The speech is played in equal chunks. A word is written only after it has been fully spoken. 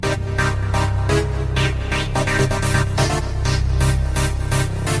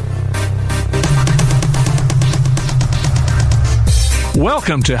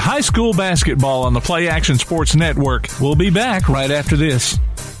Welcome to high school basketball on the Play Action Sports Network. We'll be back right after this.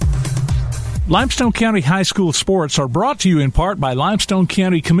 Limestone County High School sports are brought to you in part by Limestone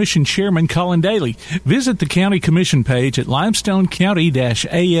County Commission Chairman Colin Daly. Visit the County Commission page at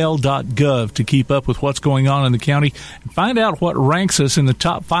limestonecounty-al.gov to keep up with what's going on in the county and find out what ranks us in the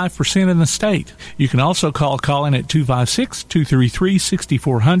top 5% in the state. You can also call Colin at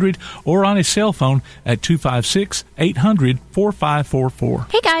 256-233-6400 or on his cell phone at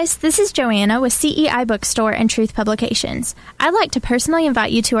 256-800-4544. Hey guys, this is Joanna with CEI Bookstore and Truth Publications. I'd like to personally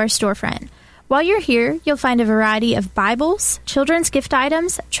invite you to our storefront. While you're here, you'll find a variety of Bibles, children's gift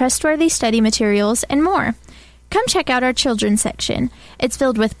items, trustworthy study materials, and more. Come check out our children's section. It's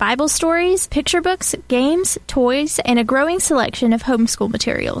filled with Bible stories, picture books, games, toys, and a growing selection of homeschool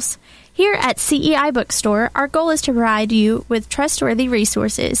materials. Here at CEI Bookstore, our goal is to provide you with trustworthy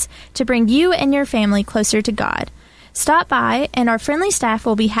resources to bring you and your family closer to God. Stop by, and our friendly staff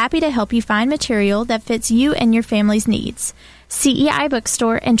will be happy to help you find material that fits you and your family's needs. CEI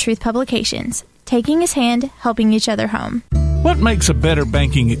Bookstore and Truth Publications. Taking his hand, helping each other home. What makes a better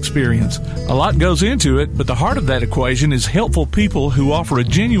banking experience? A lot goes into it, but the heart of that equation is helpful people who offer a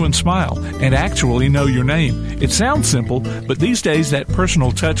genuine smile and actually know your name. It sounds simple, but these days that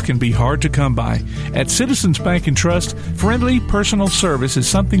personal touch can be hard to come by. At Citizens Bank and Trust, friendly personal service is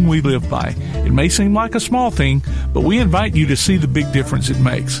something we live by. It may seem like a small thing, but we invite you to see the big difference it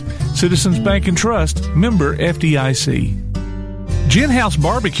makes. Citizens Bank and Trust, member FDIC. Gin House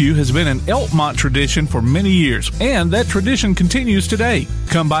Barbecue has been an Elkmont tradition for many years, and that tradition continues today.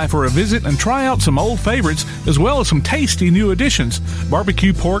 Come by for a visit and try out some old favorites, as well as some tasty new additions.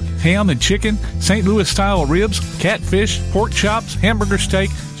 Barbecue pork, ham and chicken, St. Louis-style ribs, catfish, pork chops, hamburger steak,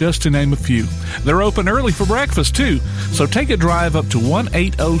 just to name a few. They're open early for breakfast, too, so take a drive up to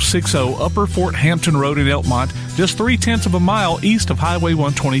 18060 Upper Fort Hampton Road in Elkmont, just 0.3 of a mile east of Highway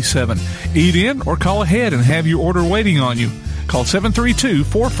 127. Eat in or call ahead and have your order waiting on you. Call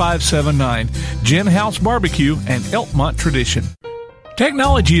 732-4579. Gin House Barbecue and Elkmont Tradition.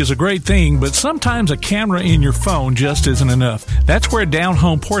 Technology is a great thing, but sometimes a camera in your phone just isn't enough. That's where Down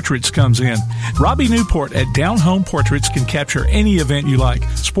Home Portraits comes in. Robbie Newport at Down Home Portraits can capture any event you like.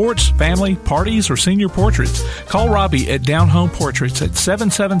 Sports, family, parties, or senior portraits. Call Robbie at Down Home Portraits at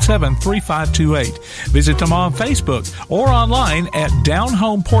 777-3528. Visit them on Facebook or online at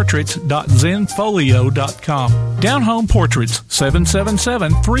downhomeportraits.zenfolio.com. Down Home Portraits,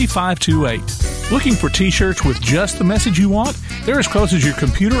 777-3528. Looking for t-shirts with just the message you want? They're as close as your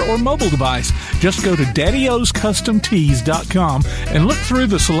computer or mobile device. Just go to daddyoscustomtees.com and look through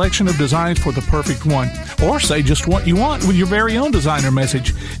the selection of designs for the perfect one. Or say just what you want with your very own designer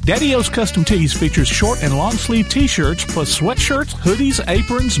message. Daddy O's Custom Tees features short and long sleeve t-shirts plus sweatshirts, hoodies,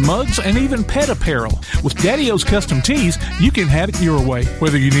 aprons, mugs, and even pet apparel. With Daddy O's Custom Tees, you can have it your way,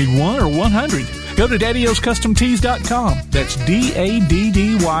 whether you need 1 or 100. Go to daddyoscustomtees.com. That's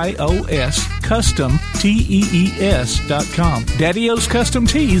DADDYOS Custom TEES.com.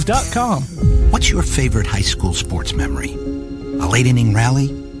 daddyoscustomtees.com. What's your favorite high school sports memory? A late inning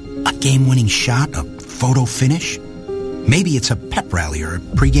rally? A game-winning shot? A photo finish? Maybe it's a pep rally or a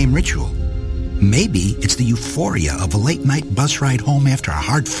pregame ritual. Maybe it's the euphoria of a late-night bus ride home after a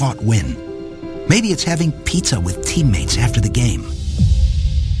hard-fought win. Maybe it's having pizza with teammates after the game.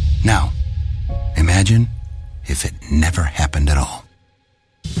 Now, imagine if it never happened at all.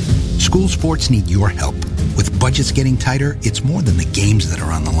 School sports need your help. With budgets getting tighter, it's more than the games that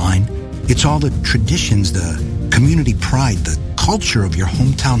are on the line. It's all the traditions, the community pride, the culture of your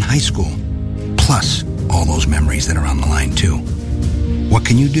hometown high school. Plus, all those memories that are on the line, too. What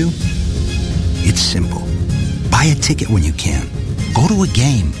can you do? It's simple. Buy a ticket when you can. Go to a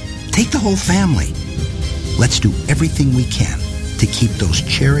game. Take the whole family. Let's do everything we can to keep those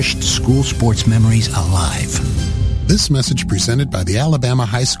cherished school sports memories alive. This message presented by the Alabama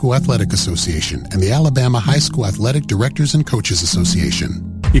High School Athletic Association and the Alabama High School Athletic Directors and Coaches Association.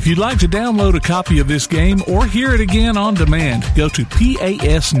 If you'd like to download a copy of this game or hear it again on demand, go to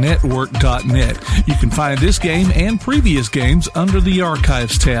pasnetwork.net. You can find this game and previous games under the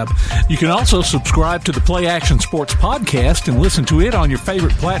Archives tab. You can also subscribe to the Play Action Sports podcast and listen to it on your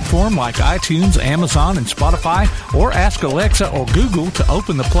favorite platform like iTunes, Amazon, and Spotify, or ask Alexa or Google to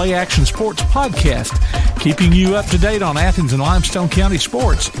open the Play Action Sports podcast. Keeping you up to date on Athens and Limestone County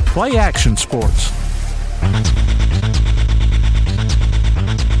sports, Play Action Sports.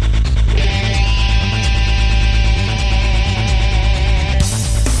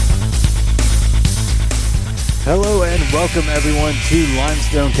 Hello and welcome everyone to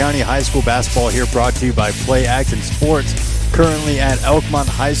Limestone County High School basketball, here brought to you by Play Action Sports. Currently at Elkmont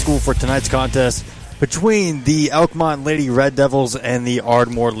High School for tonight's contest between the Elkmont Lady Red Devils and the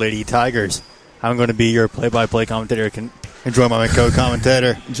Ardmore Lady Tigers. I'm going to be your play-by-play commentator. Enjoy my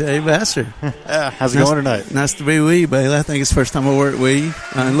co-commentator, Jay Vassar. How's it going tonight? Nice to be with you, Bailey. I think it's the first time I worked with you.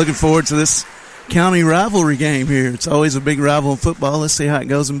 I'm looking forward to this county rivalry game here. It's always a big rival in football. Let's see how it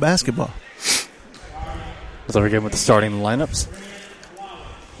goes in basketball. Let's begin with the starting lineups.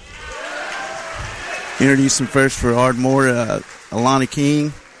 Introducing first for Ardmore, Alana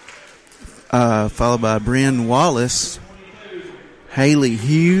King, followed by Bryn Wallace, Haley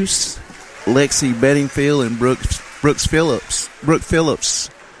Hughes, Lexi Bedingfield, and Brooke Phillips.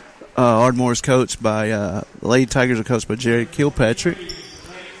 Ardmore is coached by the Lady Tigers are coached by Jerry Kilpatrick.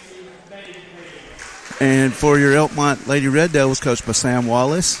 And for your Elkmont Lady Red Devils, coached by Sam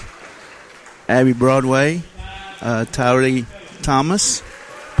Wallace, Abby Broadway, Tyree Thomas,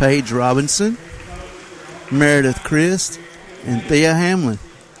 Paige Robinson, Meredith Christ, and Thea Hamlin.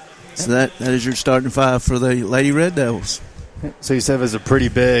 So that is your starting five for the Lady Red Devils. So you said there's a pretty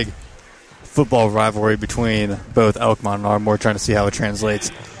big football rivalry between both Elkmont and Ardmore, trying to see how it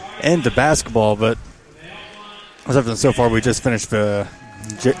translates into basketball. But so far, we just finished the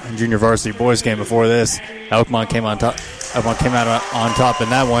junior varsity boys game before this. Elkmont came on top. Elkmont came out on top in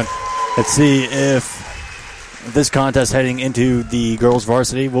that one. Let's see if this contest heading into the girls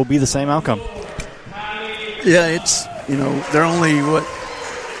varsity will be the same outcome. Yeah, it's, they're only, a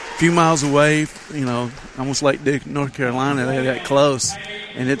few miles away, almost like Dick, North Carolina. They're that close.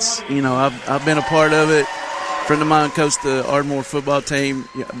 And it's, I've been a part of it. A friend of mine coached the Ardmore football team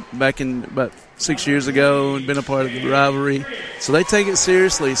back in about 6 years ago and been a part of the rivalry. So they take it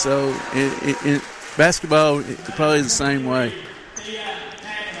seriously. So in basketball, it's probably the same way.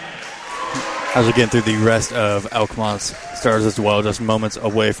 As we get through the rest of Elkmont's stars as well, just moments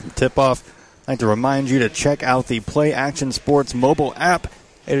away from tip-off, I'd like to remind you to check out the Play Action Sports mobile app.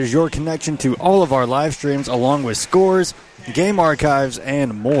 It is your connection to all of our live streams along with scores, game archives,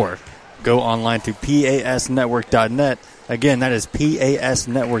 and more. Go online to pasnetwork.net. Again, that is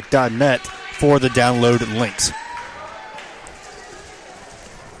pasnetwork.net for the download links.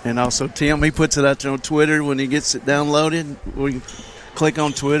 And also, Tim, he puts it out there on Twitter when he gets it downloaded. We click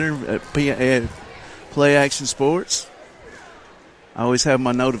on Twitter at Play Action Sports. I always have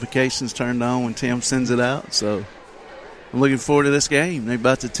my notifications turned on when Tim sends it out, so I'm looking forward to this game. They're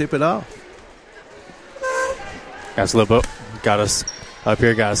about to tip it off. Got us up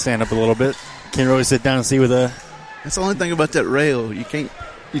here, got to stand up a little bit. Can't really sit down and see with a... That's the only thing about that rail. You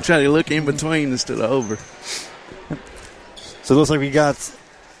try to look in between instead of over. So it looks like we got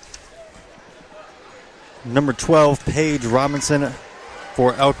number 12, Paige Robinson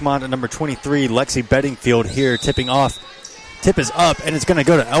for Elkmont, and number 23, Lexi Bedingfield here tipping off. Tip is up, and it's going to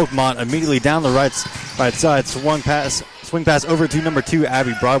go to Elkmont immediately down the right side. Swing pass over to number 2,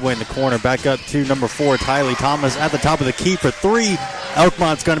 Abby Broadway in the corner. Back up to number 4, Tylee Thomas at the top of the key for 3.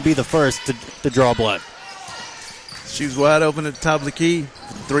 Elkmont's going to be the first to draw blood. She was wide open at the top of the key.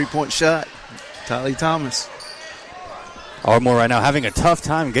 3-point shot. Tylee Thomas. Ardmore right now having a tough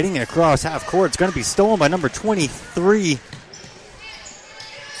time getting it across half court. It's going to be stolen by number 23.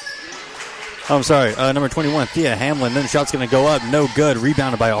 Number 21, Thea Hamlin. Then the shot's going to go up. No good.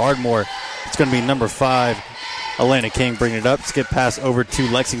 Rebounded by Ardmore. It's going to be number 5, Elena King bringing it up. Skip pass over to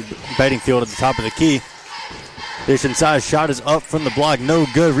Lexi Bedingfield at the top of the key. Dish inside. Shot is up from the block. No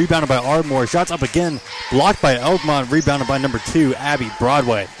good. Rebounded by Ardmore. Shot's up again. Blocked by Elkmont. Rebounded by number 2, Abby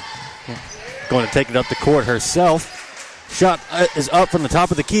Broadway. Going to take it up the court herself. Shot is up from the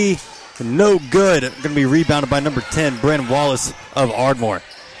top of the key. No good. Going to be rebounded by number 10, Bryn Wallace of Ardmore.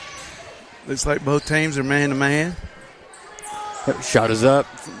 Looks like both teams are man-to-man. Shot is up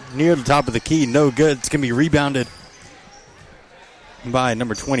near the top of the key. No good. It's going to be rebounded by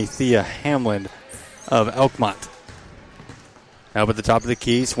number 20, Thea Hamlin of Elkmont. Now at the top of the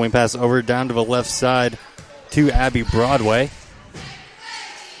key. Swing pass over down to the left side to Abby Broadway.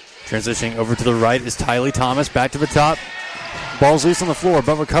 Transitioning over to the right is Tylee Thomas. Back to the top. Ball's loose on the floor,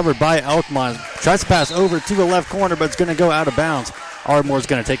 but recovered by Elkmont. Tries to pass over to the left corner, but it's going to go out of bounds. Ardmore's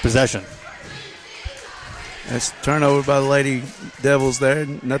going to take possession. That's turnover by the Lady Devils there.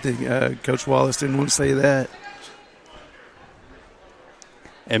 Nothing. Coach Wallace didn't want to say that.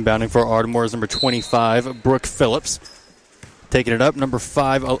 Inbounding for Ardmore is number 25, Brooke Phillips. Taking it up, number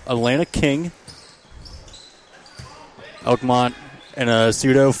 5, Elena King. Elkmont in a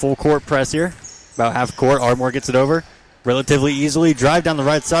pseudo full court press here. About half court. Ardmore gets it over relatively easily. Drive down the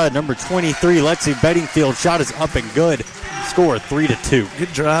right side. Number 23, Lexi Bedingfield. Shot is up and good. Score 3-2.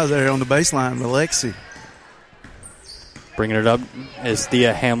 Good drive there on the baseline by Lexi. Bringing it up is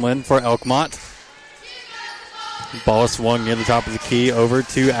Thea Hamlin for Elkmont. Ball swung near the top of the key over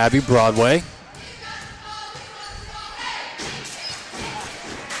to Abby Broadway.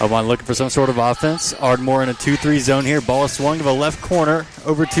 Elkmont looking for some sort of offense. Ardmore in a 2-3 zone here. Ball is swung to the left corner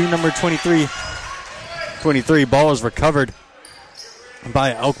over to number 23. 23. Ball is recovered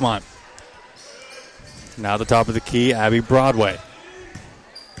by Elkmont. Now the top of the key, Abby Broadway.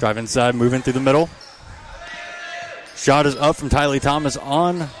 Drive inside, moving through the middle. Shot is up from Tylee Thomas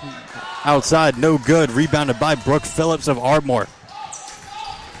on outside. No good. Rebounded by Brooke Phillips of Ardmore.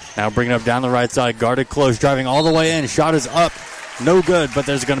 Now bringing up down the right side. Guarded close. Driving all the way in. Shot is up. No good, but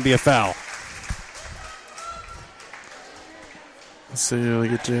there's going to be a foul. Let's see. We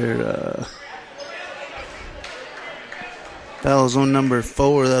get there. Foul's on number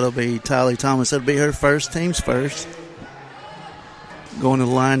 4. That'll be Tylee Thomas. That'll be her first. Team's first. Going to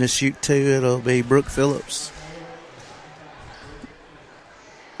the line to shoot 2. It'll be Brooke Phillips.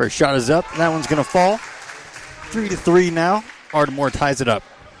 Her shot is up. That one's going to fall. 3-3 now. Ardmore ties it up.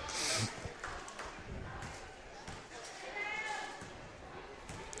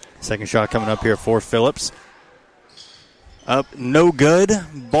 Second shot coming up here for Phillips. Up, no good.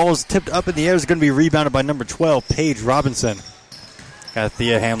 Ball's tipped up in the air. It's going to be rebounded by number 12, Paige Robinson. Got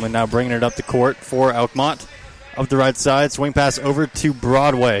Thea Hamlin now bringing it up the court for Elkmont. Up the right side, swing pass over to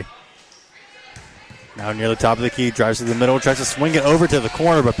Broadway. Now near the top of the key, drives to the middle, tries to swing it over to the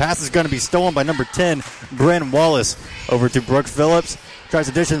corner, but pass is going to be stolen by number 10, Bren Wallace. Over to Brooke Phillips. Tries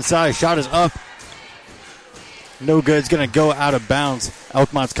to dish inside. Shot is up. No good. It's going to go out of bounds.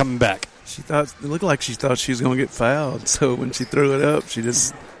 Elkmont's coming back. It looked like she thought she was going to get fouled, so when she threw it up, she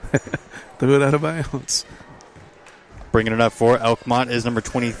just threw it out of bounds. Bringing it up for Elkmont is number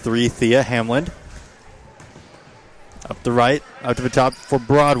 23, Thea Hamlin. Up the right, up to the top for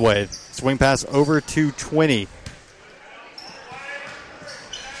Broadway. Swing pass over to 20.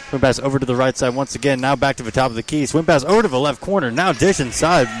 Swing pass over to the right side once again. Now back to the top of the key. Swing pass over to the left corner. Now dish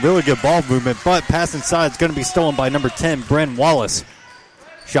inside. Really good ball movement, but pass inside is going to be stolen by number 10, Bren Wallace.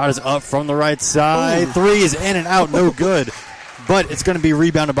 Shot is up from the right side. Ooh. 3 is in and out. No good. But it's going to be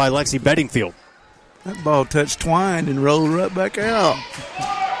rebounded by Lexi Bedingfield. That ball touched Twine and rolled right back out.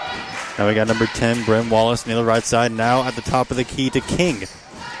 Now we got number 10, Bren Wallace, near the right side. Now at the top of the key to King.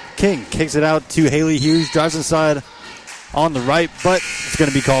 King kicks it out to Haley Hughes. Drives inside on the right, but it's going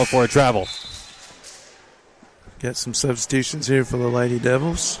to be called for a travel. Got some substitutions here for the Lady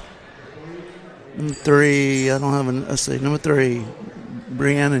Devils. Number 3, number 3,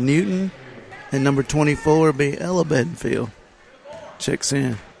 Brianna Newton. And number 24 will be Ella Bedingfield. Checks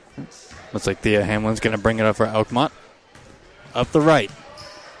in. Looks like Thea Hamlin's going to bring it up for Elkmont. Up the right.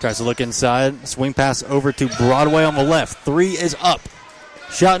 Tries to look inside. Swing pass over to Broadway on the left. 3 is up.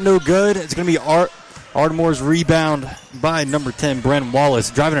 Shot no good. It's going to be Ardmore's rebound by number 10, Bren Wallace.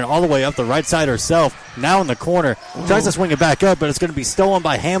 Driving it all the way up the right side herself. Now in the corner. Tries to swing it back up, but it's going to be stolen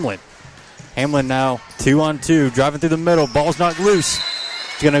by Hamlin. Hamlin now 2-on-2. Driving through the middle. Ball's not loose.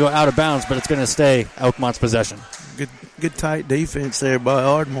 It's going to go out of bounds, but it's going to stay Elkmont's possession. Good tight defense there by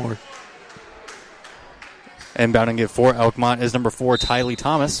Ardmore. Inbounding it for Elkmont is number 4, Tylee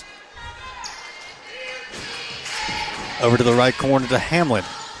Thomas. Over to the right corner to Hamlin.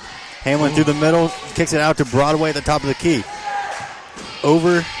 Hamlin through the middle, kicks it out to Broadway at the top of the key.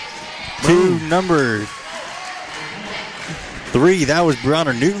 Over to number 3. That was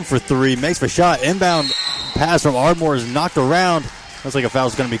Browner Newton for 3. Makes the shot. Inbound pass from Ardmore is knocked around. Looks like a foul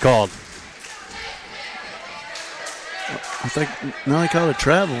is going to be called. I think, no, they called it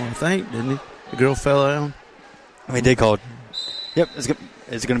travel, didn't he? The girl fell down. He did call it. Yep,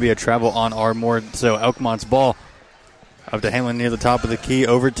 it's going to be a travel on Ardmore. So Elkmont's ball up to Hamlin near the top of the key.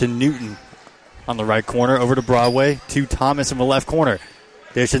 Over to Newton on the right corner. Over to Broadway. To Thomas in the left corner.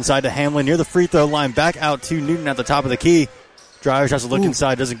 Dish inside to Hamlin near the free throw line. Back out to Newton at the top of the key. Driver tries to look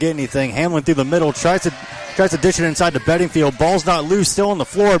inside. Doesn't get anything. Hamlin through the middle. Tries to dish it inside to Bedingfield. Ball's not loose. Still on the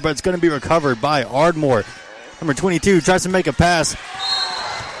floor, but it's going to be recovered by Ardmore. Number 22 tries to make a pass.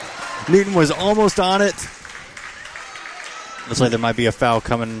 Newton was almost on it. Looks like there might be a foul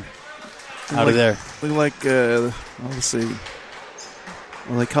coming out of there. Look like, let's see.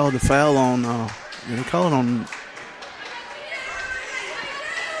 Well, they called the foul on, they called it on.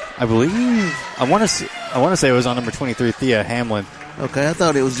 I believe, I want to say it was on number 23, Thea Hamlin. Okay, I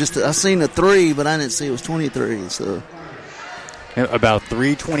thought it was just, I seen a 3, but I didn't see it was 23, so. About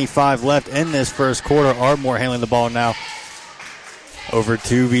 3:25 left in this first quarter. Ardmore handling the ball now. Over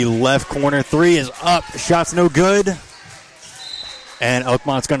to the left corner. 3 is up. Shot's no good. And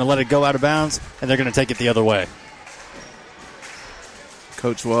Elkmont's going to let it go out of bounds, and they're going to take it the other way.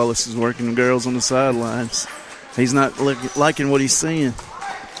 Coach Wallace is working the girls on the sidelines. He's not liking what he's seeing.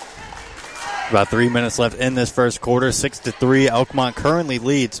 About 3 minutes left in this first quarter. 6-3. Elkmont currently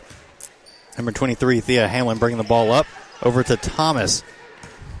leads. Number 23, Thea Hamlin, bringing the ball up. Over to Thomas.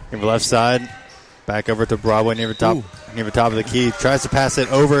 Near the left side. Back over to Broadway near the top of the key. Tries to pass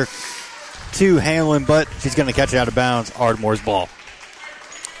it over to Hamlin, but she's going to catch it out of bounds. Ardmore's ball.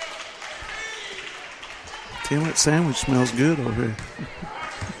 Damn, that sandwich smells good over here.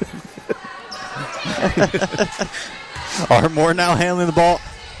 Ardmore now handling the ball.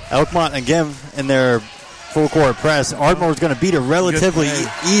 Elkmont again in their full court press. Ardmore's going to beat it relatively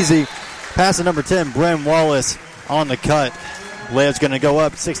easy. Pass to number 10, Bren Wallace on the cut. Layup's going to go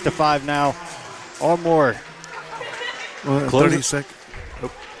up 6-5 now. Ardmore. Well, 30 second.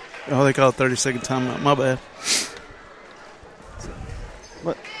 Oh, they call it 30-second timeout. My bad.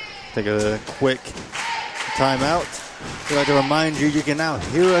 Take a quick timeout. We'd like to remind you, you can now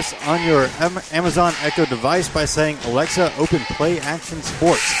hear us on your Amazon Echo device by saying, Alexa, open Play Action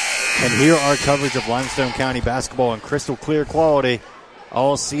Sports. And hear our coverage of Limestone County basketball in crystal clear quality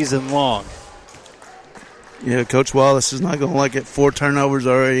all season long. Yeah, Coach Wallace is not going to like it. 4 turnovers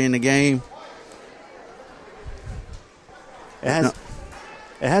already in the game.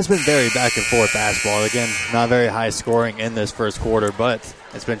 It has been very back and forth basketball. Again, not very high scoring in this first quarter, but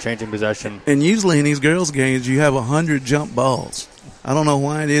it's been changing possession. And usually in these girls' games, you have 100 jump balls. I don't know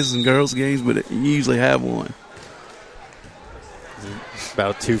why it is in girls' games, but you usually have one.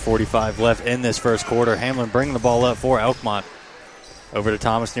 About 2:45 left in this first quarter. Hamlin bringing the ball up for Elkmont. Over to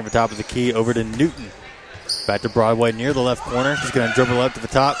Thomas near the top of the key. Over to Newton. Back to Broadway near the left corner. She's going to dribble up to the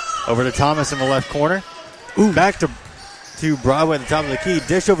top. Over to Thomas in the left corner. Back to Broadway at the top of the key.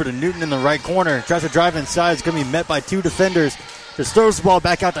 Dish over to Newton in the right corner. Tries to drive inside. It's going to be met by 2 defenders. Just throws the ball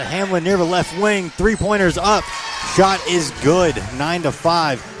back out to Hamlin near the left wing. 3-pointers up. Shot is good.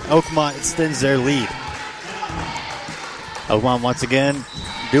 9-5. Elkmont extends their lead. Elkmont once again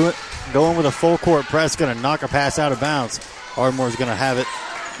going with a full court press. Going to knock a pass out of bounds. Ardmore's going to have it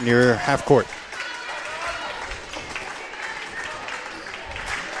near half court.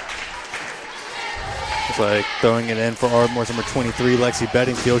 It's like throwing it in for Ardmore's number 23, Lexi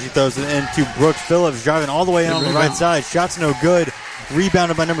Bedingfield. She throws it in to Brooke Phillips, driving all the way in on the right side. Shot's no good.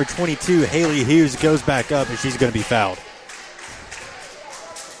 Rebounded by number 22, Haley Hughes. Goes back up, and she's going to be fouled.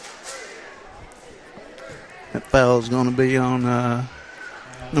 That foul is going to be on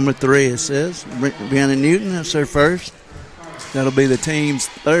number 3, it says. Brianna Newton, that's her first. That'll be the team's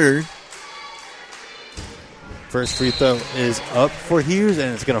third. First free throw is up for Hughes,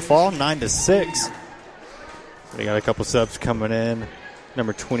 and it's going to fall 9-6. We got a couple subs coming in.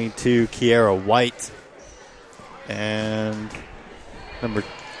 Number 22, Kiara White. And number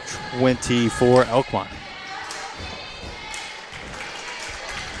 24, Elkmont.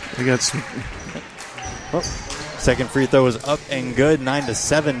 We got some. Second free throw is up and good.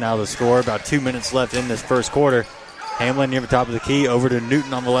 9-7 now the score. About 2 minutes left in this first quarter. Hamlin near the top of the key. Over to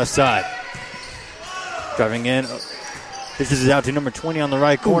Newton on the left side. Driving in. Dishes it out to number 20 on the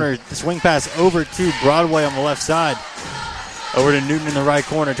right corner. The swing pass over to Broadway on the left side. Over to Newton in the right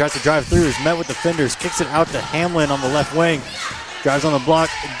corner. Tries to drive through. Is met with defenders. Kicks it out to Hamlin on the left wing. Drives on the block.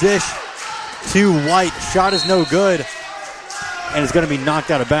 Dish to White. Shot is no good. And it's going to be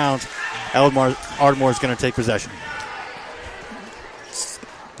knocked out of bounds. Ardmore is going to take possession.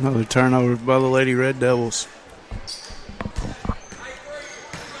 Another turnover by the Lady Red Devils.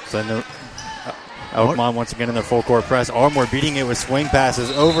 So Elkmont once again in their full court press. Ardmore beating it with swing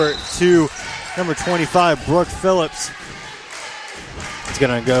passes over to number 25, Brooke Phillips. It's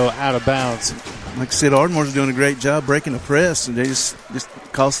going to go out of bounds. Like I said, Ardmore's doing a great job breaking the press, and they just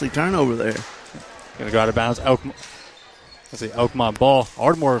costly turnover there. Going to go out of bounds. Elkmont ball.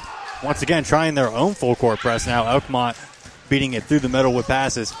 Ardmore once again trying their own full court press now. Elkmont beating it through the middle with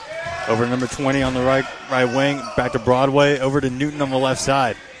passes. Over to number 20 on the right wing. Back to Broadway. Over to Newton on the left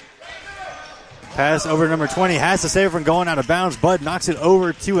side. Pass over to number 20. Has to save it from going out of bounds. Bud knocks it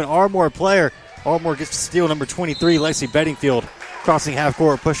over to an Ardmore player. Ardmore gets to steal number 23, Lexi Bedingfield. Crossing half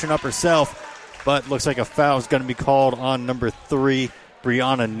court, pushing up herself. But looks like a foul is going to be called on number 3,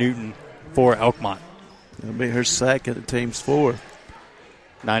 Brianna Newton, for Elkmont. It'll be her second, the team's fourth.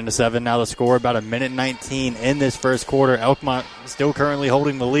 9-7 now the score. About a minute 19 in this first quarter. Elkmont still currently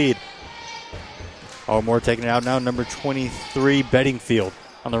holding the lead. Ardmore taking it out now. Number 23, Bedingfield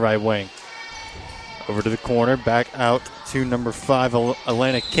on the right wing. Over to the corner. Back out to number 5,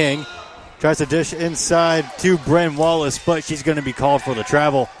 Alana King. Tries to dish inside to Bren Wallace, but she's going to be called for the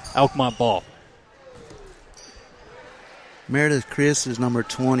travel. Elkmont ball. Meredith Chris is number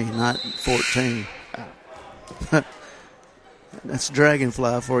 20, not 14. That's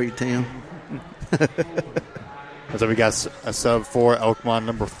Dragonfly for you, Tim. So we got a sub for Elkmont,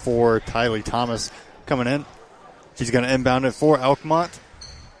 number 4, Tylee Thomas, coming in. She's going to inbound it for Elkmont.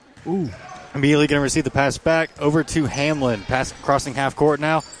 Immediately going to receive the pass back over to Hamlin. Pass crossing half court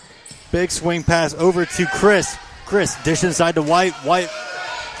now. Big swing pass over to Chris. Chris dish inside to White. White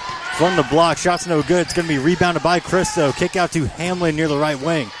from the block. Shot's no good. It's going to be rebounded by Chris, though. Kick out to Hamlin near the right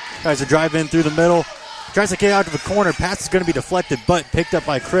wing. Tries to drive in through the middle. Tries to kick out to the corner. Pass is going to be deflected, but picked up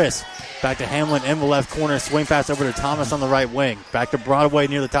by Chris. Back to Hamlin in the left corner. Swing pass over to Thomas on the right wing. Back to Broadway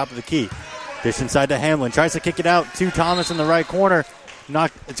near the top of the key. Dish inside to Hamlin. Tries to kick it out to Thomas in the right corner.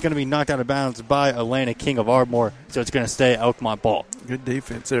 It's going to be knocked out of bounds by Atlantic King of Ardmore, so it's going to stay Elkmont ball. Good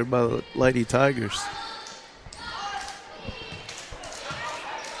defense there by the Lady Tigers.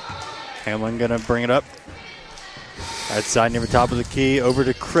 Hamlin going to bring it up. Right side near the top of the key. Over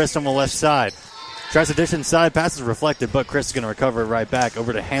to Chris on the left side. Tries to dish inside. Pass is reflected, but Chris is going to recover it right back.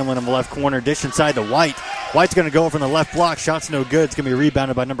 Over to Hamlin in the left corner. Dish inside to White. White's going to go from the left block. Shot's no good. It's going to be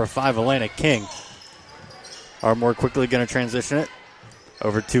rebounded by number 5, Atlantic King. Ardmore quickly going to transition it.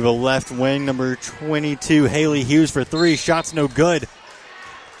 Over to the left wing, number 22, Haley Hughes for 3. Shot's no good.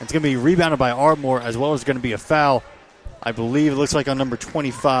 It's going to be rebounded by Ardmore, as well as going to be a foul. I believe it looks like on number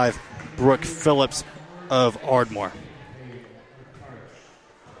 25, Brooke Phillips of Ardmore.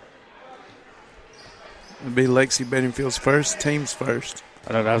 It'll be Lexi Bedingfield's first, team's first.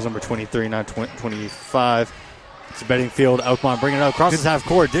 I know that was number 23, not 25. It's Bedingfield. Elkmont bringing it up. Crosses half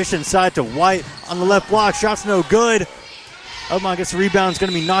court. Dish inside to White on the left block. Shot's no good. Elkmont gets the rebound. It's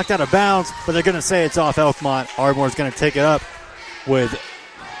going to be knocked out of bounds, but they're going to say it's off Elkmont. Ardmore's going to take it up with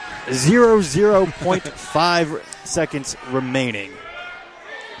 0.5 seconds remaining.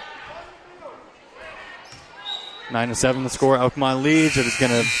 9-7 the score. Elkmont leads. It is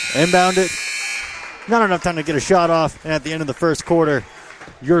going to inbound it. Not enough time to get a shot off. And at the end of the first quarter,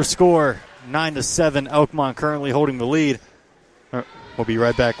 your score, 9-7. Elkmont currently holding the lead. We'll be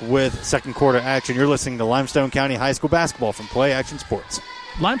right back with second quarter action. You're listening to Limestone County High School basketball from Play Action Sports.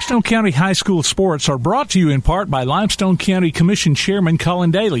 Limestone County High School sports are brought to you in part by Limestone County Commission Chairman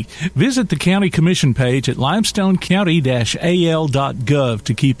Colin Daly. Visit the County Commission page at limestonecounty-al.gov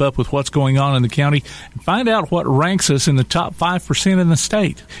to keep up with what's going on in the county and find out what ranks us in the top 5% in the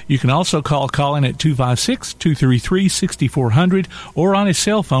state. You can also call Colin at 256-233-6400 or on his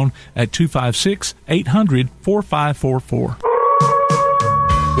cell phone at 256-800-4544.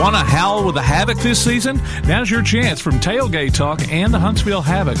 Want to howl with the Havoc this season? Now's your chance from Tailgate Talk and the Huntsville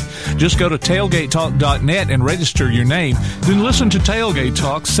Havoc. Just go to tailgatetalk.net and register your name. Then listen to Tailgate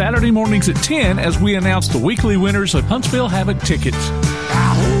Talk Saturday mornings at 10 as we announce the weekly winners of Huntsville Havoc tickets.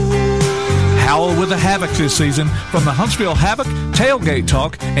 Howl with the Havoc this season from the Huntsville Havoc, Tailgate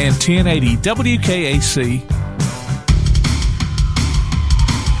Talk, and 1080 WKAC.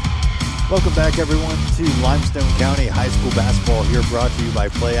 Welcome back, everyone, to Limestone County High School basketball here, brought to you by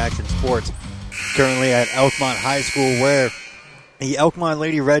Play Action Sports. Currently at Elkmont High School, where the Elkmont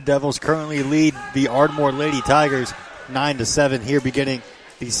Lady Red Devils currently lead the Ardmore Lady Tigers 9-7 here beginning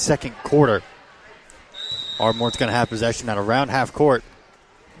the second quarter. Ardmore's going to have possession at around half court.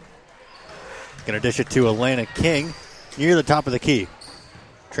 Going to dish it to Atlantic King near the top of the key.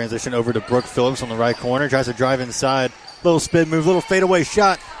 Transition over to Brooke Phillips on the right corner. Tries to drive inside. Little spin move, little fadeaway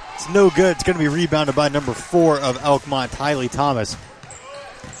shot. It's no good. It's going to be rebounded by number 4 of Elkmont, Tylee Thomas.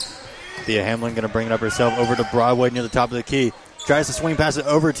 Thea Hamlin going to bring it up herself over to Broadway near the top of the key. Tries to swing pass it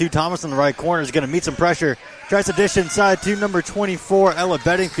over to Thomas in the right corner. Is going to meet some pressure. Tries to dish inside to number 24, Ella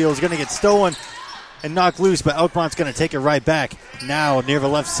Bedingfield. Is going to get stolen and knocked loose, but Elkmont's going to take it right back. Now near the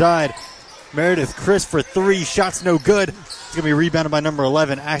left side, Meredith Chris for 3. Shots no good. It's going to be rebounded by number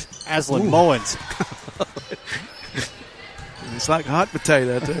 11, Aslan Mullins. It's like hot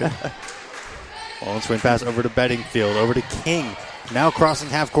potato, too. Mullins swing pass over to Bedingfield. Over to King. Now crossing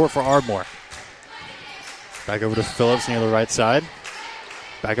half court for Ardmore. Back over to Phillips near the right side.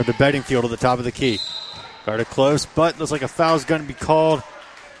 Back up to Bedingfield at the top of the key. Guarded close, but looks like a foul is going to be called.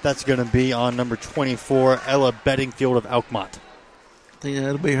 That's going to be on number 24, Ella Bedingfield of Elkmont. I think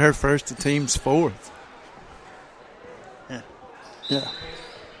that'll be her first, the team's fourth. Yeah.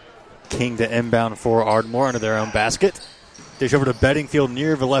 King to inbound for Ardmore under their own basket. Dish over to Bedingfield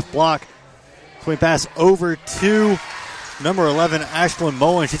near the left block. Swing pass over to number 11, Ashlyn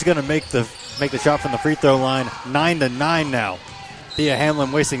Mullen. She's going to make the shot from the free throw line. 9-9 now. Thea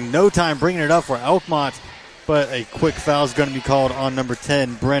Hamlin wasting no time bringing it up for Elkmont, but a quick foul is going to be called on number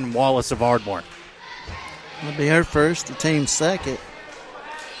 10, Bren Wallace of Ardmore. It'll be her first, the team's second.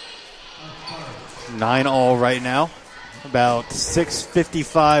 9-all right now. About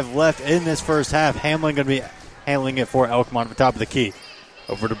 6:55 left in this first half. Hamlin going to be handling it for Elkmont at the top of the key.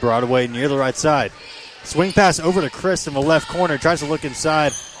 Over to Broadway near the right side. Swing pass over to Chris in the left corner. Tries to look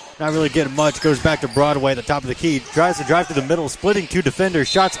inside. Not really getting much. Goes back to Broadway at the top of the key. Tries to drive through the middle. Splitting 2 defenders.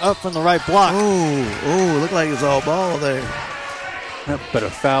 Shots up from the right block. Oh, looked like it was all ball there. But a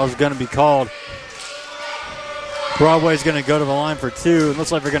foul's going to be called. Broadway's going to go to the line for 2. It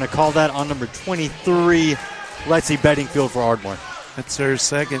looks like they're going to call that on number 23, Lexi Bedingfield for Ardmore. That's her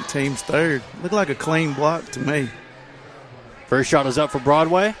second, team's third. Looked like a clean block to me. First shot is up for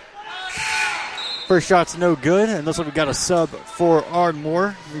Broadway. First shot's no good, and looks like we got a sub for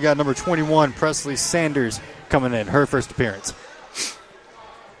Ardmore. We got number 21, Presley Sanders, coming in, her first appearance.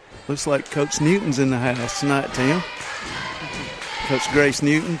 Looks like Coach Newton's in the house tonight, Tim. Coach Grace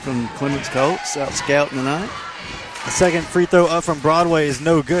Newton from Clements Colts out scouting tonight. The second free throw up from Broadway is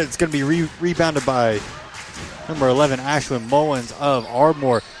no good. It's going to be rebounded by number 11, Ashlyn Mullins of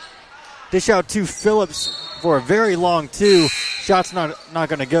Ardmore. Dish out to Phillips for a very long 2. Shot's not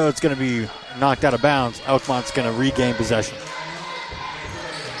going to go. It's going to be knocked out of bounds. Elkmont's going to regain possession.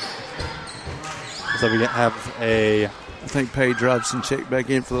 So we have I think Paige Robinson checked back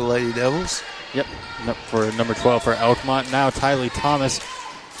in for the Lady Devils. Yep, for number 12 for Elkmont. Now Tylee Thomas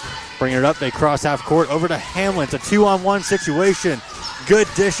bringing it up. They cross half court over to Hamlin. It's a 2-on-1 situation. Good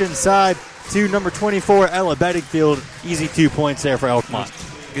dish inside to number 24, Ella Bedingfield. Easy 2 points there for Elkmont.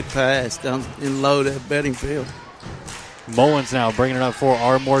 Good pass down in low to Bedingfield. Mullins now bringing it up for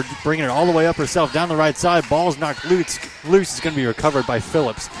Ardmore, bringing it all the way up herself down the right side. Ball's knocked loose. It's going to be recovered by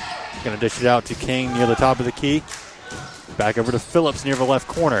Phillips. Going to dish it out to King near the top of the key. Back over to Phillips near the left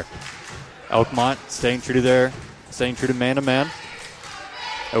corner. Elkmont staying true to man-to-man.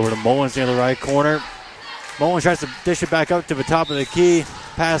 Over to Mullins near the right corner. Mullins tries to dish it back up to the top of the key.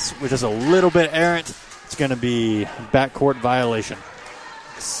 Pass was just a little bit errant. It's going to be backcourt violation.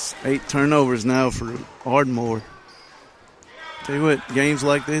 8 turnovers now for Ardmore. Tell you what, games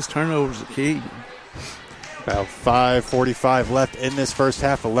like this, turnovers are key. About 5:45 left in this first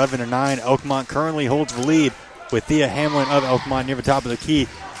half, 11-9. Elkmont currently holds the lead with Thea Hamlin of Elkmont near the top of the key.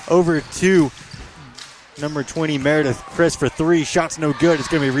 Over to number 20, Meredith Chris for 3. Shot's no good. It's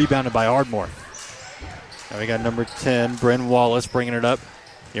going to be rebounded by Ardmore. Now we got number 10, Bryn Wallace, bringing it up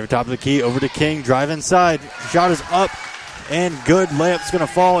near the top of the key. Over to King, drive inside. Shot is up and good. Layup's going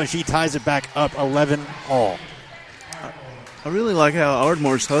to fall, and she ties it back up 11-all. I really like how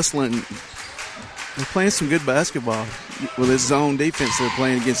Ardmore's hustling. They're playing some good basketball with this zone defense they're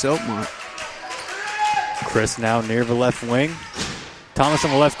playing against Elkmont. Chris now near the left wing. Thomas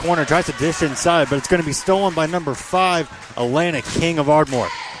in the left corner tries to dish inside, but it's going to be stolen by number 5, Elena King of Ardmore.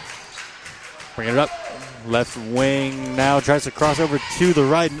 Bring it up. Left wing now tries to cross over to the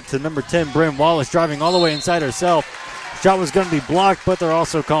right to number 10, Bryn Wallace, driving all the way inside herself. Shot was going to be blocked, but they're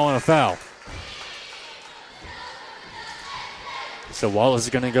also calling a foul. So Wallace is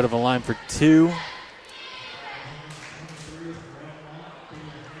going to go to the line for 2.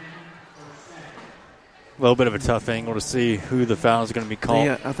 A little bit of a tough angle to see who the foul is going to be called.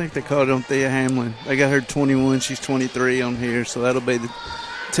 Yeah, I think they called it on Thea Hamlin. They got her 21. She's 23 on here, so that'll be the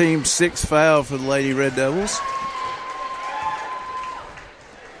team's 6th foul for the Lady Red Devils.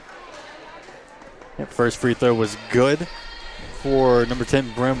 Yep, first free throw was good for number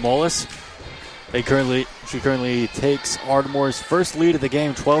 10, Bryn Wallace. She currently takes Ardmore's first lead of the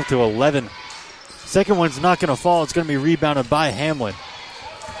game, 12-11. Second one's not going to fall. It's going to be rebounded by Hamlin.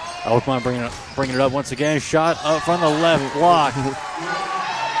 Elkmont bringing it up once again. Shot up from the left block.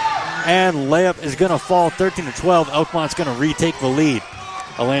 And layup is going to fall, 13-12. Elkmont's going to retake the lead.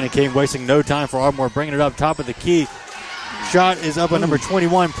 Elena King wasting no time for Ardmore, bringing it up top of the key. Shot is up on number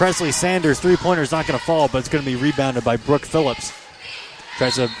 21, Presley Sanders. Three-pointer's not going to fall, but it's going to be rebounded by Brooke Phillips.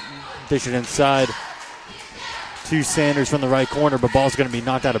 Tries to dish it inside to Sanders from the right corner, but ball's going to be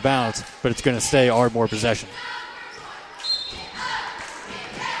knocked out of bounds, but it's going to stay Ardmore possession.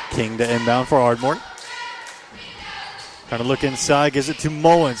 King to inbound for Ardmore. Trying to look inside, gives it to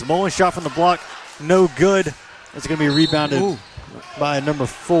Mullins. Mullins shot from the block, no good. It's going to be rebounded by number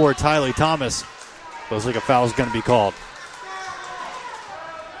 4, Tylee Thomas. Looks like a foul is going to be called.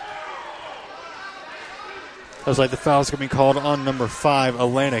 Looks like the foul is going to be called on number 5,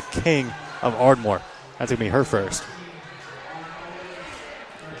 Elena King of Ardmore. That's going to be her first.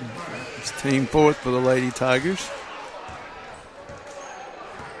 It's team 4th for the Lady Tigers.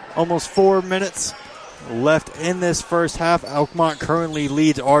 Almost 4 minutes left in this first half. Elkmont currently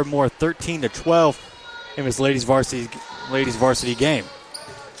leads Ardmore 13-12 in this ladies varsity game.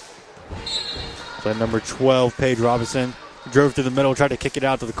 So number 12, Paige Robinson, drove through the middle, tried to kick it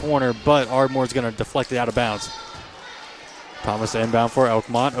out to the corner, but Ardmore's going to deflect it out of bounds. Thomas inbound for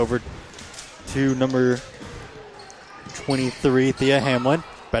Elkmont, over to number 23, Thea Hamlin.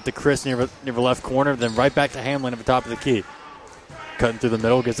 Back to Chris near the left corner, then right back to Hamlin at the top of the key. Cutting through the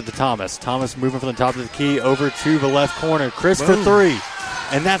middle, gets it to Thomas. Thomas moving from the top of the key over to the left corner. Chris for 3,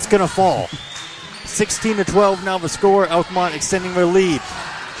 and that's going to fall. 16-12 now the score. Elkmont extending their lead.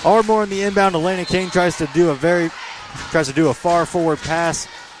 Ardmore in the inbound. Elena King tries to do a far forward pass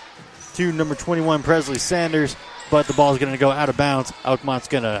to number 21 Presley Sanders, but the ball is going to go out of bounds. Elkmont's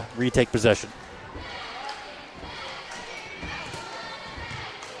going to retake possession.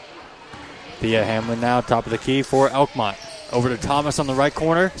 Thea Hamlin now top of the key for Elkmont. Over to Thomas on the right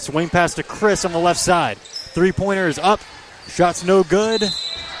corner. Swing pass to Chris on the left side. Three-pointer is up. Shot's no good.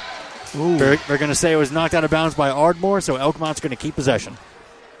 They're going to say it was knocked out of bounds by Ardmore, so Elkmont's going to keep possession.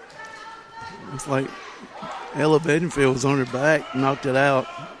 It's like Ella Bedingfield was on her back, knocked it out.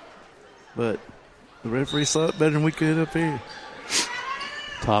 But the referee saw it better than we could up here.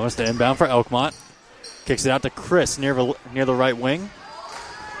 Thomas to inbound for Elkmont. Kicks it out to Chris near the right wing.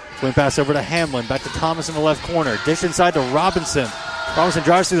 Swing pass over to Hamlin. Back to Thomas in the left corner. Dish inside to Robinson. Robinson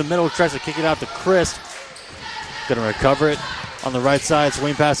drives through the middle, tries to kick it out to Chris. Going to recover it on the right side.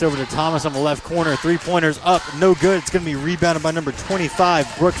 Swing pass over to Thomas on the left corner. Three-pointers up. No good. It's going to be rebounded by number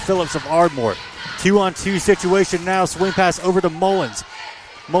 25, Brooke Phillips of Ardmore. 2-on-2 situation now. Swing pass over to Mullins.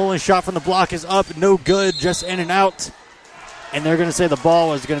 Mullins' shot from the block is up. No good. Just in and out. And they're going to say the ball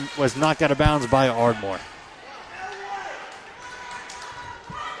was knocked out of bounds by Ardmore.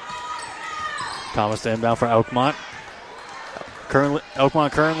 Thomas to inbound for Elkmont.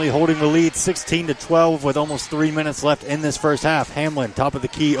 Elkmont currently holding the lead 16-12 with almost 3 minutes left in this first half. Hamlin, top of the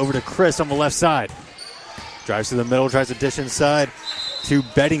key, over to Chris on the left side. Drives to the middle, tries to dish inside to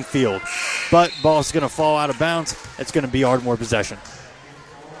Bedingfield. But ball's going to fall out of bounds. It's going to be Ardmore possession.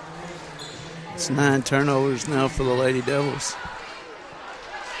 It's 9 turnovers now for the Lady Devils.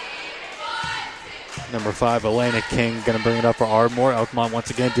 Number 5, Elena King, going to bring it up for Ardmore. Elkmont once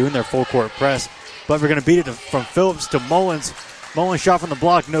again doing their full court press. But we're going to beat it from Phillips to Mullins. Mullins shot from the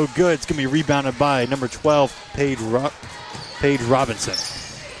block, no good. It's going to be rebounded by number 12, Paige Robinson.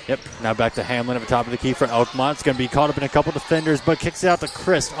 Yep, now back to Hamlin at the top of the key for Elkmont. It's going to be caught up in a couple defenders, but kicks it out to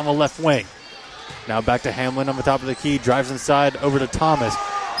Chris on the left wing. Now back to Hamlin on the top of the key. Drives inside over to Thomas.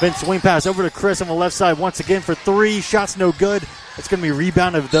 Then swing pass over to Chris on the left side once again for 3. Shots no good. It's going to be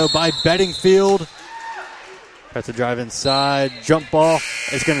rebounded, though, by Bedingfield. Tries to drive inside. Jump ball.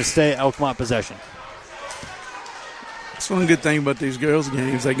 It's going to stay Elkmont possession. That's one good thing about these girls'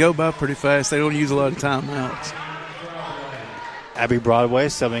 games. They go by pretty fast. They don't use a lot of timeouts. Abby Broadway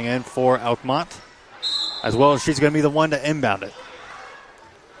subbing in for Elkmont, as well as she's going to be the one to inbound it.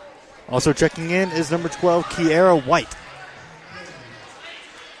 Also checking in is number 12, Kiara White.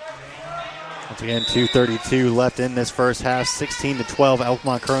 Once again, 2:32 left in this first half. 16-12.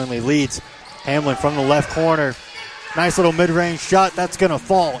 Elkmont currently leads. Hamlin from the left corner. Nice little mid-range shot. That's going to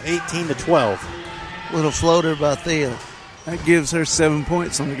fall. 18-12. Little floater by Thea. That gives her 7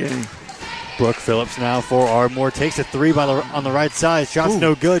 points on the game. Brooke Phillips now for Ardmore. Takes a 3 on the right side. Shot's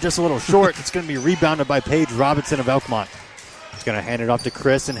no good. Just a little short. It's going to be rebounded by Paige Robinson of Elkmont. He's going to hand it off to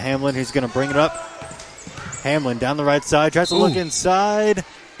Chris and Hamlin, who's going to bring it up. Hamlin down the right side. Tries to look inside,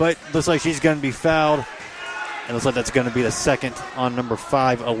 but looks like she's going to be fouled. And looks like that's going to be the second on number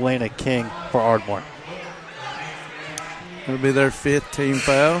 5, Elena King for Ardmore. It'll be their 5th team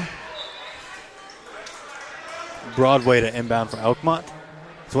foul. Broadway to inbound for Elkmont,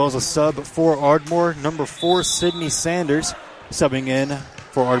 as well as a sub for Ardmore. Number 4, Sydney Sanders, subbing in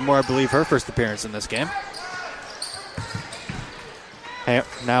for Ardmore. I believe her first appearance in this game.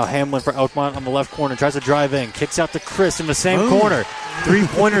 Now Hamlin for Elkmont on the left corner. Tries to drive in. Kicks out to Chris in the same corner.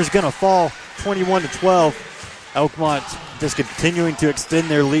 Three-pointer is going to fall. 21-12. Elkmont just continuing to extend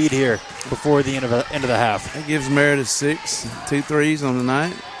their lead here before the end of the half. That gives Meredith 6, 2 threes on the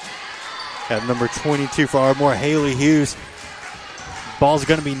night. At number 22 for Ardmore, Haley Hughes. Ball's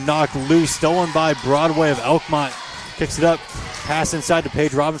going to be knocked loose. Stolen by Broadway of Elkmont. Kicks it up. Pass inside to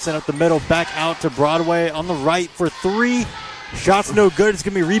Paige Robinson up the middle. Back out to Broadway on the right for 3. Shot's no good. It's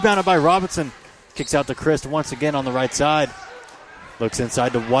going to be rebounded by Robinson. Kicks out to Chris once again on the right side. Looks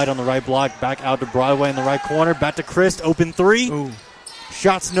inside to White on the right block. Back out to Broadway in the right corner. Back to Chris. Open 3.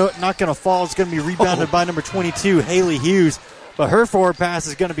 Shot's not going to fall. It's going to be rebounded by number 22, Haley Hughes. But her forward pass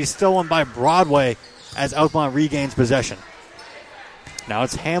is going to be stolen by Broadway as Elkmont regains possession. Now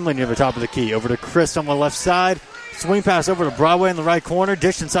it's Hamlin near the top of the key. Over to Chris on the left side. Swing pass over to Broadway in the right corner.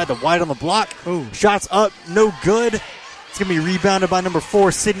 Dish inside to White on the block. Shots up. No good. It's going to be rebounded by number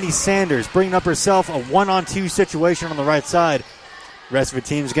 4, Sydney Sanders. Bringing up herself a 1-on-2 situation on the right side. Rest of the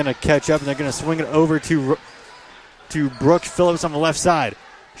team is going to catch up, and they're going to swing it over to Brooke Phillips on the left side.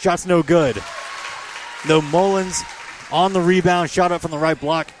 Shot's no good. Though Mullins on the rebound, shot up from the right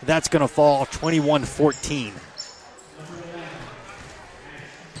block. That's going to fall 21-14.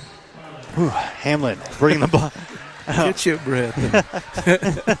 Hamlin bringing the ball. Get your breath.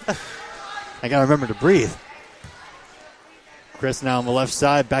 I got to remember to breathe. Chris now on the left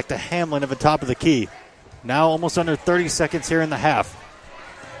side, back to Hamlin at the top of the key. Now almost under 30 seconds here in the half.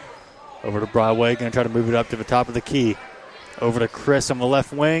 Over to Broadway, going to try to move it up to the top of the key. Over to Chris on the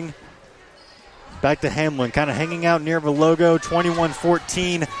left wing. Back to Hamlin, kind of hanging out near the logo,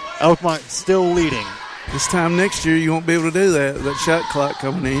 21-14. Elkmont still leading. This time next year, you won't be able to do that. That shot clock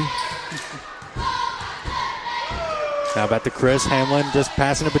coming in. Now back to Chris. Hamlin just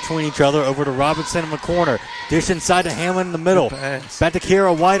passing it between each other. Over to Robinson in the corner. Dish inside to Hamlin in the middle. Back to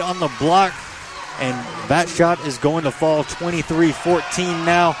Kiera White on the block. And that shot is going to fall 23-14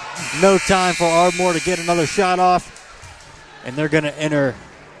 now. No time for Ardmore to get another shot off. And they're going to enter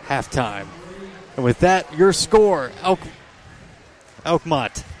halftime. And with that, your score,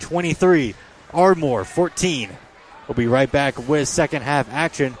 Elkmont 23, Ardmore 14. We'll be right back with second half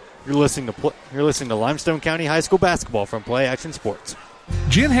action. You're listening to Limestone County High School basketball from Play Action Sports.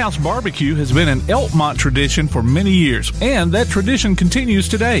 Gin House Barbecue has been an Elkmont tradition for many years, and that tradition continues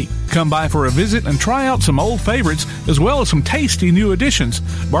today. Come by for a visit and try out some old favorites, as well as some tasty new additions.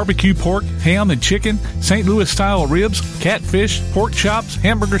 Barbecue pork, ham and chicken, St. Louis-style ribs, catfish, pork chops,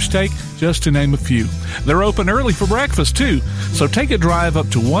 hamburger steak, just to name a few. They're open early for breakfast, too, so take a drive up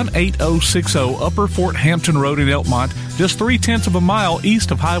to 18060 Upper Fort Hampton Road in Elkmont, just 0.3 of a mile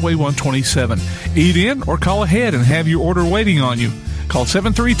east of Highway 127. Eat in or call ahead and have your order waiting on you. Call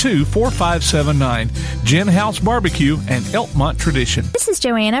 732-4579. Gin House Barbecue and Elkmont tradition. This is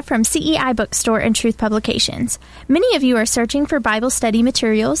Joanna from CEI Bookstore and Truth Publications. Many of you are searching for Bible study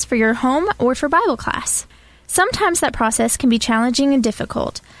materials for your home or for Bible class. Sometimes that process can be challenging and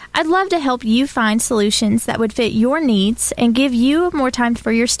difficult. I'd love to help you find solutions that would fit your needs and give you more time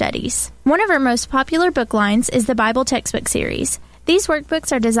for your studies. One of our most popular book lines is the Bible Textbook Series. These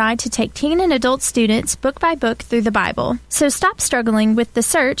workbooks are designed to take teen and adult students book by book through the Bible. So stop struggling with the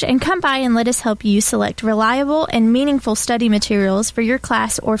search and come by and let us help you select reliable and meaningful study materials for your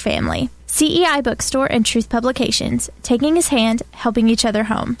class or family. CEI Bookstore and Truth Publications, taking his hand, helping each other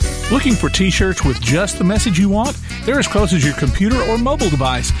home. Looking for t-shirts with just the message you want? They're as close as your computer or mobile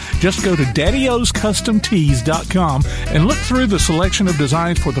device. Just go to daddyoscustomtees.com and look through the selection of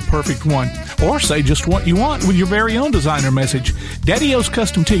designs for the perfect one. Or say just what you want with your very own designer message. Daddy O's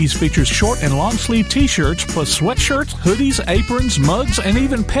Custom Tees features short and long sleeve t-shirts plus sweatshirts, hoodies, aprons, mugs, and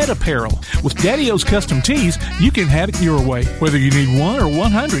even pet apparel. With Daddy O's Custom Tees, you can have it your way, whether you need 1 or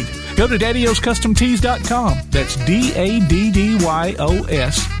 100. Go to daddyoscustomtees.com. That's DADDYOS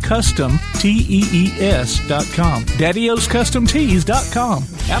Custom TEES.com. daddyoscustomtees.com.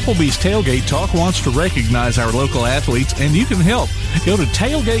 Applebee's Tailgate Talk wants to recognize our local athletes, and you can help. Go to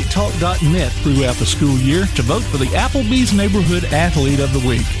tailgatetalk.net throughout the school year to vote for the Applebee's Neighborhood Athlete of the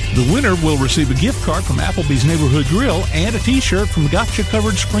Week. The winner will receive a gift card from Applebee's Neighborhood Grill and a t-shirt from Gotcha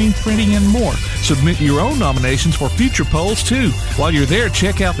Covered Screen Printing and more. Submit your own nominations for future polls, too. While you're there,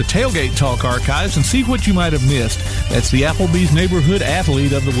 check out the Tailgate Talk archives and see what you might have missed. That's the Applebee's Neighborhood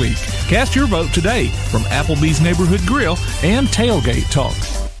Athlete of the Week. Cast your vote today from Applebee's Neighborhood Grill and Tailgate Talk.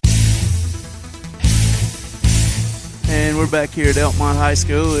 And we're back here at Elkmont High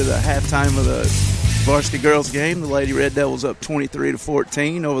School at the halftime of the varsity girls game. The Lady Red Devils up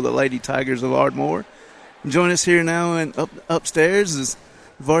 23-14 over the Lady Tigers of Ardmore. And join us here now and upstairs is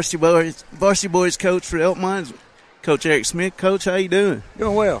varsity boys coach for Elkmont, Coach Eric Smith. Coach, how you doing?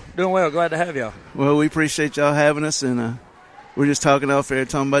 Doing well. Glad to have y'all. Well, we appreciate y'all having us, and we're just talking off air,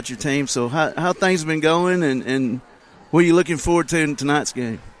 talking about your team. So how things have been going, and what are you looking forward to in tonight's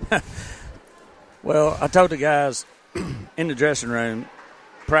game? Well, I told the guys in the dressing room,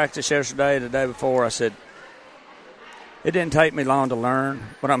 practice yesterday, the day before, I said, it didn't take me long to learn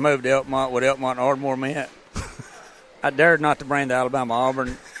when I moved to Elkmont what Elkmont and Ardmore meant. I dared not to bring the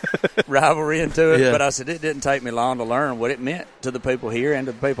Alabama-Auburn rivalry into it, but I said it didn't take me long to learn what it meant to the people here and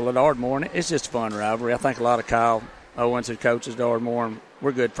to the people at Ardmore, and it's just a fun rivalry. I think a lot of Kyle Owens, who coaches at Ardmore, and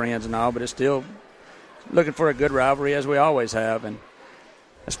we're good friends and all, but it's still looking for a good rivalry as we always have. And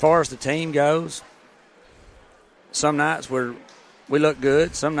as far as the team goes, some nights we look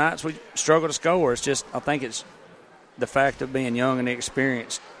good. Some nights we struggle to score. It's just, I think it's the fact of being young and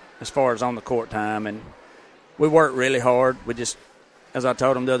inexperienced as far as on the court time. And we work really hard. We just, as I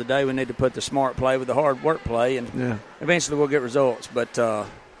told them the other day, we need to put the smart play with the hard work play, and eventually we'll get results. But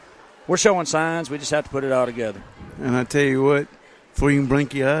we're showing signs. We just have to put it all together. And I tell you what, before you can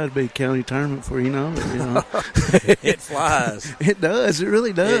blink your eye, it'll be a county tournament before you know it. You know? It flies. It does. It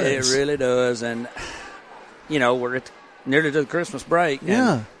really does. It really does. And, you know, we're nearly to the Christmas break.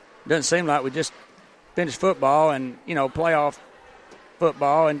 Yeah. It doesn't seem like we just finished football and, you know, playoff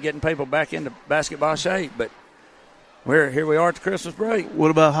football and getting people back into basketball shape. But Here we are at the Christmas break. What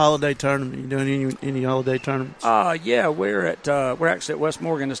about holiday tournament? You doing any holiday tournaments? Yeah, we're actually at West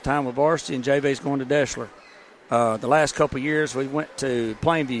Morgan this time with varsity, and JV's going to Deschler. The last couple of years we went to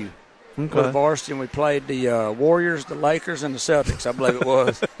Plainview with varsity, and we played the Warriors, the Lakers, and the Celtics, I believe it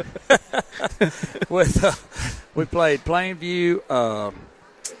was. We played Plainview,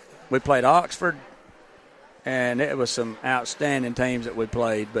 we played Oxford, and it was some outstanding teams that we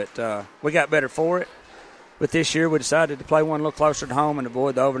played, but we got better for it. But this year we decided to play one a little closer to home and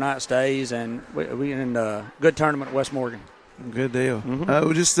avoid the overnight stays, and we in a good tournament at West Morgan. Good deal.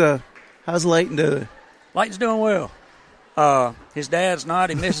 How's Leighton doing? Leighton's doing well. His dad's not.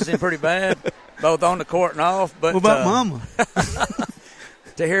 He misses him pretty bad, both on the court and off. But what about Mama?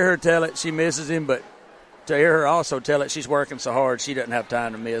 To hear her tell it, she misses him, but to hear her also tell it, she's working so hard she doesn't have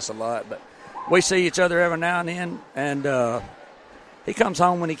time to miss a lot. But we see each other every now and then, and he comes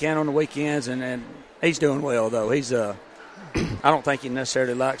home when he can on the weekends, and he's doing well, though. He's I don't think he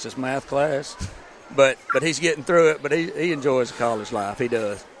necessarily likes his math class, but he's getting through it. But he enjoys the college life. He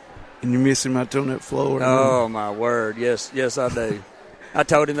does. And you miss him out on that floor? Oh, my word. Yes, I do. I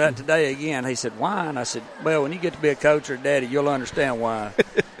told him that today again. He said, why? And I said, well, when you get to be a coach or a daddy, you'll understand why.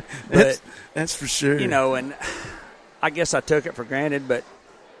 That's for sure. You know, and I guess I took it for granted, but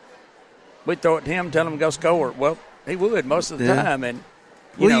we'd throw it to him, tell him to go score. Well, he would most of the time, and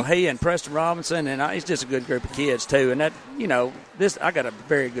he and Preston Robinson, and he's just a good group of kids too. And that, I got a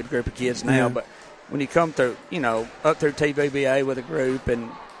very good group of kids now. But when you come through, up through TVBA with a group, and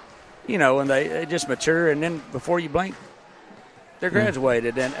and they just mature, and then before you blink, they're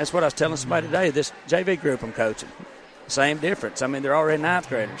graduated. And that's what I was telling somebody today. This JV group I'm coaching, same difference. I mean, they're already ninth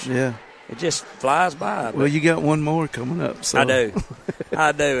graders. Yeah. It just flies by. Well, you got one more coming up. So. I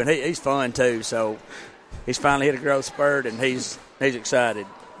do, and he's fun too. So he's finally hit a growth spurt, and he's excited.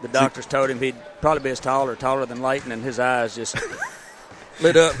 The doctors told him he'd probably be taller than Leighton, and his eyes just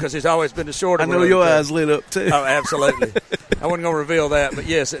lit up because he's always been the shorter. I know your eyes lit up too. Oh, absolutely. I wasn't going to reveal that, but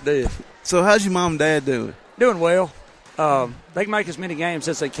yes, it did. So how's your mom and dad doing? Doing well. They can make as many games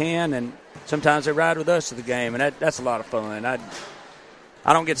as they can, and sometimes they ride with us to the game, and that's a lot of fun.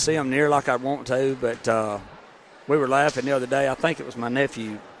 I don't get to see them near like I want to, but we were laughing the other day. I think it was my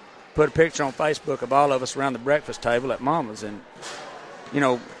nephew put a picture on Facebook of all of us around the breakfast table at Mama's, and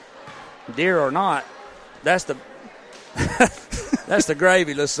deer or not, that's the that's the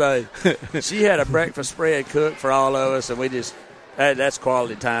gravy. Let's say she had a breakfast spread cooked for all of us, and we just that's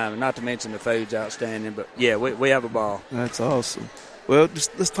quality time. Not to mention the food's outstanding, but yeah, we have a ball. That's awesome. Well,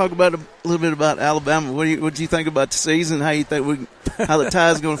 let's talk about a little bit about Alabama. What do you think about the season? How you think how the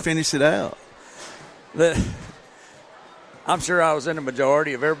Tide's going to finish it out? I'm sure I was in the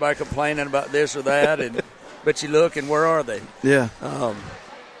majority of everybody complaining about this or that, but you look, and where are they? Yeah.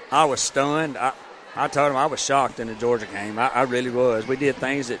 I was stunned. I told them I was shocked in the Georgia game. I really was. We did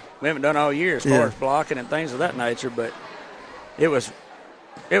things that we haven't done all year as far as blocking and things of that nature, but it was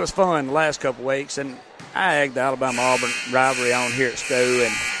fun the last couple of weeks, and I egged the Alabama-Auburn rivalry on here at school,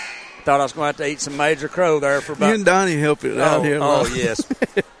 and thought I was going to have to eat some major crow there for about. You and Donnie help it out here. Oh, yes.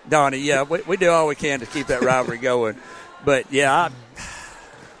 Donnie, yeah, we do all we can to keep that rivalry going. But, yeah,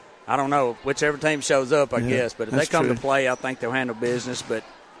 I don't know. Whichever team shows up, I guess. But if they come to play, I think they'll handle business. But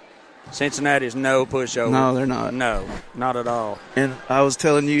Cincinnati's no pushover. No, they're not. No, not at all. And I was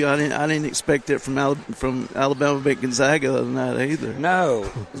telling you, I didn't expect it from Alabama beat Gonzaga the other night either.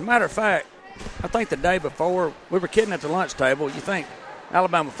 No. As a matter of fact, I think the day before, we were kidding at the lunch table. You think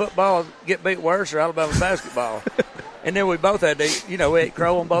Alabama football get beat worse or Alabama basketball? And then we both had to, we ate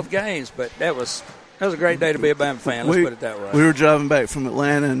crow on both games. But that was a great day to be a Bama fan. Let's put it that way. We were driving back from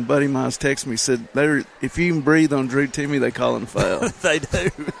Atlanta, and Buddy Miles texted me, said, if you even breathe on Drew Timmy, they call him a foul. They do.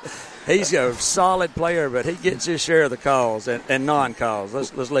 He's a solid player, but he gets his share of the calls and non-calls.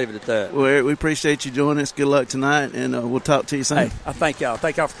 Let's leave it at that. Well, we appreciate you joining us. Good luck tonight, and we'll talk to you soon. Hey, I thank y'all.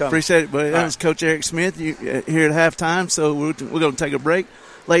 Thank y'all for coming. Appreciate it, buddy. That was Coach Eric Smith here at halftime, so we're going to take a break.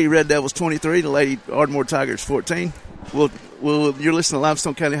 Lady Red Devils 23, the Lady Ardmore Tigers 14. You're listening to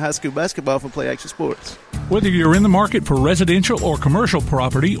Limestone County High School basketball from Play Action Sports. Whether you're in the market for residential or commercial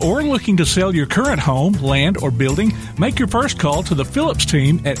property or looking to sell your current home, land, or building, make your first call to the Phillips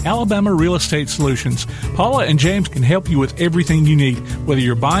team at Alabama Real Estate Solutions. Paula and James can help you with everything you need, whether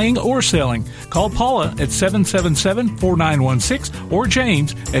you're buying or selling. Call Paula at 777-4916 or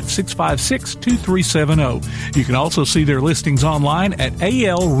James at 656-2370. You can also see their listings online at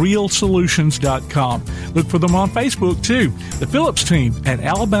alrealsolutions.com. Look for them on Facebook, too. The Phillips team at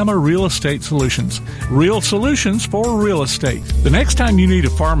Alabama Real Estate Solutions. Real Memorial Solutions for real estate. The next time you need a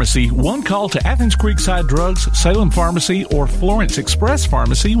pharmacy, one call to Athens Creekside Drugs, Salem Pharmacy, or Florence Express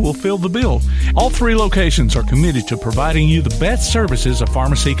Pharmacy will fill the bill. All 3 locations are committed to providing you the best services a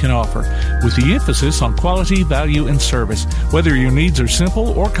pharmacy can offer, with the emphasis on quality, value, and service. Whether your needs are simple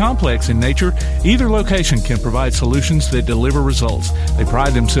or complex in nature, either location can provide solutions that deliver results. They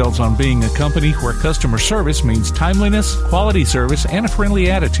pride themselves on being a company where customer service means timeliness, quality service, and a friendly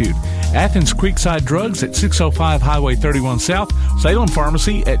attitude. Athens Creekside Drugs at 605 Highway 31 South, Salem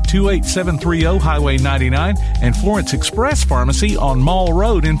Pharmacy at 28730 Highway 99, and Florence Express Pharmacy on Mall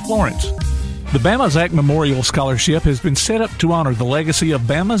Road in Florence. The Bama Zach Memorial Scholarship has been set up to honor the legacy of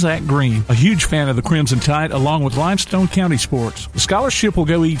Bama Zach Green, a huge fan of the Crimson Tide, along with Limestone County sports. The scholarship will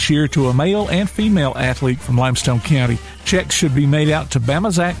go each year to a male and female athlete from Limestone County. Checks should be made out to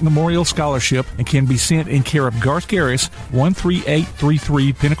Bama Zach Memorial Scholarship and can be sent in care of Garth Garris,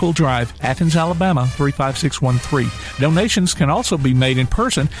 13833 Pinnacle Drive, Athens, Alabama, 35613. Donations can also be made in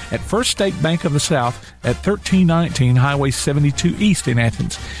person at First State Bank of the South at 1319 Highway 72 East in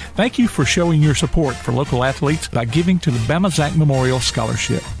Athens. Thank you for showing your support for local athletes by giving to the Bama Zach Memorial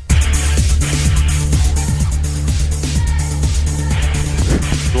Scholarship.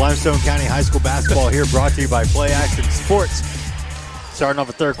 Limestone County High School basketball here brought to you by Play Action Sports. Starting off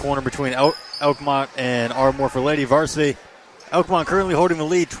the third quarter between Elkmont and Ardmore for Lady Varsity. Elkmont currently holding the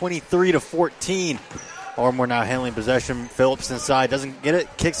lead 23-14. Ardmore now handling possession. Phillips inside, doesn't get it,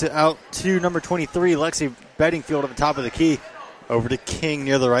 kicks it out to number 23, Lexi Bedingfield at the top of the key. Over to King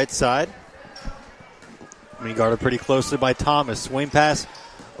near the right side. Being guarded pretty closely by Thomas. Swing pass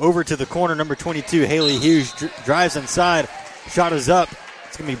over to the corner, number 22, Haley Hughes drives inside. Shot is up.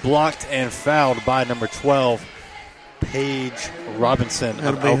 It's going to be blocked and fouled by number 12, Paige Robinson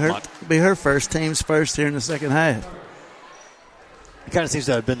of Elkmont. It'll be her first, team's first here in the second half. It kind of seems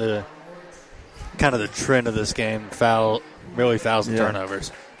to have been the trend of this game, merely fouls and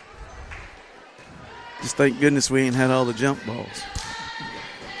turnovers. Just thank goodness we ain't had all the jump balls.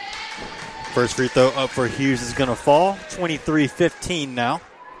 First free throw up for Hughes is going to fall. 23-15 now.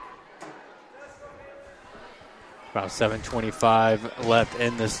 About 7:25 left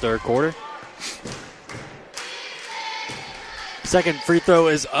in this third quarter. Second free throw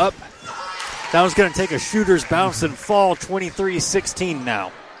is up. That one's going to take a shooter's bounce and fall. 23-16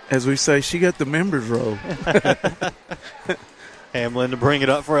 now. As we say, she got the members roll. Hamlin to bring it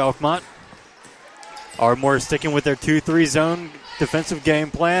up for Elkmont. Ardmore sticking with their 2-3 zone defensive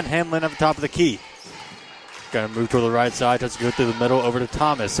game plan. Hamlin at the top of the key. Going to move to the right side. Just go through the middle over to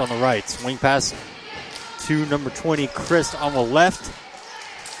Thomas on the right. Swing pass to number 20, Chris on the left.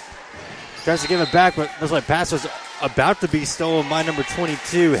 Tries to give it back, but looks like pass was about to be stolen by number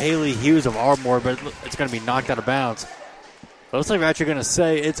 22, Haley Hughes of Ardmore, but it's going to be knocked out of bounds. It looks like we're actually going to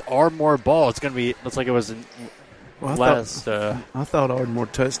say it's Ardmore ball. It's going to be, looks like it was last. I thought Ardmore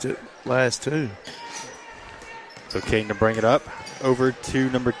touched it last too. So King to bring it up. Over to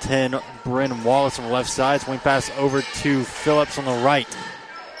number 10, Brandon Wallace on the left side. Swing pass over to Phillips on the right.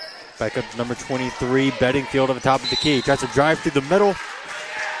 Back up to number 23, Bedingfield at the top of the key. Tries to drive through the middle,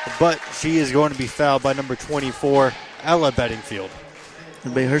 but she is going to be fouled by number 24, Ella Bedingfield.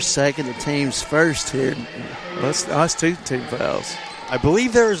 It'll be her second, the team's first here. That's two team fouls. I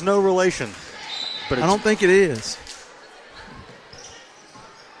believe there is no relation. But I don't think it is.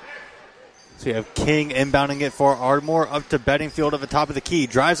 So you have King inbounding it for Ardmore, up to Bedingfield at the top of the key.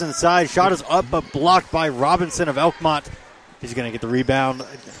 Drives inside, shot is up, but blocked by Robinson of Elkmont. He's going to get the rebound.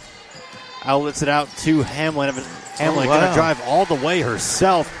 Outlets it out to Hamlin. Hamlin going to drive all the way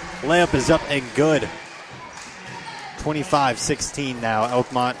herself. Layup is up and good. 25-16 now.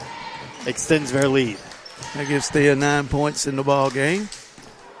 Elkmont extends their lead. That gives Thea 9 points in the ball game.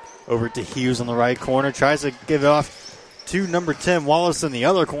 Over to Hughes on the right corner. Tries to give it off to number 10, Wallace in the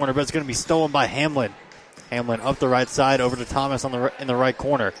other corner, but it's going to be stolen by Hamlin. Hamlin up the right side, over to Thomas in the right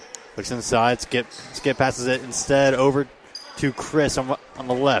corner. Looks inside. Skip passes it instead over to Chris on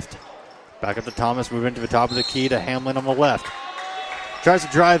the left. Back up to Thomas, moving to the top of the key to Hamlin on the left. Tries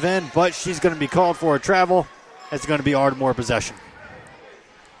to drive in, but she's going to be called for a travel. It's going to be Ardmore possession.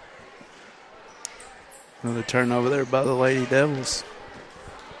 Another turnover there by the Lady Devils.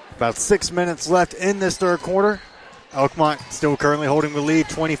 About 6 minutes left in this third quarter. Elkmont still currently holding the lead,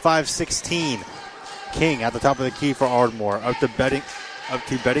 25-16. King at the top of the key for Ardmore. Up to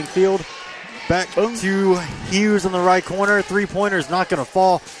Bedingfield. Back to Hughes on the right corner. Three-pointer is not going to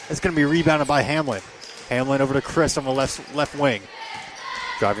fall. It's going to be rebounded by Hamlin. Hamlin over to Chris on the left wing.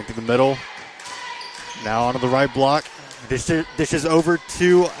 Driving through the middle. Now onto the right block. Dishes over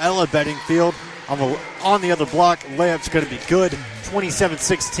to Ella Bedingfield on the other block. Layup's going to be good.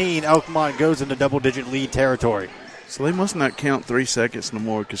 27-16. Elkmont goes into double-digit lead territory. So they must not count 3 seconds no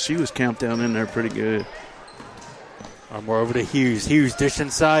more because she was countdown in there pretty good. Ardmore over to Hughes. Hughes dish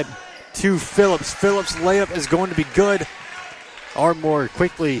inside to Phillips. Phillips' layup is going to be good. Ardmore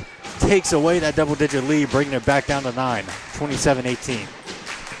quickly takes away that double-digit lead, bringing it back down to 9. 27-18.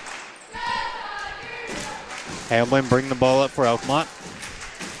 Hamlin bringing the ball up for Elkmont.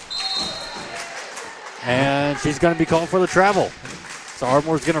 And she's going to be called for the travel. So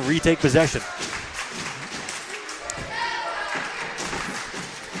Ardmore's going to retake possession.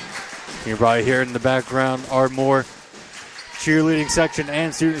 You can probably hear it in the background. Ardmore cheerleading section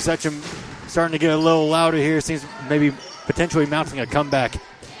and student section starting to get a little louder here. Seems maybe potentially mounting a comeback.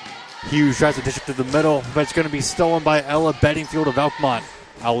 Hughes tries to dish it to the middle, but it's going to be stolen by Ella Bedingfield of Elkmont.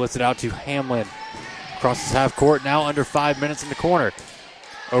 Outlets it out to Hamlin. Crosses half court, now under 5 minutes in the corner.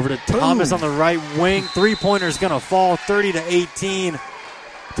 Over to Thomas on the right wing. Three-pointer is going to fall, 30-18.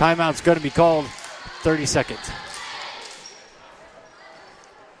 Timeout's going to be called, 30 seconds.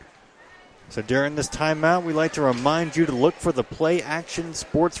 So during this timeout, we like to remind you to look for the Play Action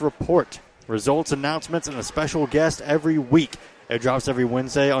Sports Report. Results, announcements, and a special guest every week. It drops every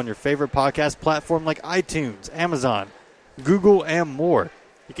Wednesday on your favorite podcast platform like iTunes, Amazon, Google, and more.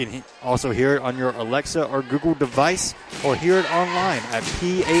 You can also hear it on your Alexa or Google device or hear it online at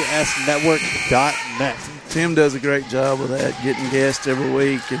pasnetwork.net. Tim does a great job with that, getting guests every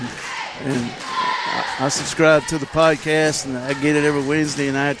week. And I subscribe to the podcast, and I get it every Wednesday,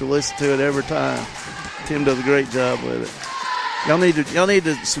 and I have to listen to it every time. Tim does a great job with it. Y'all need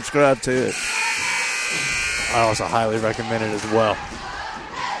to subscribe to it. I also highly recommend it as well.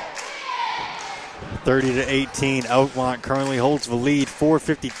 30-18. Elkmont currently holds the lead.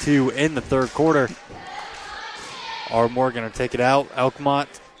 4:52 in the third quarter. Ardmore going to take it out. Elkmont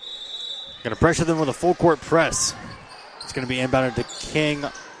going to pressure them with a full court press. It's going to be inbounded to King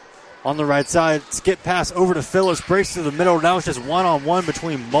on the right side. Skip pass over to Phillips. Breaks to the middle. Now it's just one-on-one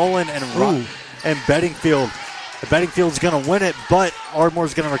between Mullen and Bedingfield. Bedingfield's going to win it, but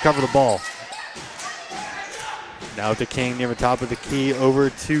Ardmore's going to recover the ball. Now to King near the top of the key. Over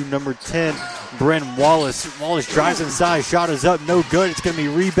to number 10, Bryn Wallace. Wallace drives inside. Shot is up. No good. It's going to be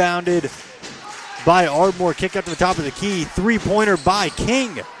rebounded by Ardmore. Kick up to the top of the key. Three-pointer by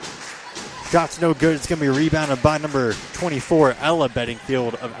King. Shot's no good. It's going to be rebounded by number 24, Ella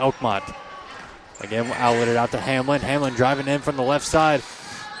Bedingfield of Elkmont. Again, we'll outlet it out to Hamlin. Hamlin driving in from the left side.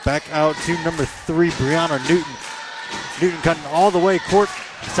 Back out to number 3, Brianna Newton. Newton cutting all the way court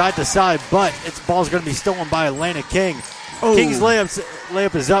side to side, but its ball's going to be stolen by Atlanta King. Oh. King's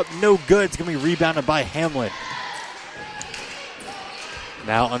layup is up, no good. It's going to be rebounded by Hamlin.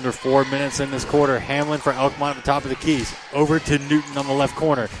 Now under 4 minutes in this quarter. Hamlin for Elkmont at the top of the keys. Over to Newton on the left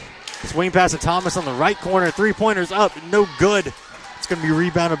corner. Swing pass to Thomas on the right corner. Three-pointers up, no good. It's going to be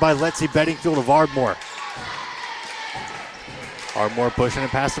rebounded by Letzi Bedingfield of Ardmore. Ardmore pushing it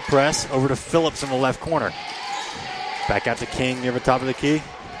past the press. Over to Phillips in the left corner. Back out to King near the top of the key.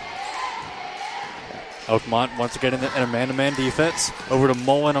 Elkmont once again in a man-to-man defense. Over to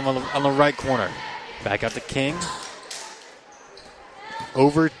Mullen on the right corner. Back out to King.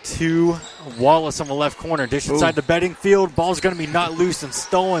 Over to Wallace on the left corner. Dish inside to Bedingfield. Ball's going to be not loose and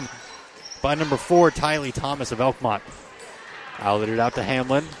stolen by number 4, Tylee Thomas of Elkmont. Outlet it out to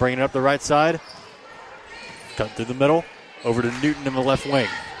Hamlin. Bringing it up the right side. Cut through the middle. Over to Newton in the left wing.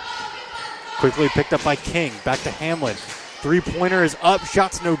 Quickly picked up by King. Back to Hamlin. Three-pointer is up.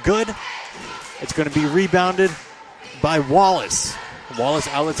 Shot's no good. It's going to be rebounded by Wallace. Wallace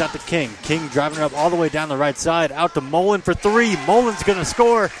outlets out to King. King driving it up all the way down the right side. Out to Mullen for 3. Mullen's going to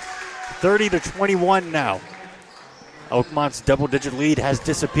score. 30-21 now. Elkmont's double-digit lead has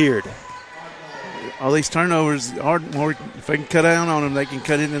disappeared. All these turnovers, Ardmore, if they can cut down on them, they can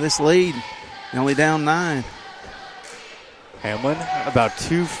cut into this lead. They're only down 9. Hamlin, about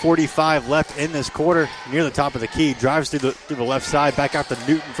 2:45 left in this quarter, near the top of the key. Drives through the left side, back out to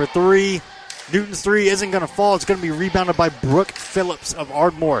Newton for 3. Newton's 3 isn't going to fall. It's going to be rebounded by Brooke Phillips of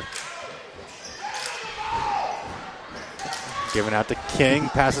Ardmore. Giving out to King,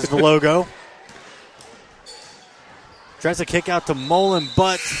 passes the logo. Tries to kick out to Mullen,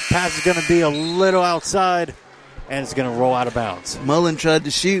 but pass is going to be a little outside, and it's going to roll out of bounds. Mullen tried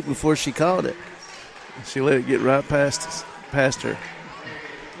to shoot before she caught it. She let it get right past her.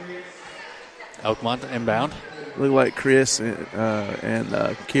 Elkmont inbound. Looked like Chris and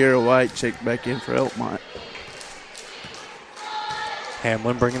Kiera White checked back in for Elkmont.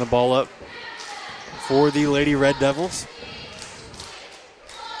 Hamlin bringing the ball up for the Lady Red Devils.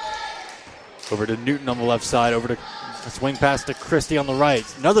 Over to Newton on the left side. Over to A swing pass to Christie on the right.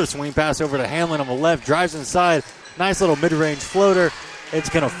 Another swing pass over to Hamlin on the left. Drives inside. Nice little mid-range floater. It's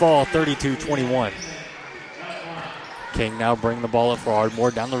going to fall 32-21. King now bringing the ball up for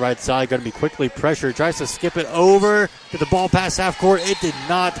Ardmore. Down the right side. Going to be quickly pressured. Tries to skip it over. Did the ball pass half court? It did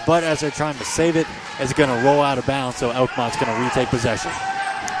not, but as they're trying to save it, it's going to roll out of bounds, so Elkmont's going to retake possession.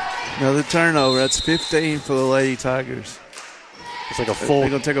 Another turnover. That's 15 for the Lady Tigers. It's like a full.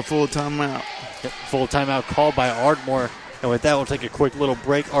 They're going to take a full timeout. Full timeout called by Ardmore. And with that, we'll take a quick little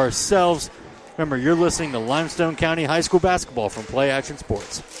break ourselves. Remember, you're listening to Limestone County High School basketball from Play Action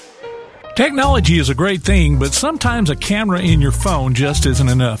Sports. Technology is a great thing, but sometimes a camera in your phone just isn't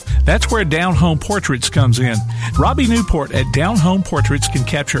enough. That's where Down Home Portraits comes in. Robbie Newport at Down Home Portraits can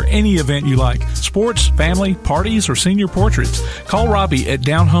capture any event you like. Sports, family, parties, or senior portraits. Call Robbie at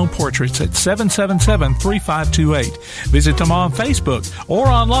Down Home Portraits at 777-3528. Visit them on Facebook or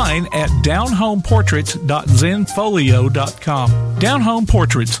online at downhomeportraits.zenfolio.com. Down Home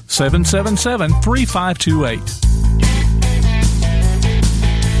Portraits, 777-3528.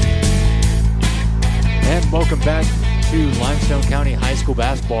 And welcome back to Limestone County High School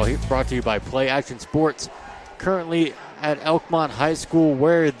basketball, here brought to you by Play Action Sports. Currently at Elkmont High School,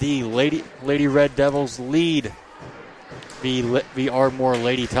 where the Lady Red Devils lead the Ardmore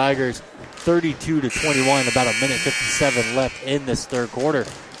Lady Tigers 32-21. About a minute 57 left in this third quarter.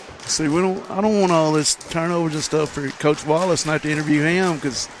 See, I don't want all this turnovers and stuff for Coach Wallace not to interview him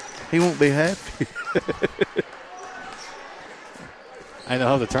because he won't be happy. I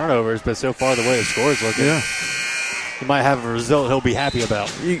know the turnovers, but so far the way the score is looking, yeah, he might have a result he'll be happy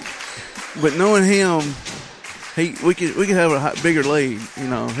about. But knowing him, we could have a bigger lead. You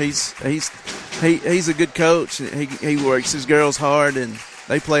know, he's a good coach. He works his girls hard, and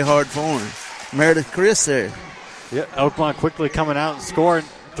they play hard for him. Meredith Chris there. Yeah, Elkmont quickly coming out and scoring.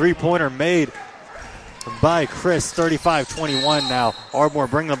 Three-pointer made by Chris, 35-21 now. Ardmore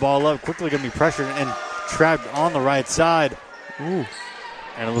bringing the ball up, quickly going to be pressured and trapped on the right side. Ooh.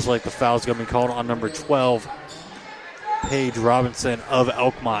 And it looks like the foul's going to be called on number 12, Paige Robinson of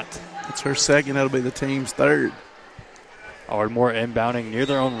Elkmont. It's her second. That'll be the team's third. Ardmore inbounding near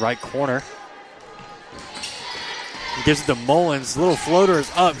their own right corner. He gives it to Mullins. Little floater is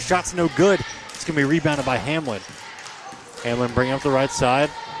up. Shot's no good. It's going to be rebounded by Hamlin. Hamlin bringing up the right side.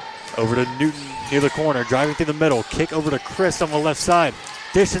 Over to Newton near the corner. Driving through the middle. Kick over to Chris on the left side.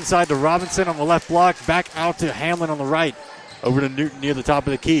 Dish inside to Robinson on the left block. Back out to Hamlin on the right. Over to Newton near the top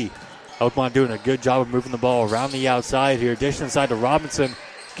of the key. Elkmont doing a good job of moving the ball around the outside here. Dish inside to Robinson.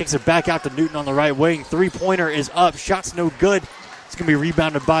 Kicks it back out to Newton on the right wing. Three-pointer is up. Shot's no good. It's going to be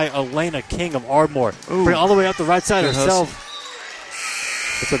rebounded by Elena King of Ardmore. Bring it all the way up the right side herself.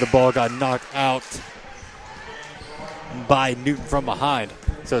 Looks like the ball got knocked out by Newton from behind.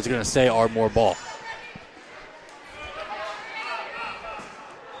 So it's going to stay Ardmore ball.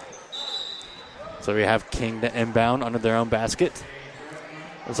 So we have King to inbound under their own basket.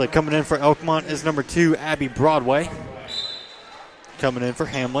 Looks like coming in for Elkmont is number 2, Abby Broadway. Coming in for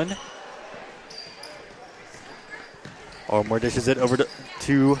Hamlin. Ardmore dishes it over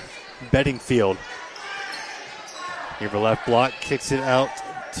to Beddingfield. Here for left block, kicks it out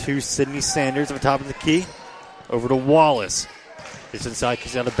to Sydney Sanders at the top of the key. Over to Wallace. Gets inside,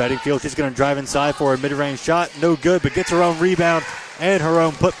 kicks out to Beddingfield. She's going to drive inside for a mid-range shot. No good, but gets her own rebound and her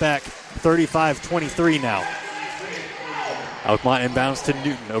own putback. 35-23 now. Elkmont inbounds to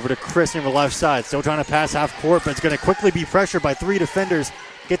Newton. Over to Chris near the left side. Still trying to pass half court, but it's going to quickly be pressured by 3 defenders.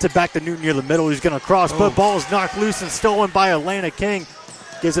 Gets it back to Newton near the middle. He's going to cross, but ball is knocked loose and stolen by Elena King.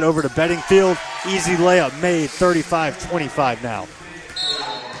 Gives it over to Beddingfield. Easy layup made. 35-25 now.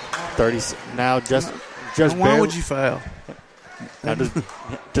 30 now just why barely, would you foul? now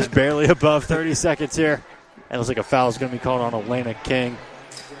just barely above 30 seconds here. And it looks like a foul is going to be called on Elena King.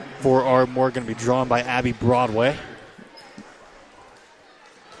 For Ardmore, going to be drawn by Abby Broadway.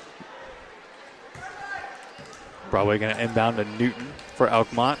 Broadway going to inbound to Newton for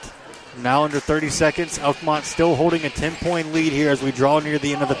Elkmont. Now under 30 seconds, Elkmont still holding a 10-point lead here as we draw near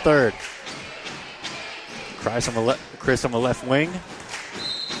the end of the third. Chris on the left wing.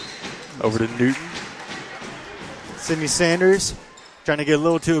 Over to Newton. Sydney Sanders trying to get a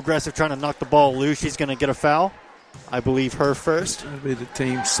little too aggressive, trying to knock the ball loose. She's going to get a foul. I believe her first. That'll be the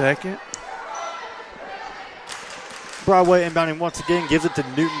team's second. Broadway inbounding once again, gives it to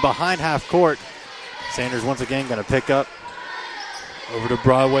Newton behind half court. Sanders once again going to pick up. Over to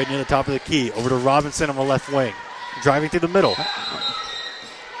Broadway near the top of the key. Over to Robinson on the left wing. Driving through the middle.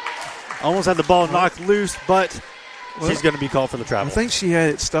 Almost had the ball knocked loose, but she's going to be called for the travel. I think she had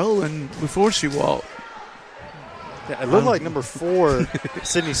it stolen before she walked. It looked like number 4,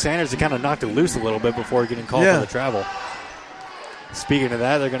 Sydney Sanders, had kind of knocked it loose a little bit before getting called for the travel. Speaking of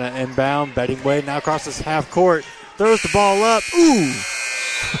that, they're going to inbound. Betting Wade now crosses half court. Throws the ball up. Ooh!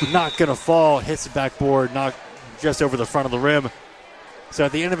 Not going to fall. Hits the backboard. Knocked just over the front of the rim. So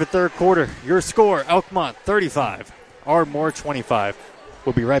at the end of the third quarter, your score, Elkmont 35, Ardmore 25.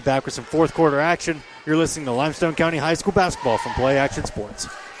 We'll be right back with some fourth quarter action. You're listening to Limestone County High School basketball from Play Action Sports.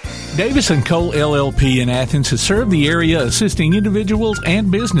 Davis & Cole LLP in Athens has served the area assisting individuals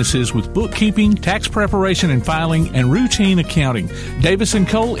and businesses with bookkeeping, tax preparation and filing, and routine accounting. Davis &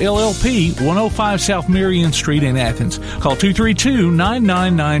 Cole LLP, 105 South Marion Street in Athens. Call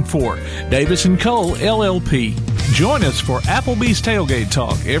 232-9994. Davis & Cole LLP. Join us for Applebee's Tailgate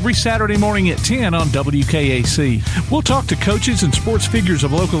Talk every Saturday morning at 10 on WKAC. We'll talk to coaches and sports figures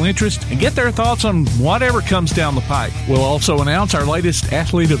of local interest and get their thoughts on whatever comes down the pike. We'll also announce our latest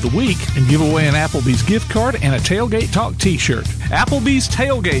athlete of the week and give away an Applebee's gift card and a Tailgate Talk t-shirt. Applebee's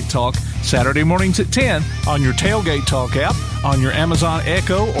Tailgate Talk, Saturday mornings at 10 on your Tailgate Talk app, on your Amazon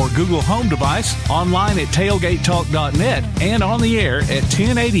Echo or Google Home device, online at tailgatetalk.net, and on the air at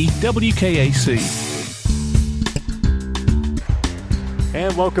 1080 WKAC.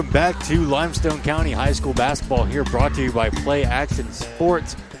 And welcome back to Limestone County High School basketball here, brought to you by Play Action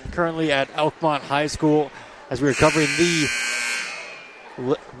Sports. Currently at Elkmont High School as we are covering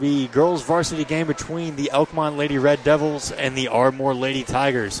the girls varsity game between the Elkmont Lady Red Devils and the Ardmore Lady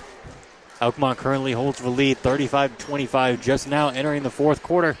Tigers. Elkmont currently holds the lead 35-25 just now entering the fourth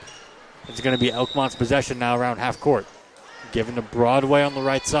quarter. It's going to be Elkmont's possession now around half court. Given to Broadway on the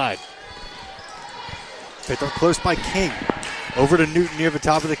right side. Picked up close by King. Over to Newton near the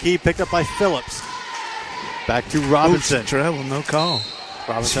top of the key. Picked up by Phillips. Back to Robinson. Travel, no call.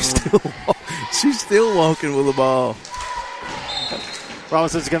 Robinson. She's still walking with the ball.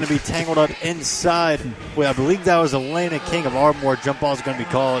 Robinson's going to be tangled up inside. Well, I believe that was Elena King of Ardmore. Jump ball is going to be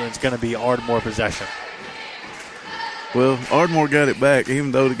called, and it's going to be Ardmore possession. Well, Ardmore got it back,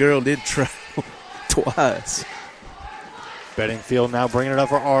 even though the girl did travel twice. Bettingfield now bringing it up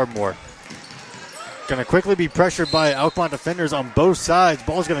for Ardmore. Going to quickly be pressured by Elkmont defenders on both sides.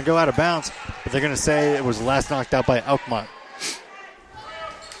 Ball's going to go out of bounds, but they're going to say it was last knocked out by Elkmont.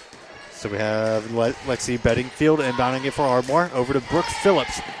 So we have Lexi Bettingfield inbounding it for Ardmore. Over to Brooke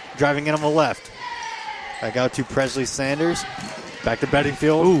Phillips, driving in on the left. Back out to Presley Sanders. Back to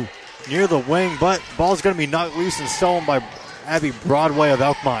Bettingfield. Ooh, near the wing, but ball's going to be knocked loose and stolen by Abby Broadway of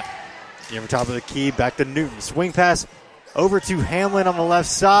Elkmont. Near the top of the key, back to Newton. Swing pass over to Hamlin on the left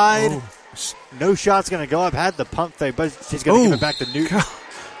side. Ooh. No shot's going to go up. Had the pump fake, but she's going to give it back to Newton.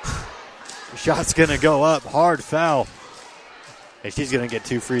 Shot's going to go up. Hard foul. And she's going to get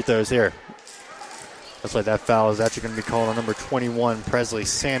 2 free throws here. Looks like that foul is actually going to be called on number 21, Presley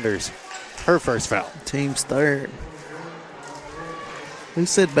Sanders. Her first foul. Team's third. Who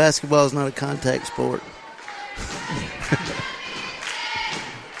said basketball is not a contact sport?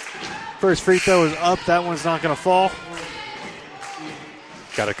 First free throw is up. That one's not going to fall.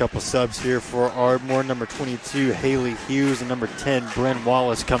 Got a couple subs here for Ardmore. Number 22, Haley Hughes, and number 10, Bryn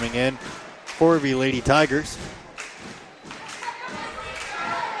Wallace coming in for the Lady Tigers.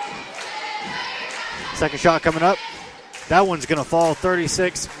 Second shot coming up. That one's going to fall.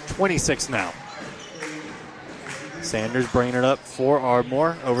 36-26 now. Sanders bringing it up for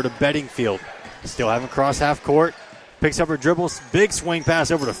Ardmore. Over to Bettingfield. Still haven't crossed half court. Picks up her dribbles. Big swing pass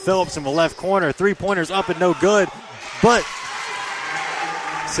over to Phillips in the left corner. 3-pointers up and no good. But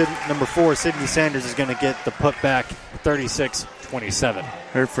number 4, Sydney Sanders, is going to get the putback. 36-27.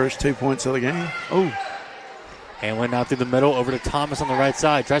 Her first 2 points of the game. Oh. Hamlin out through the middle. Over to Thomas on the right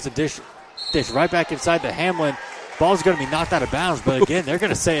side. Tries to dish right back inside to Hamlin. Ball's going to be knocked out of bounds, but again, they're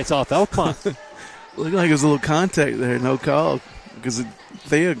going to say it's off Elkmont. Looked like it was a little contact there, no call, because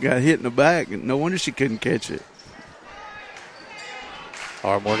Thea got hit in the back, and no wonder she couldn't catch it.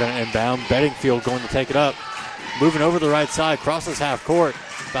 Ardmore going to inbound. Bettingfield going to take it up. Moving over the right side, crosses half court.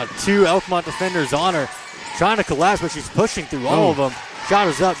 About 2 Elkmont defenders on her. Trying to collapse, but she's pushing through all of them. Shot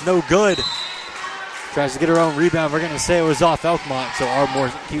is up, no good. Tries to get her own rebound. We're going to say it was off Elkmont, so Ardmore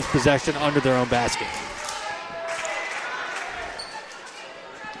keeps possession under their own basket.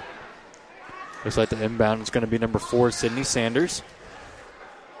 Looks like the inbound is going to be number 4, Sydney Sanders.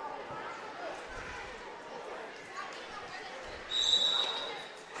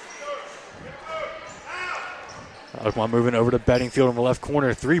 Elkmont moving over to Bettingfield in the left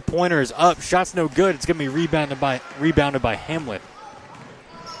corner. 3-pointer is up. Shot's no good. It's going to be rebounded by Hamlin.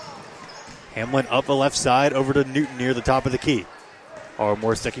 Hamlin up the left side over to Newton near the top of the key.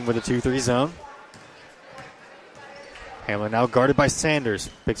 Ardmore sticking with a 2-3 zone. Hamlin now guarded by Sanders.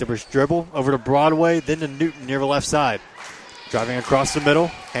 Picks up his dribble over to Broadway, then to Newton near the left side. Driving across the middle,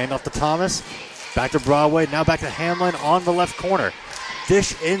 hand off to Thomas. Back to Broadway, now back to Hamlin on the left corner.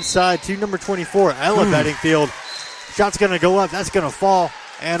 Dish inside to number 24, Ella Bedingfield. Shot's going to go up, that's going to fall,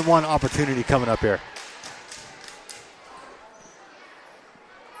 and one opportunity coming up here.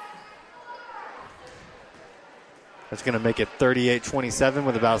 That's going to make it 38-27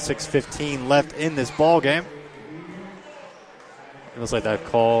 with about 6:15 left in this ball game. It looks like that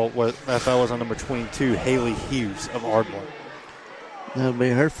foul was on number 22, Haley Hughes of Ardmore. That'll be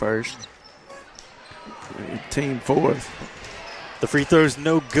her first. Team fourth. The free throw's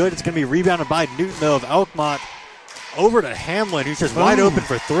no good. It's going to be rebounded by Newton, though, of Elkmont. Over to Hamlin, who's just wide open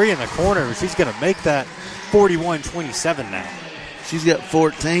for three in the corner. She's going to make that 41-27 now. She's got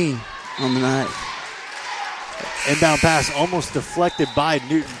 14 on the night. Inbound pass almost deflected by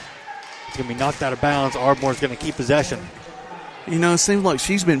Newton. It's going to be knocked out of bounds. Ardmore's going to keep possession. You know, it seems like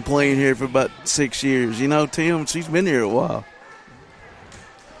she's been playing here for about 6 years. You know, Tim, she's been here a while.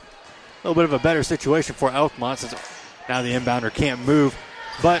 A little bit of a better situation for Elkmont since now the inbounder can't move.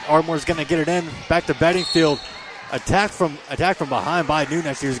 But Ardmore's going to get it in. Back to Bedingfield. Attack from behind by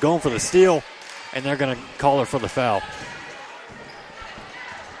Newton. She was going for the steal, and they're going to call her for the foul.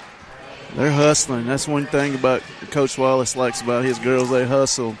 They're hustling. That's one thing about Coach Wallace likes about his girls. They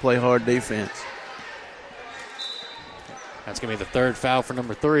hustle and play hard defense. That's going to be the third foul for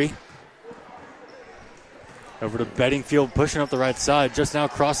number 3. Over to Bedingfield, pushing up the right side. Just now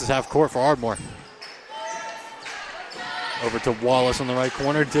crosses half court for Ardmore. Over to Wallace on the right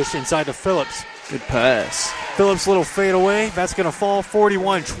corner. Dish inside to Phillips. Good pass. Phillips' little fade away. That's going to fall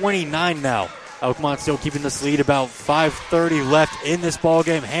 41-29 now. Elkmont still keeping this lead. About 5:30 left in this ball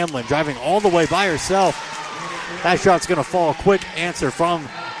game. Hamlin driving all the way by herself. That shot's going to fall. Quick answer from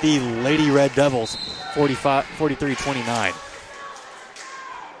the Lady Red Devils. 43-29.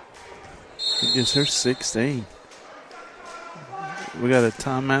 It gives her 16. We got a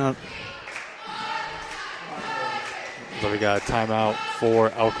timeout. So we got a timeout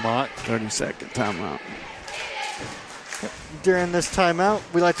for Elkmont. 30-second timeout. During this timeout,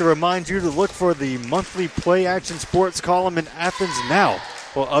 we like to remind you to look for the monthly Play Action Sports column in Athens Now.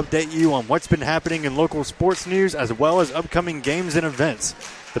 We'll update you on what's been happening in local sports news as well as upcoming games and events.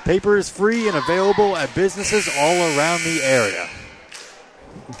 The paper is free and available at businesses all around the area.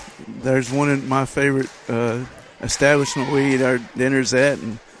 There's one of my favorite establishment we eat our dinners at,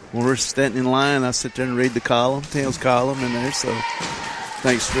 and when we're standing in line, I sit there and read the column, Tim's column in there. So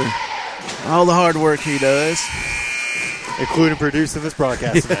thanks for all the hard work he does. Including producing this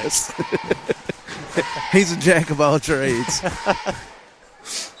broadcast. Yes. He's a jack of all trades. All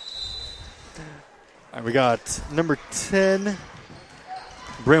right, we got number 10,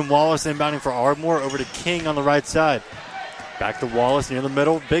 Bryn Wallace inbounding for Ardmore over to King on the right side. Back to Wallace near the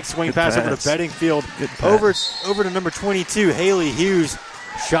middle. Big swing pass over to Bedingfield. Over to number 22, Haley Hughes.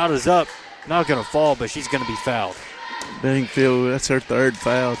 Shot is up. Not going to fall, but she's going to be fouled. Bedingfield, that's her third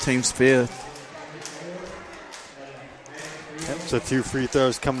foul. Team's fifth. Yep, so 2 free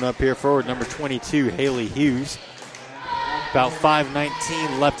throws coming up here forward. Number 22, Haley Hughes. About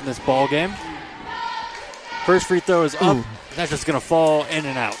 5:19 left in this ball game. First free throw is up. That's just going to fall in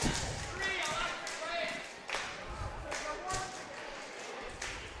and out.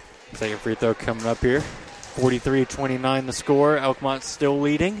 Second free throw coming up here. 43-29 the score. Elkmont still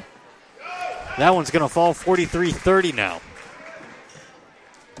leading. That one's going to fall 43-30 now.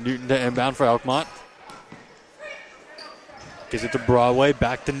 Newton to inbound for Elkmont. Gives it to Broadway,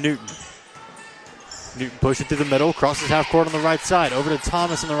 back to Newton. Newton pushing through the middle, crosses half court on the right side, over to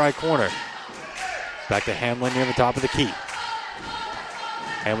Thomas in the right corner. Back to Hamlin near the top of the key.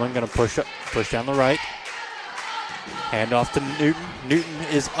 Hamlin going to push down the right. Hand off to Newton. Newton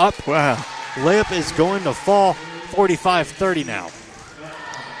is up. Wow. Layup is going to fall 45-30 now.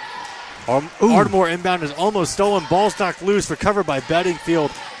 Ardmore inbound is almost stolen. Ball's knocked loose, recovered by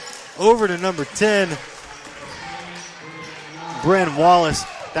Bedingfield. Over to number 10. Bryn Wallace.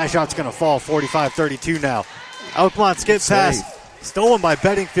 That shot's going to fall 45-32 now. Elkmont skip pass. Stolen by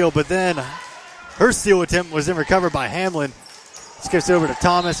Bedingfield, but then her steal attempt was then recovered by Hamlin. Skips over to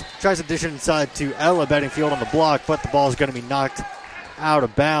Thomas. Tries to dish it inside to Ella Bedingfield on the block, but the ball is going to be knocked out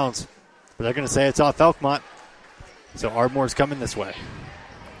of bounds. But they're going to say it's off Elkmont. So Ardmore's coming this way.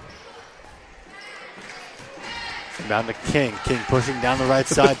 Down to King. King pushing down the right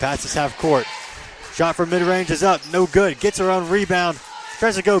side, passes half court. Shot from mid-range is up, no good. Gets her own rebound.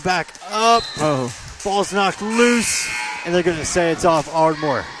 Tries to go back up. Ball's knocked loose, and they're going to say it's off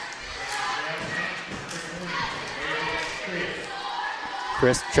Ardmore.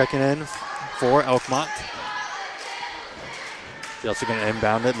 Chris checking in for Elkmont. He's also going to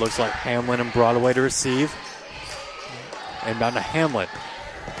inbound it. Looks like Hamlin and Broadway to receive. Inbound to Hamlin.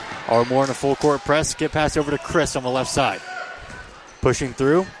 Ardmore in a full court press. Skip pass over to Chris on the left side. Pushing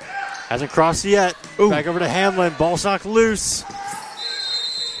through. Hasn't crossed yet. Ooh. Back over to Hamlin. Ball's knocked loose.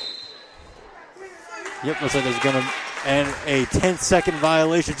 Yep, looks like there's going to... And a 10-second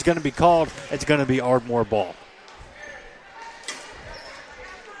violation is going to be called. It's going to be Ardmore ball.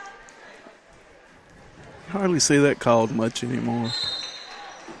 Hardly see that called much anymore.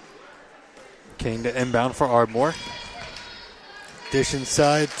 King to inbound for Ardmore. Dish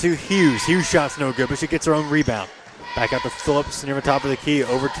inside to Hughes. Hughes' shot's no good, but she gets her own rebound. Back out to Phillips near the top of the key.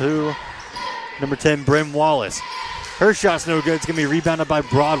 Over to number 10, Bryn Wallace. Her shot's no good. It's going to be rebounded by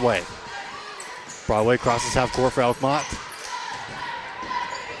Broadway. Broadway crosses half court for Elkmont.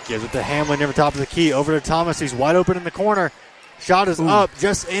 Gives it to Hamlin near the top of the key. Over to Thomas. He's wide open in the corner. Shot is up,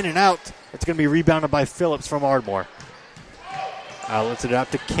 just in and out. It's going to be rebounded by Phillips from Ardmore. Outlets it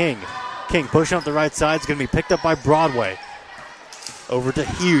out to King. King pushing up the right side. It's going to be picked up by Broadway. Over to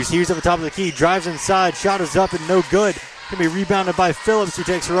Hughes. Hughes at the top of the key. Drives inside. Shot is up and no good. Going to be rebounded by Phillips, who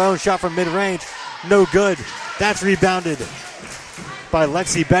takes her own shot from mid-range. No good. That's rebounded by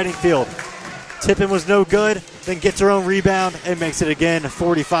Lexi Bedingfield. Tippin was no good, then gets her own rebound and makes it again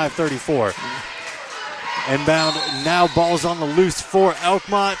 45-34. Inbound, now ball's on the loose for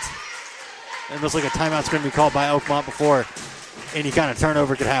Elkmont. It looks like a timeout's going to be called by Elkmont before any kind of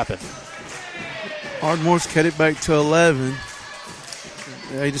turnover could happen. Ardmore's cut it back to 11.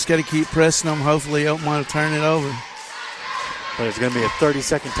 They just got to keep pressing them. Hopefully Elkmont will turn it over. But it's going to be a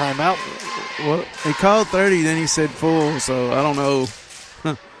 30-second timeout. Well, he called 30, then he said full, so I don't know.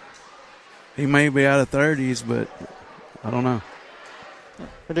 He may be out of 30s, but I don't know.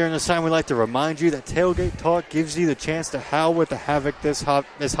 And during this time, we'd like to remind you that Tailgate Talk gives you the chance to howl with the Havoc this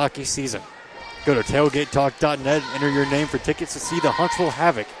hockey season. Go to tailgatetalk.net and enter your name for tickets to see the Huntsville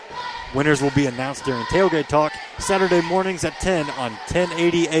Havoc. Winners will be announced during Tailgate Talk Saturday mornings at 10 on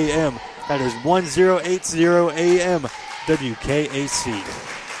 1080 AM. That is 1080 AM WKAC.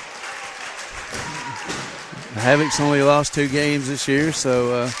 The Havoc's only lost 2 games this year,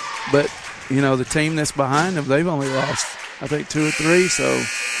 so but you know the team that's behind them, they've only lost I think 2 or 3, so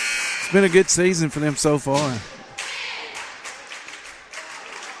it's been a good season for them so far.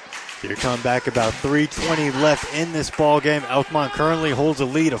 Here come back about 3:20 left in this ball game. Elkmont currently holds a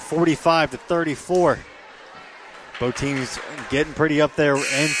lead of 45-34. Both teams getting pretty up there,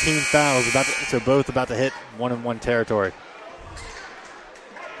 and team fouls both about to hit 1-1 territory.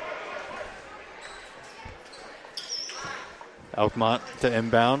 Elkmont to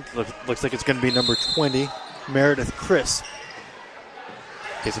inbound. Looks like it's going to be number 20, Meredith Chris.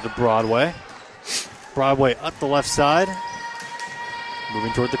 Gets it to Broadway. Broadway up the left side.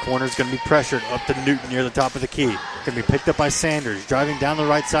 Moving toward the corner is going to be pressured up to Newton near the top of the key. Going to be picked up by Sanders, driving down the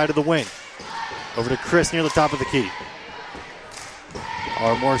right side of the wing. Over to Chris near the top of the key.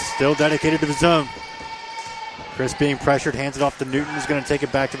 Ardmore still dedicated to the zone. Chris being pressured, hands it off to Newton, who's going to take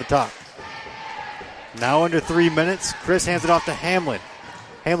it back to the top. Now under 3 minutes, Chris hands it off to Hamlin.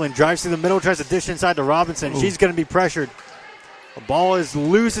 Hamlin drives through the middle, tries to dish inside to Robinson. She's going to be pressured. The ball is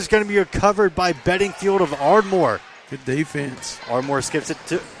loose. It's going to be recovered by Bedingfield of Ardmore. Good defense. Ardmore skips it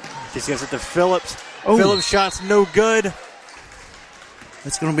to Phillips. Phillips' shot's no good.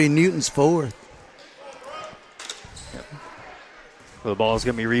 That's going to be Newton's 4th. Yep. Well, the ball is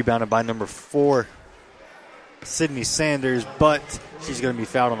going to be rebounded by number 4, Sydney Sanders, but she's going to be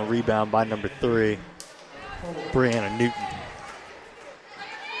fouled on the rebound by number 3, Brianna Newton.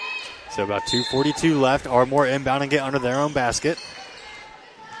 So about 2:42 left. Ardmore inbound and get under their own basket.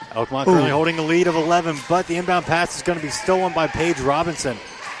 Elkmont currently holding a lead of 11, but the inbound pass is going to be stolen by Paige Robinson.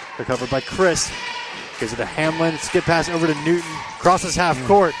 Recovered by Chris. Gives it to Hamlin. Skip pass over to Newton. Crosses half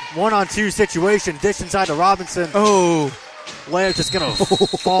court. 1-on-2 situation. Dish inside to Robinson. Layup just going to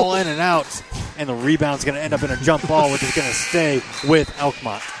fall in and out. And the rebound's going to end up in a jump ball, which is going to stay with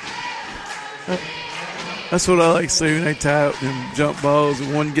Elkmont. That's what I like to see when they tie up them jump balls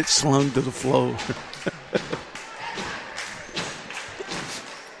and one gets slung to the floor.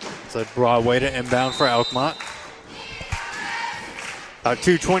 So Broadway to inbound for Elkmont. About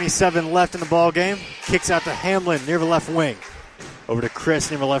 2:27 left in the ball game. Kicks out to Hamlin near the left wing. Over to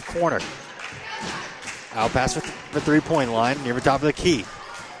Chris near the left corner. Out pass for the three-point line near the top of the key.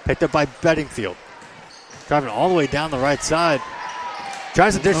 Picked up by Bedingfield. Driving all the way down the right side.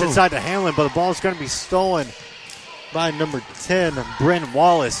 Tries to dish inside to Hamlin, but the ball is going to be stolen by number 10, Bryn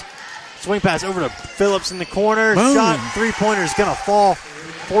Wallace. Swing pass over to Phillips in the corner. Shot, three-pointer is going to fall.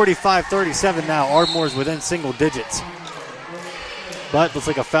 45-37 now. Ardmore's within single digits. But looks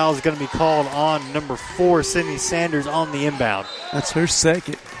like a foul is going to be called on number 4, Sydney Sanders, on the inbound. That's her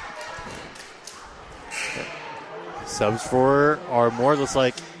second. Subs for Ardmore. Looks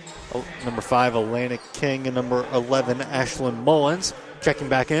like number 5, Elena King, and number 11, Ashlyn Mullins, checking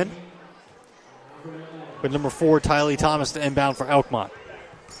back in. With number 4, Tylee Thomas to inbound for Elkmont.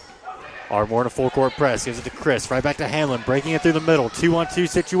 Ardmore in a full court press. Gives it to Chris. Right back to Hamlin. Breaking it through the middle. 2-on-2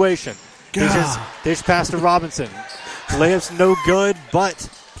 situation. Dish pass to Robinson. Layup's no good, but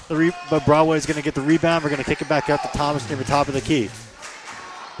Broadway's going to get the rebound. We're going to kick it back up to Thomas near the top of the key.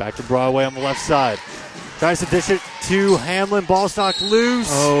 Back to Broadway on the left side. Tries to dish it to Hamlin. Ball's knocked loose.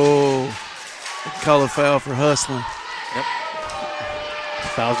 Oh, call a foul for hustling. Yep.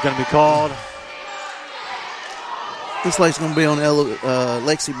 Foul's going to be called. Looks like it's going to be on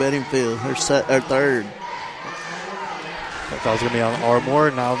Lexi Bedingfield, her third. That foul's going to be on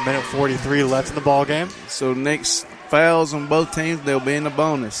Ardmore. Now a minute 43 left in the ball game. So next fouls on both teams, they'll be in the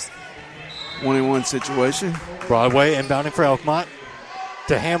bonus. 1-on-1 situation. Broadway inbounding for Elkmont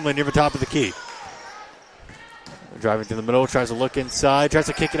to Hamlin near the top of the key. Driving through the middle, tries to look inside, tries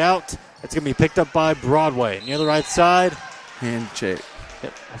to kick it out. It's going to be picked up by Broadway. Near the right side. Hand check.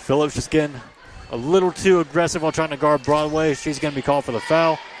 Yep. Phillips just getting a little too aggressive while trying to guard Broadway. She's going to be called for the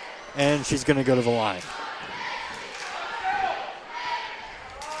foul, and she's going to go to the line.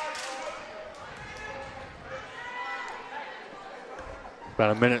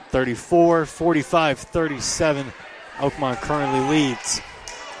 About a minute 34, 45-37. Elkmont currently leads.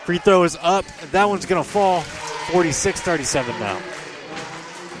 Free throw is up. That one's going to fall. 46-37 now.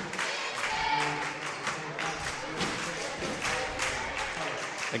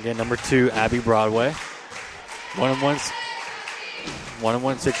 Again, number 2, Abby Broadway. One-on-one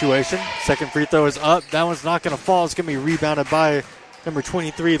situation. Second free throw is up. That one's not going to fall. It's going to be rebounded by number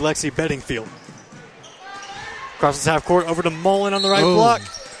 23, Lexi Bedingfield. Crosses half court over to Mullen on the right block.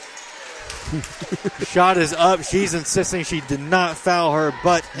 Shot is up. She's insisting she did not foul her,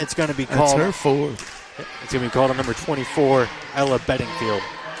 but it's going to be called. That's her fourth. It's going to be called on number 24, Ella Bedingfield.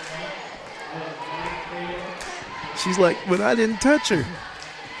 She's like, but I didn't touch her.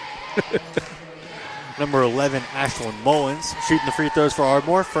 Number 11, Ashlyn Mullins, shooting the free throws for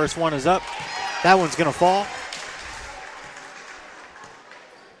Ardmore. First one is up. That one's going to fall.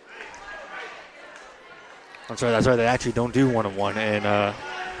 That's right. They actually don't do one-on-one. And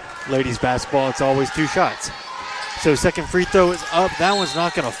ladies basketball, it's always 2 shots. So second free throw is up. That one's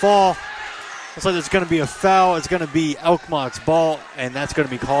not going to fall. Looks like there's going to be a foul. It's going to be Elkmont's ball, and that's going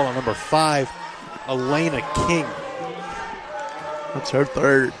to be called on number 5, Elena King. That's her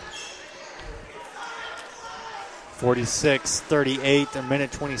third. 46-38, a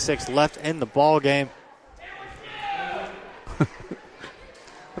minute 26 left in the ball game.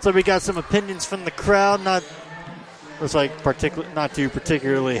 Looks like we got some opinions from the crowd. Looks like not too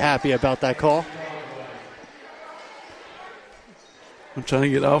particularly happy about that call. I'm trying to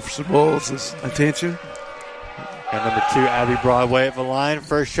get Officer Bowles' attention. And number 2, Abby Broadway at the line.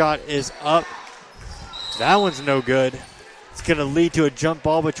 First shot is up. That one's no good. It's going to lead to a jump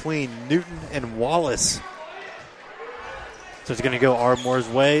ball between Newton and Wallace. So it's going to go Ardmore's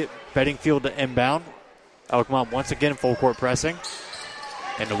way. Bedingfield to inbound. Elkmont once again full court pressing.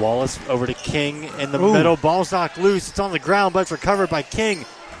 And to Wallace over to King in the middle. Ball's knocked loose. It's on the ground, but it's recovered by King.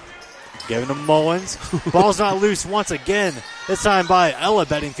 Giving to Mullins. Ball's not loose once again. This time by Ella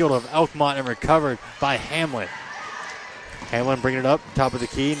Bedingfield of Elkmont and recovered by Hamlin. Hamlin bringing it up, top of the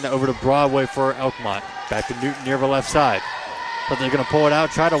key, and over to Broadway for Elkmont. Back to Newton near the left side. But they're going to pull it out,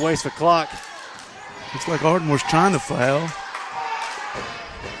 try to waste the clock. Looks like Ardmore's trying to foul.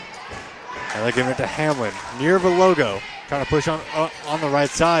 And they're giving it to Hamlin near the logo. Trying to push on the right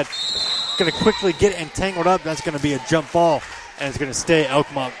side. Going to quickly get entangled up. That's going to be a jump ball, and it's going to stay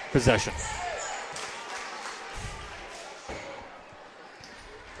Elkmont possession.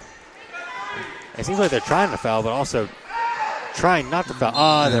 It seems like they're trying to foul, but also trying not to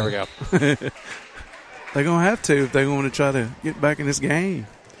foul. There we go. They're going to have to if they're going to try to get back in this game.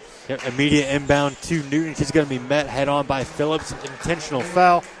 Yep, immediate inbound to Newton. She's going to be met head-on by Phillips. Intentional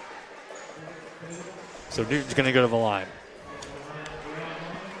foul. So Newton's going to go to the line.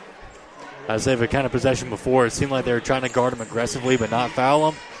 As they've kind of possession before, it seemed like they were trying to guard him aggressively but not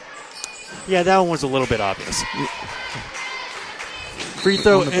foul him. Yeah, that one was a little bit obvious. Free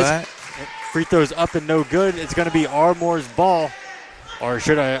throw's up and no good. It's going to be Ardmore's ball. Or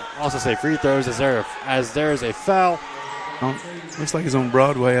should I also say free throws as there is a foul. Looks like it's on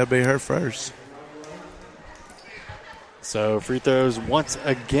Broadway. That'd be her first. So free throws once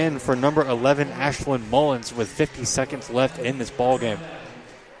again for number 11, Ashlyn Mullins, with 50 seconds left in this ball game.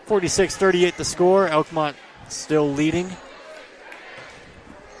 46-38 the score. Elkmont still leading.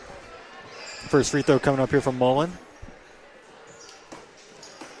 First free throw coming up here from Mullen.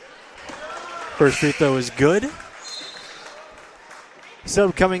 First free throw is good.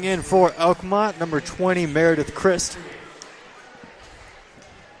 Sub coming in for Elkmont, number 20, Meredith Christ.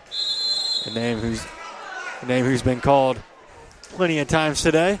 A name who's been called plenty of times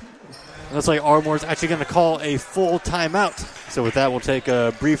today. It looks like Ardmore's actually going to call a full timeout. So with that, we'll take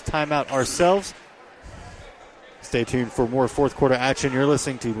a brief timeout ourselves. Stay tuned for more fourth quarter action. You're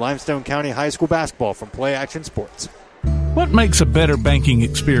listening to Limestone County High School basketball from Play Action Sports. What makes a better banking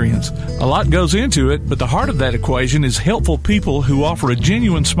experience? A lot goes into it, but the heart of that equation is helpful people who offer a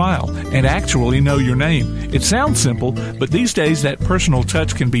genuine smile and actually know your name. It sounds simple, but these days that personal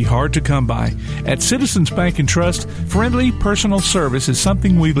touch can be hard to come by. At Citizens Bank and Trust, friendly personal service is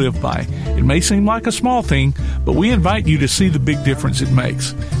something we live by. It may seem like a small thing, but we invite you to see the big difference it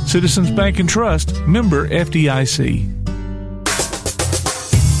makes. Citizens Bank and Trust, member FDIC.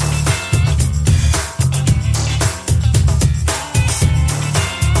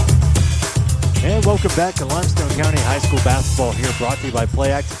 And welcome back to Limestone County High School basketball here, brought to you by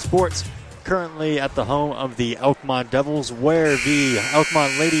Play Action Sports. Currently at the home of the Elkmont Devils, where the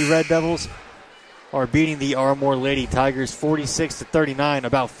Elkmont Lady Red Devils are beating the Ardmore Lady Tigers 46-39.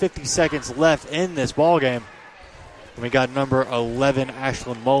 About 50 seconds left in this ball game. And we got number 11,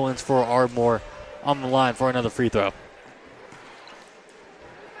 Ashlyn Mullins for Ardmore, on the line for another free throw.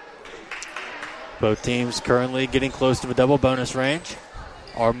 Both teams currently getting close to the double bonus range.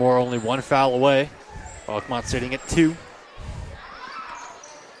 Ardmore only one foul away. Elkmont sitting at 2.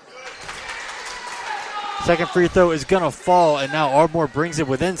 Second free throw is going to fall, and now Ardmore brings it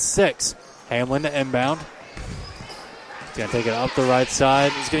within 6. Hamlin to inbound. He's going to take it up the right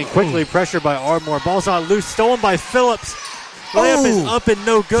side. He's getting quickly pressured by Ardmore. Ball's not loose. Stolen by Phillips. Layup is up and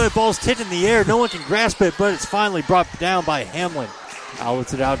no good. Ball's tipped in the air. No one can grasp it, but it's finally brought down by Hamlin.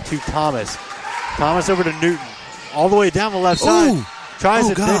 Outlets it out to Thomas. Thomas over to Newton. All the way down the left side. Tries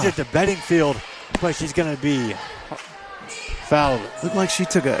to ditch it to Bedingfield, but she's going to be fouled. Looked like she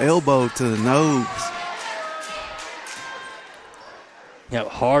took an elbow to the nose. Yeah,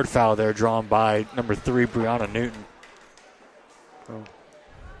 hard foul there drawn by number 3, Brianna Newton. Oh.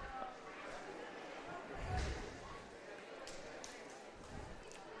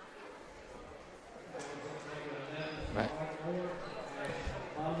 Right.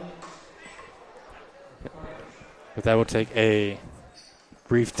 But that will take a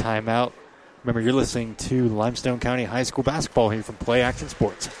brief timeout. Remember, you're listening to Limestone County High School basketball here from Play Action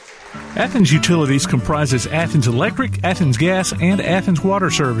Sports. Athens Utilities comprises Athens Electric, Athens Gas, and Athens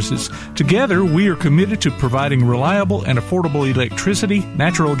Water Services. Together, we are committed to providing reliable and affordable electricity,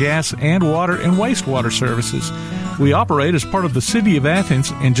 natural gas, and water and wastewater services. We operate as part of the City of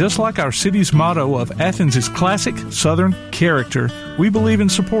Athens, and just like our city's motto of Athens is classic Southern character, we believe in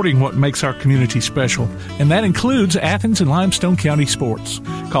supporting what makes our community special, and that includes Athens and Limestone County sports.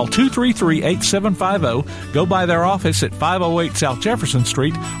 Call 233-8750, go by their office at 508 South Jefferson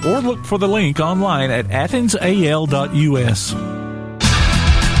Street, or look for the link online at athensal.us.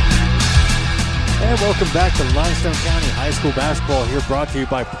 And welcome back to Limestone County High School basketball here, brought to you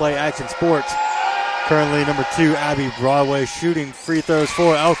by Play Action Sports. Currently number 2, Abby Broadway, shooting free throws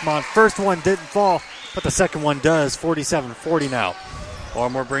for Elkmont. First one didn't fall, but the second one does. 47-40 now.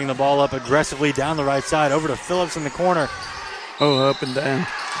 Ardmore bringing the ball up aggressively down the right side, over to Phillips in the corner. Oh, up and down.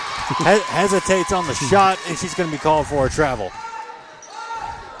 Hesitates on the shot, and she's going to be called for a travel.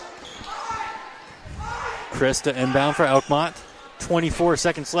 Krista inbound for Elkmont. 24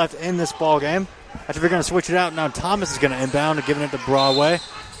 seconds left in this ball game. After we're going to switch it out, now Thomas is going to inbound and giving it to Broadway.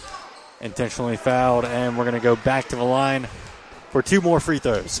 Intentionally fouled, and we're going to go back to the line for 2 more free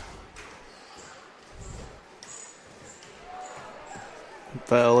throws.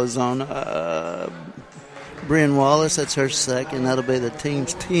 Foul is on Bryn Wallace. That's her second. That'll be the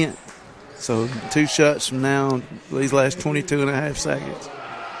team's 10th. So 2 shots from now, these last 22 and a half seconds.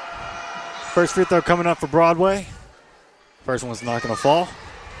 First free throw coming up for Broadway. First one's not going to fall.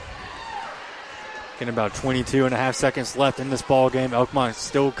 Getting about 22 and a half seconds left in this ball game. Elkmont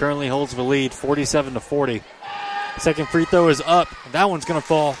still currently holds the lead, 47-40. Second free throw is up. That one's going to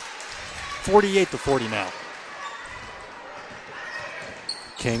fall, 48-40 now.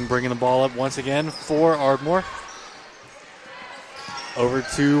 King bringing the ball up once again for Ardmore. Over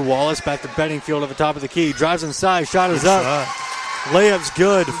to Wallace, back to Bedingfield at the top of the key. Drives inside, shot is up. Layup's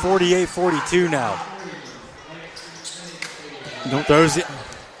good, 48-42 now.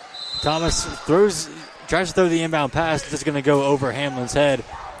 Thomas tries to throw the inbound pass. It's going to go over Hamlin's head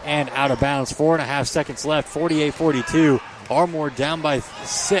and out of bounds. 4.5 seconds left, 48-42. Ardmore down by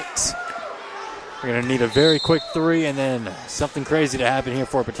 6. We're going to need a very quick three and then something crazy to happen here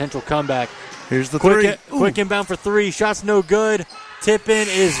for a potential comeback. Here's the three. Quick inbound for three. Shot's no good. Tip-in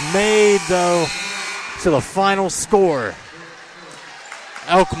is made, though. So the final score,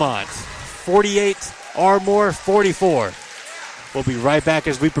 Elkmont 48, Ardmore 44. We'll be right back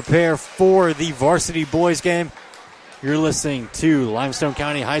as we prepare for the varsity boys game. You're listening to Limestone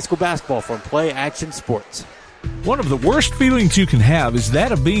County High School basketball from Play Action Sports. One of the worst feelings you can have is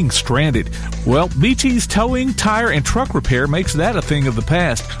that of being stranded. Well, BT's Towing, Tire, and Truck Repair makes that a thing of the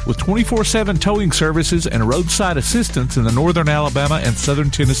past, with 24/7 towing services and roadside assistance in the northern Alabama and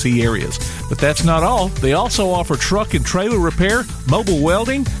southern Tennessee areas. But that's not all. They also offer truck and trailer repair, mobile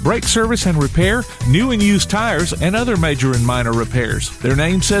welding, brake service and repair, new and used tires, and other major and minor repairs. Their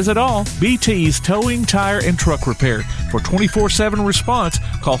name says it all, BT's Towing, Tire, and Truck Repair. For 24/7 response,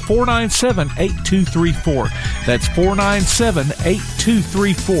 call 497-8234. That's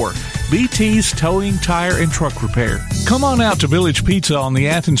 497-8234. BT's Towing, Tire, and Truck Repair. Come on out to Village Pizza on the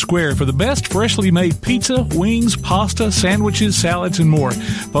Athens Square for the best freshly made pizza, wings, pasta, sandwiches, salads, and more.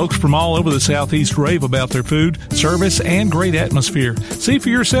 Folks from all over the Southeast rave about their food, service, and great atmosphere. See for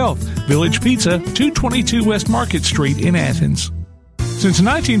yourself. Village Pizza, 222 West Market Street in Athens. Since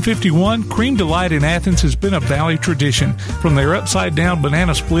 1951, Cream Delight in Athens has been a Valley tradition. From their upside-down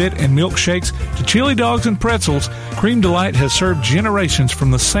banana split and milkshakes to chili dogs and pretzels, Cream Delight has served generations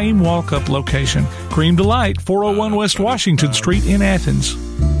from the same walk-up location. Cream Delight, 401 West Washington Street in Athens.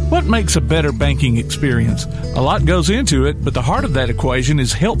 What makes a better banking experience? A lot goes into it, but the heart of that equation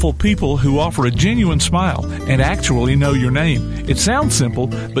is helpful people who offer a genuine smile and actually know your name. It sounds simple,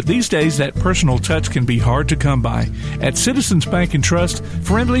 but these days that personal touch can be hard to come by. At Citizens Bank and Trust,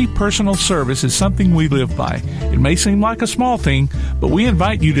 friendly personal service is something we live by. It may seem like a small thing, but we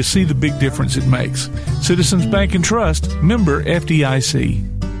invite you to see the big difference it makes. Citizens Bank and Trust, member FDIC.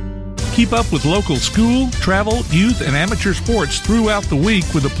 Keep up with local school, travel, youth, and amateur sports throughout the week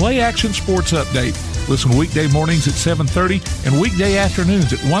with a Play Action Sports Update. Listen weekday mornings at 7:30 and weekday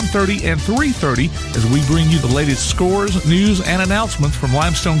afternoons at 1:30 and 3:30 as we bring you the latest scores, news, and announcements from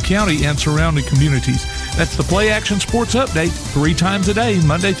Limestone County and surrounding communities. That's the Play Action Sports Update 3 times a day,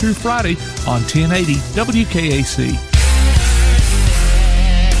 Monday through Friday on 1080 WKAC.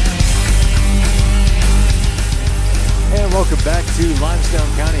 And welcome back to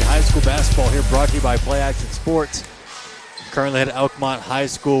Limestone County High School basketball here, brought to you by Play Action Sports. Currently at Elkmont High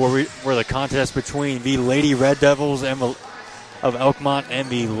School, where the contest between the Lady Red Devils of Elkmont and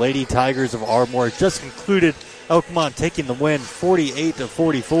the Lady Tigers of Ardmore just concluded. Elkmont taking the win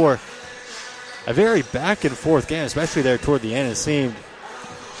 48-44. A very back and forth game, especially there toward the end.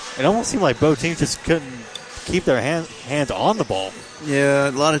 It almost seemed like both teams just couldn't keep their hands on the ball. Yeah,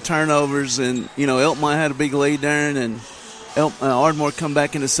 a lot of turnovers, and, Elkmont had a big lead there, and Ardmore come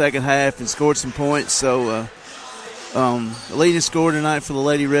back in the second half and scored some points. So the leading scorer tonight for the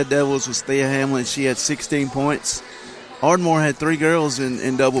Lady Red Devils was Thea Hamlin. She had 16 points. Ardmore had 3 girls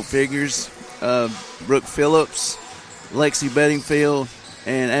in double figures, Brooke Phillips, Lexi Bedingfield,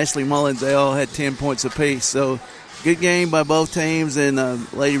 and Ashley Mullins. They all had 10 points apiece. So good game by both teams, and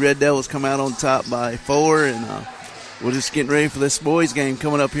Lady Red Devils come out on top by 4, and we're just getting ready for this boys game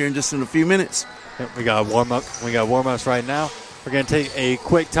coming up here in just in a few minutes. We got warm-ups right now. We're going to take a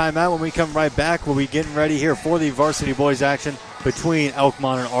quick timeout. When we come right back, we'll be getting ready here for the varsity boys action between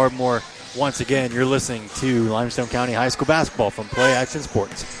Elkmont and Ardmore. Once again, you're listening to Limestone County High School basketball from Play Action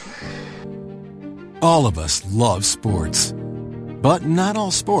Sports. All of us love sports, but not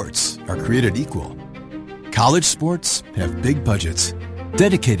all sports are created equal. College sports have big budgets,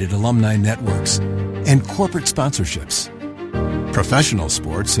 dedicated alumni networks, and corporate sponsorships. Professional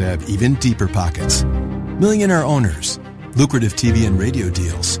sports have even deeper pockets, millionaire owners, lucrative TV and radio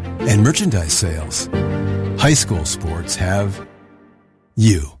deals, and merchandise sales. High school sports have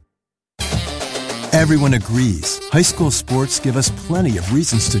you. Everyone agrees high school sports give us plenty of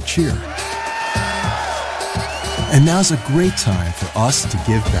reasons to cheer. And now's a great time for us to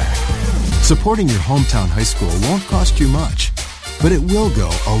give back. Supporting your hometown high school won't cost you much, but it will go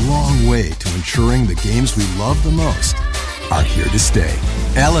a long way to ensuring the games we love the most are here to stay.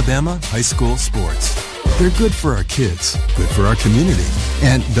 Alabama High School Sports. They're good for our kids, good for our community,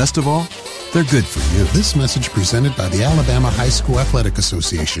 and best of all, they're good for you. This message presented by the Alabama High School Athletic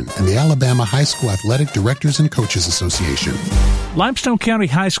Association and the Alabama High School Athletic Directors and Coaches Association. Limestone County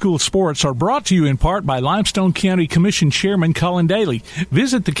High School sports are brought to you in part by Limestone County Commission Chairman Colin Daly.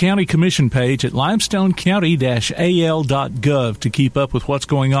 Visit the County Commission page at limestonecounty-al.gov to keep up with what's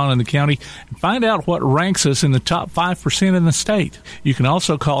going on in the county and find out what ranks us in the top 5% in the state. You can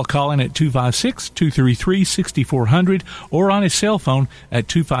also call Colin at 256-233-6400 or on his cell phone at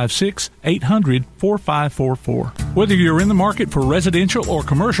 256-8 1-800-4544. Whether you're in the market for residential or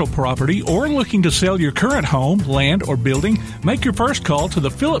commercial property or looking to sell your current home, land, or building, make your first call to the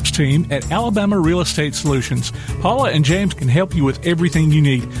Phillips team at Alabama Real Estate Solutions. Paula and James can help you with everything you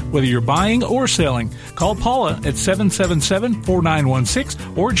need, whether you're buying or selling. Call Paula at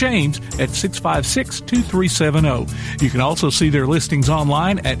 777-4916 or James at 656-2370. You can also see their listings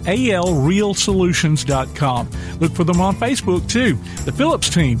online at alrealsolutions.com. Look for them on Facebook, too. The Phillips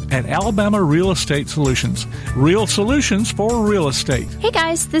team at Alabama Real Estate Solutions. Real solutions for real estate. Hey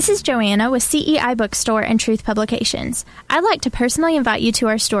guys, this is Joanna with CEI Bookstore and Truth Publications. I'd like to personally invite you to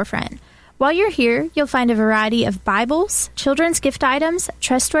our storefront. While you're here, you'll find a variety of Bibles, children's gift items,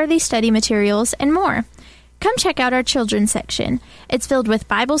 trustworthy study materials, and more. Come check out our children's section. It's filled with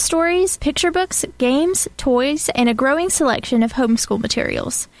Bible stories, picture books, games, toys, and a growing selection of homeschool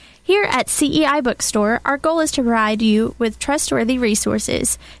materials. Here at CEI Bookstore, our goal is to provide you with trustworthy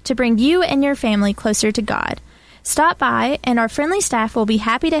resources to bring you and your family closer to God. Stop by, and our friendly staff will be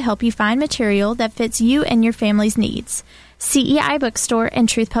happy to help you find material that fits you and your family's needs. CEI Bookstore and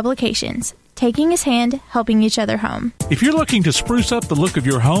Truth Publications. Taking his hand, helping each other home. If you're looking to spruce up the look of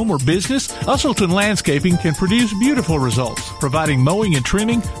your home or business, Usselton Landscaping can produce beautiful results, providing mowing and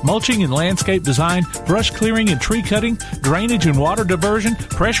trimming, mulching and landscape design, brush clearing and tree cutting, drainage and water diversion,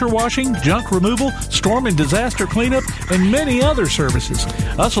 pressure washing, junk removal, storm and disaster cleanup, and many other services.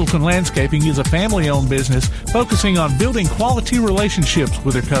 Usselton Landscaping is a family-owned business focusing on building quality relationships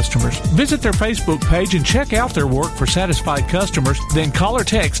with their customers. Visit their Facebook page and check out their work for satisfied customers, then call or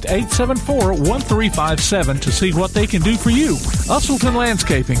text 874-1357 to see what they can do for you. Usselton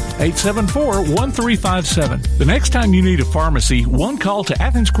Landscaping, 874-1357. The next time you need a pharmacy, one call to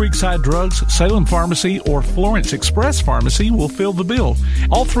Athens Creekside Drugs, Salem Pharmacy, or Florence Express Pharmacy will fill the bill.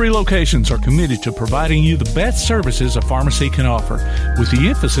 All three locations are committed to providing you the best services a pharmacy can offer, with the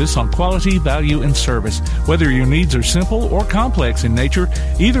emphasis on quality, value, and service. Whether your needs are simple or complex in nature,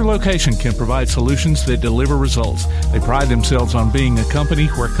 either location can provide solutions that deliver results. They pride themselves on being a company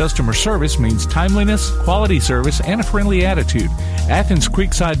where customer service means timeliness, quality service, and a friendly attitude. Athens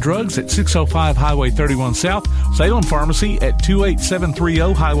Creekside Drugs at 605 Highway 31 South, Salem Pharmacy at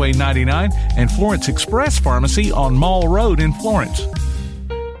 28730 Highway 99, and Florence Express Pharmacy on Mall Road in Florence.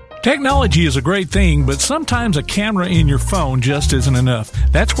 Technology is a great thing, but sometimes a camera in your phone just isn't enough.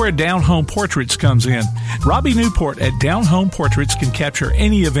 That's where Down Home Portraits comes in. Robbie Newport at Down Home Portraits can capture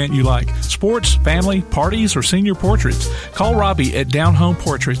any event you like. Sports, family, parties, or senior portraits. Call Robbie at Down Home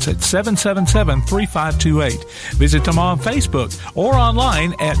Portraits at 777-3528. Visit them on Facebook or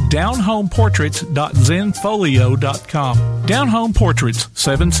online at downhomeportraits.zenfolio.com. Down Home Portraits,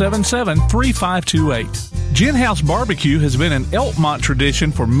 777-3528. Gin House Barbecue has been an Elkmont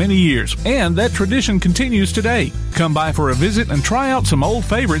tradition for many years, and that tradition continues today. Come by for a visit and try out some old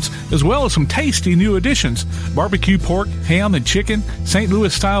favorites as well as some tasty new additions. Barbecue pork, ham and chicken, St.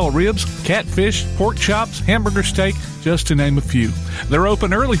 Louis-style ribs, catfish, pork chops, hamburger steak, just to name a few. They're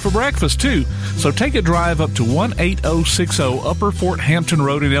open early for breakfast, too, so take a drive up to 18060 Upper Fort Hampton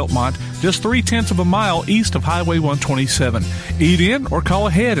Road in Elkmont, just 0.3 of a mile east of Highway 127. Eat in or call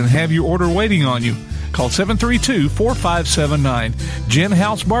ahead and have your order waiting on you. Call 732-4579. Gin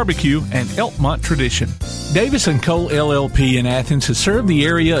House Barbecue and Elkmont Tradition. Davis & Cole LLP in Athens has served the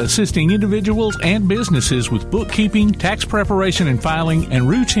area assisting individuals and businesses with bookkeeping, tax preparation and filing, and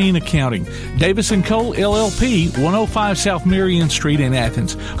routine accounting. Davis & Cole LLP, 105 South Marion Street in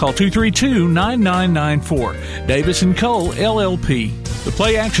Athens. Call 232-9994. Davis & Cole LLP. The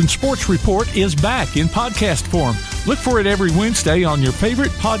Play Action Sports Report is back in podcast form. Look for it every Wednesday on your favorite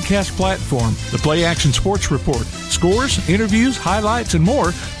podcast platform. The Play Action Sports Report. Scores, interviews, highlights, and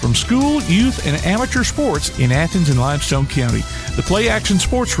more from school, youth, and amateur sports in Athens and Limestone County. The Play Action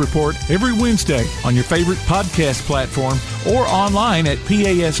Sports Report every Wednesday on your favorite podcast platform or online at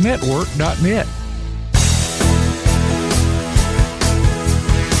pasnetwork.net.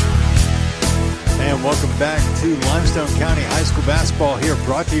 And welcome back to Limestone County High School basketball here,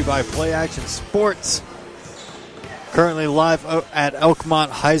 brought to you by Play Action Sports. Currently live at Elkmont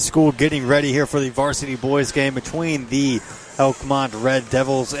High School, getting ready here for the varsity boys game between the Elkmont Red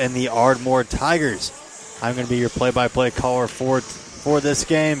Devils and the Ardmore Tigers. I'm going to be your play-by-play caller for this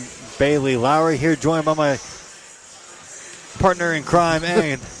game. Bailey Lowry here, joined by my partner in crime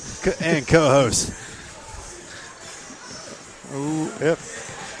and co-host. Oh, yep.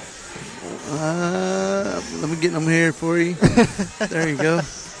 Let me get them here for you. There you go.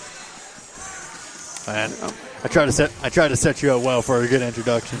 Man, I tried to set you up well for a good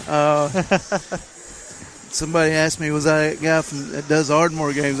introduction. Somebody asked me, was I that guy that does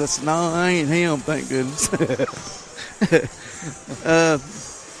Ardmore games? I said, no, I ain't him, thank goodness.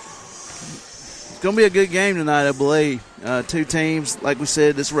 going to be a good game tonight, I believe. Two teams, like we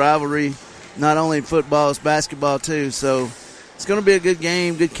said, this rivalry, not only in football, it's basketball too. So it's going to be a good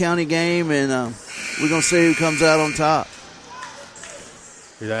game, good county game, and we're going to see who comes out on top.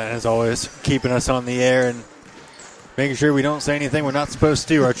 As always, keeping us on the air and making sure we don't say anything we're not supposed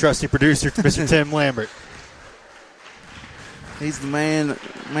to. Our trusty producer, Mr. Tim Lambert. He's the man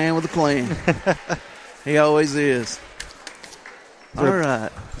with a plan. He always is. All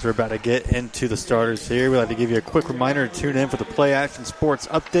right. So we're about to get into the starters here. We'd like to give you a quick reminder to tune in for the Play Action Sports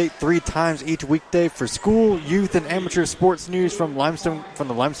Update 3 times each weekday for school, youth, and amateur sports news from the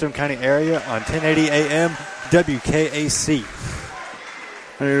Limestone County area on 1080 AM WKAC.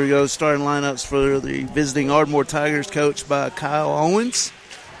 There we go. Starting lineups for the visiting Ardmore Tigers, coached by Kyle Owens.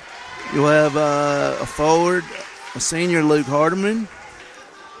 You'll have a forward, a senior, Luke Hardeman.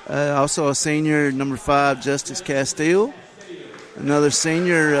 Also a senior, number 5, Justice Castile. Another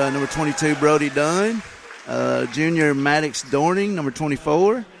senior, number 22, Brody Dunn. Junior, Maddox Dorning, number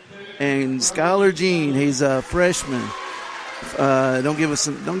 24. And Skylar Jean, he's a freshman. Don't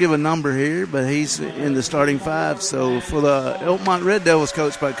give a number here, but he's in the starting 5. So for the Elkmont Red Devils,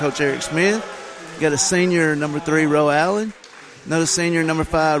 coached by Coach Eric Smith, got a senior, number 3, Roe Allen. Another senior, number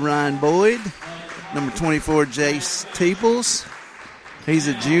 5, Ryan Boyd. Number 24, Jace Teeples. He's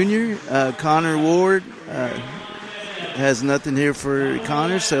a junior. Connor Ward has nothing here for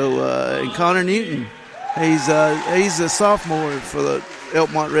Connor. So and Connor Newton, he's a sophomore for the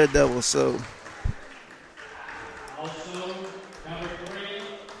Elkmont Red Devils. So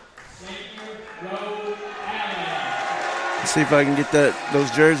let's see if I can get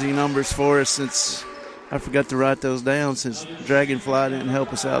those jersey numbers for us, since I forgot to write those down, since Dragonfly didn't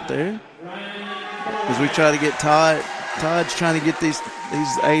help us out there. As we try to get Todd's trying to get these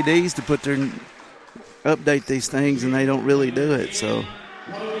ADs to update these things, and they don't really do it. So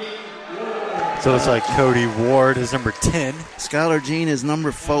it's like Cody Ward is number 10. Skylar Jean is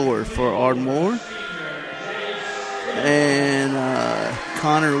number 4 for Ardmore. And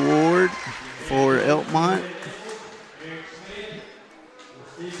Connor Ward for Elkmont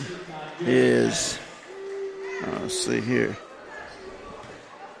is, let's see here.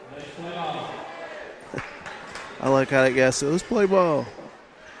 I like how that guy said, let's play ball.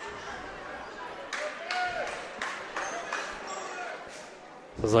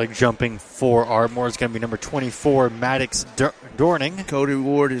 It's like jumping for Ardmore is going to be number 24, Maddox Dorning. Cody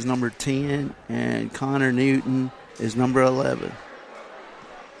Ward is number 10, and Connor Newton is number 11.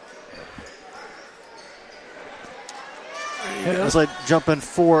 It's like jumping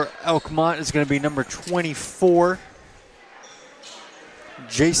for Elkmont is going to be number 24,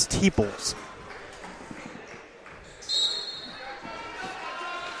 Jace Teeples.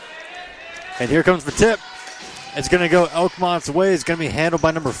 And here comes the tip. It's going to go Elkmont's way. It's going to be handled by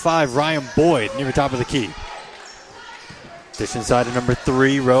number 5, Ryan Boyd, near the top of the key. Dish inside to number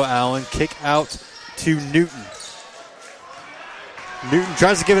 3, Roe Allen. Kick out to Newton. Newton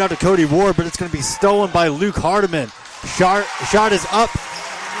tries to give it out to Cody Ward, but it's going to be stolen by Luke Hardeman. Shot is up,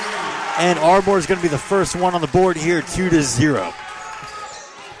 and Ardmore is going to be the first one on the board here, 2-0.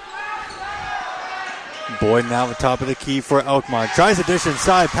 Boyd now at the top of the key for Elkmont. Tries to dish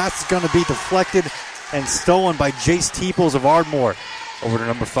inside. Pass is going to be deflected and stolen by Jace Teeples of Ardmore. Over to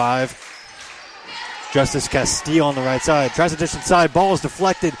number 5, Justice Castile on the right side. Tries to dish inside. Ball is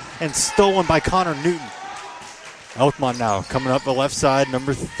deflected and stolen by Connor Newton. Elkmont now coming up the left side.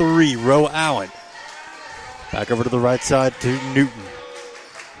 Number 3, Roe Allen. Back over to the right side to Newton.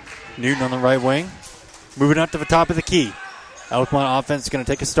 Newton on the right wing. Moving up to the top of the key. Elkmont offense is going to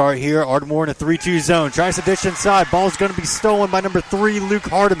take a start here. Ardmore in a 3-2 zone. Tries to dish inside. Ball is going to be stolen by number 3, Luke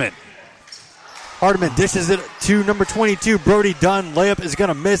Hardeman. Hardeman dishes it to number 22, Brody Dunn. Layup is going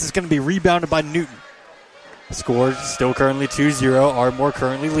to miss. It's going to be rebounded by Newton. Score still currently 2-0. Ardmore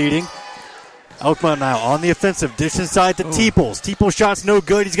currently leading. Elkmont now on the offensive. Dish inside to Teeples. Teeples shot's no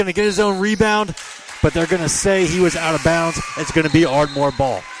good. He's going to get his own rebound, but they're going to say he was out of bounds. It's going to be Ardmore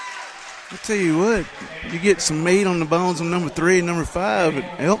ball. I'll tell you what, you get some meat on the bones on number 3 and number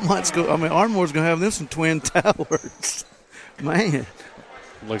 5. Ardmore's going to have them some twin towers. Man.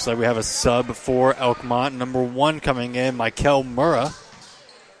 Looks like we have a sub for Elkmont. Number 1 coming in, Mikel Murrah.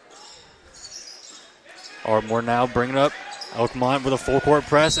 Ardmore now bringing up Elkmont with a full court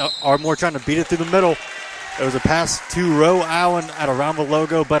press. Ardmore trying to beat it through the middle. It was a pass to Roe Allen at around the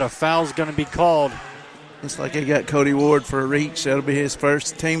logo, but a foul's going to be called. Looks like he got Cody Ward for a reach. That'll be his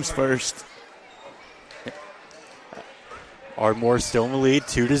team's first. Ardmore still in the lead,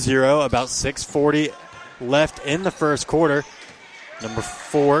 2-0. About 6:40 left in the first quarter. Number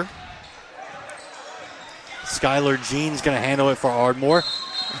 4, Skylar Jean's going to handle it for Ardmore.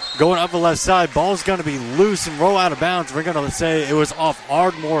 going up the left side. Ball's going to be loose and roll out of bounds. We're going to say it was off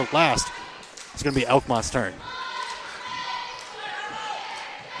Ardmore last. It's going to be Elkmont's turn.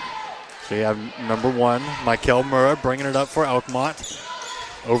 So you have number 1, Michael Murrah, bringing it up for Elkmont.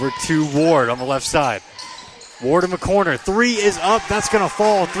 Over to Ward on the left side. Ward in the corner. 3 is up. That's going to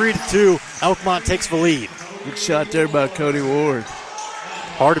fall. 3-2. Elkmont takes the lead. Good shot there by Cody Ward.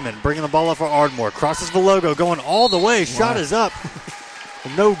 Hardiman bringing the ball up for Ardmore. Crosses the logo, going all the way. Shot is up.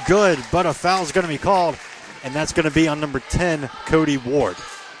 No good, but a foul is going to be called, and that's going to be on number 10, Cody Ward.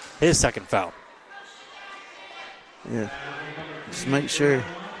 His second foul. Yeah. Just make sure.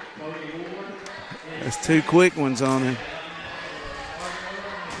 There's 2 quick ones on him.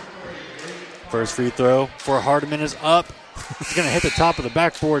 First free throw for Hardiman is up. He's going to hit the top of the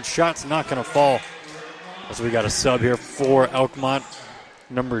backboard. Shot's not going to fall. So we got a sub here for Elkmont.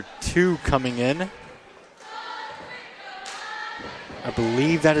 Number 2 coming in. I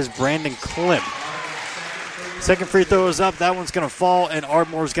believe that is Brandon Klim. Second free throw is up. That one's going to fall, and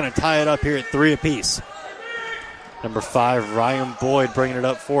Ardmore's going to tie it up here at 3 apiece. Number 5, Ryan Boyd bringing it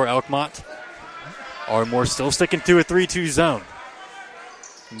up for Elkmont. Ardmore still sticking to a 3-2 zone.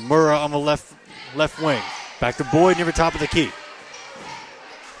 Murrah on the left wing. Back to Boyd near the top of the key.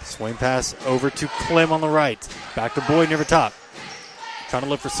 Swing pass over to Klim on the right. Back to Boyd near the top. Trying to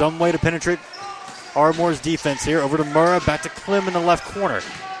look for some way to penetrate Ardmore's defense here. Over to Murrah. Back to Klim in the left corner.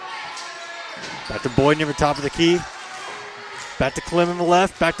 Back to Boyd near the top of the key. Back to Klim in the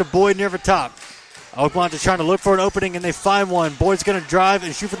left. Back to Boyd near the top. Elkmont is trying to look for an opening, and they find one. Boyd's going to drive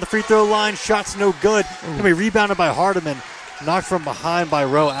and shoot from the free throw line. Shot's no good. Going to be rebounded by Hardiman. Knocked from behind by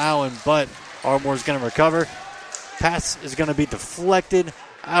Roe Allen, but Ardmore's going to recover. Pass is going to be deflected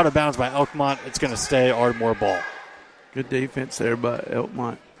out of bounds by Elkmont. It's going to stay Ardmore ball. Good defense there by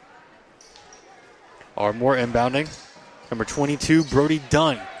Elkmont. Ardmore inbounding. Number 22, Brody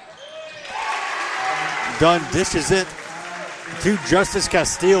Dunn. Dunn dishes it to Justice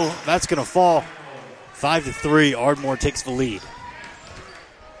Castile. That's going to fall. 5-3. Ardmore takes the lead.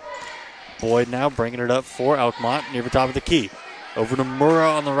 Boyd now bringing it up for Elkmont near the top of the key. Over to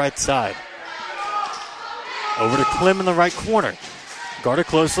Murrah on the right side. Over to Klim in the right corner. Guarded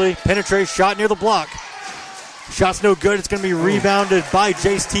closely. Penetrates. Shot near the block. Shot's no good. It's going to be rebounded by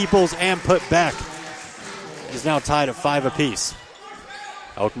Jace Teeples and put back. Is now tied at 5 apiece.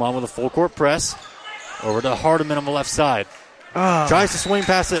 Elkmont with a full court press. Over to Hardiman on the left side. Tries to swing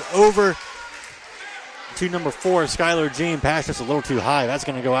past it over to number 4, Skylar Jean. Pass just a little too high. That's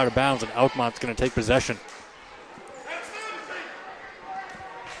going to go out of bounds, and Elkmont's going to take possession.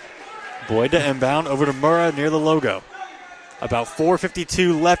 Boyd to inbound. Over to Murrah near the logo. About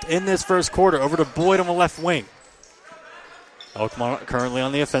 4:52 left in this first quarter. Over to Boyd on the left wing. Elkmont currently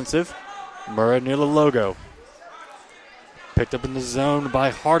on the offensive. Murrah near the logo. Picked up in the zone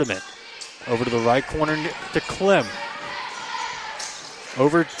by Hardiman. Over to the right corner to Klim.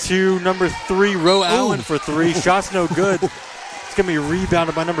 Over to number 3, Roe Allen for 3. Shot's no good. It's going to be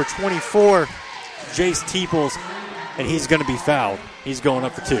rebounded by number 24, Jace Teeples, and he's going to be fouled. He's going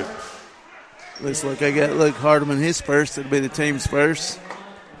up for 2. Looks like I got Hardiman his first. It'll be the team's first.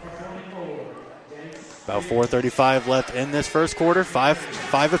 About 4:35 left in this first quarter.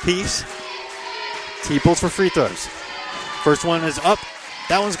 5 apiece. Teeples for free throws. First one is up.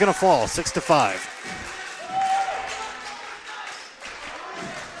 That one's going to fall. 6-5.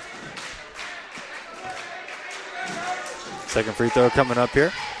 Second free throw coming up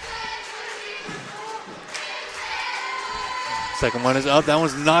here. Second one is up. That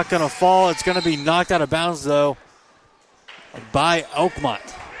one's not going to fall. It's going to be knocked out of bounds, though, by Elkmont.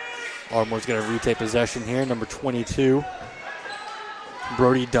 Ardmore's going to retake possession here. Number 22,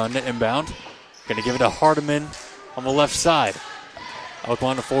 Brody Dunn to inbound. Going to give it to Hardiman on the left side.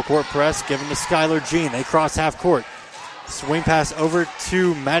 Elkmont a full court press, giving to Skylar Jean. They cross half court. Swing pass over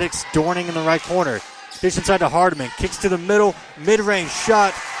to Maddox Dorning in the right corner. Dish inside to Hardiman. Kicks to the middle. Mid-range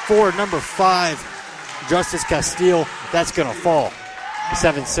shot for number 5, Justice Castile. That's going to fall.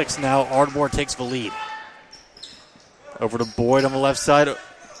 7-6 now. Ardmore takes the lead. Over to Boyd on the left side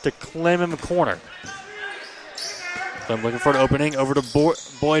to Klim in the corner. Klim looking for an opening. Over to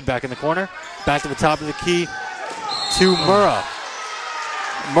Boyd back in the corner. Back to the top of the key to Murrah.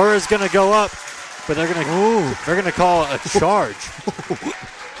 Murrah's going to go up, but they're going to call a charge.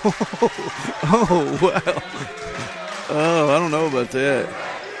 Oh, wow. Oh, I don't know about that.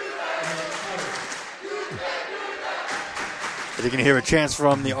 You can hear a chance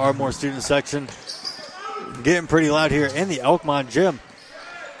from the Ardmore student section. Getting pretty loud here in the Elkmont gym.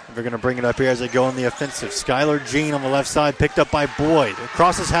 They're going to bring it up here as they go on the offensive. Skylar Jean on the left side, picked up by Boyd.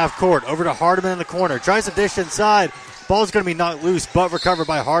 Crosses half court, over to Hardiman in the corner. Tries to dish inside. Ball's going to be knocked loose, but recovered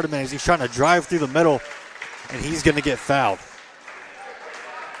by Hardiman as he's trying to drive through the middle, and he's going to get fouled.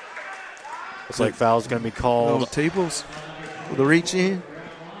 Looks like foul's going to be called. Teeples with the reach in.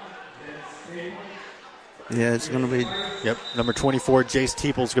 Yeah, it's going to be. Yep, number 24, Jace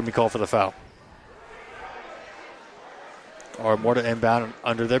Teeples, going to be called for the foul. Ardmore to inbound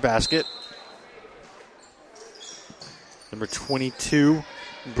under their basket. Number 22,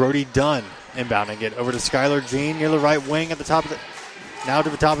 Brody Dunn inbounding it over to Skylar Jean near the right wing at the top of the. Now to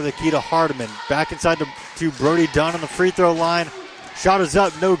the top of the key to Hardiman. Back inside to Brody Dunn on the free throw line. Shot is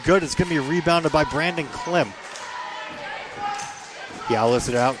up, no good. It's going to be rebounded by Brandon Klim. He outlets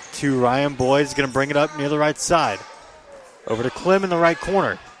it out to Ryan Boyd. He's going to bring it up near the right side. Over to Klim in the right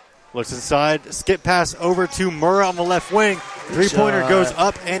corner. Looks inside. Skip pass over to Murrah on the left wing. Three-pointer goes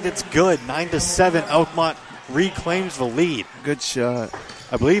up, and it's good. 9-7. Elkmont reclaims the lead. Good shot.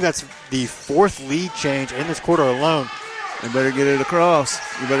 I believe that's the fourth lead change in this quarter alone. You better get it across.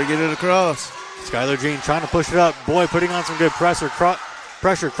 Skylar Jean trying to push it up. Boyd putting on some good pressure.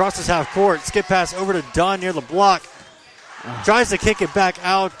 Crosses half court. Skip pass over to Dunn near the block. Tries to kick it back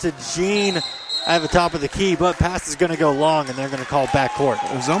out to Jean at the top of the key, but pass is going to go long, and they're going to call backcourt.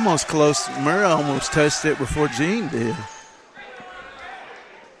 It was almost close. Murrah almost touched it before Jean did.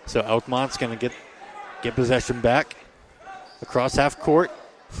 So Elkmont's going to get possession back across half court.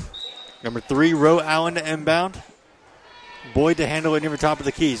 Number 3, Roe Allen to inbound. Boyd to handle it near the top of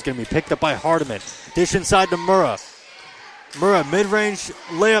the key. He's going to be picked up by Hardiman. Dish inside to Murrah. Murrah, mid-range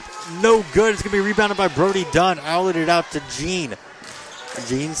layup, no good. It's going to be rebounded by Brody Dunn. Outlet out to Jean.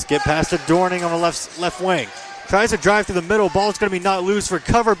 Jean skip past to Dorning on the left wing. Tries to drive through the middle. Ball's going to be knocked loose.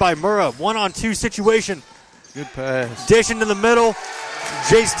 Recovered by Murrah. 1-on-2 situation. Good pass. Dish into the middle.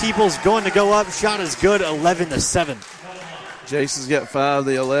 Jace Teeples going to go up. Shot is good. 11-7. Jace has got 5 of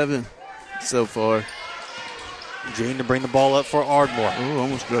the 11 so far. Jean to bring the ball up for Ardmore. Ooh,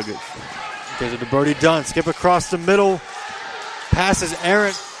 almost drug it. Gives it to Brody Dunn. Skip across the middle. Passes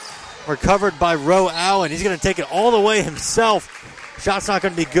errant. Recovered by Roe Allen. He's going to take it all the way himself. Shot's not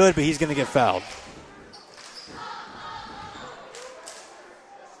going to be good, but he's going to get fouled.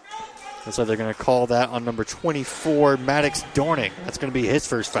 Looks like they're going to call that on number 24, Maddox Dorning. That's going to be his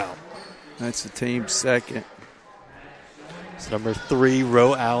first foul. That's the team's second. It's number 3,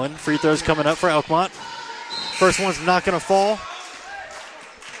 Roe Allen. Free throws coming up for Elkmont. First one's not going to fall.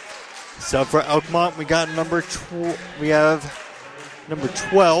 Sub for Elkmont, we got number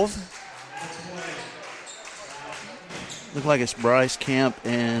 12. Look like it's Bryce Camp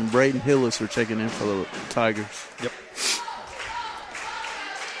and Braden Hillis are checking in for the Tigers. Yep.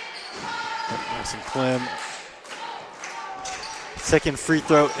 Nice and Klim. Second free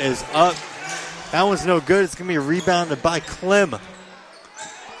throw is up. That one's no good. It's going to be rebounded by Klim. They're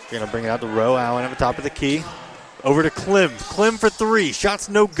going to bring it out to Roe Allen at the top of the key. Over to Klim. Klim for 3. Shot's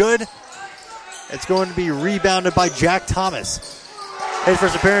no good. It's going to be rebounded by Jack Thomas. His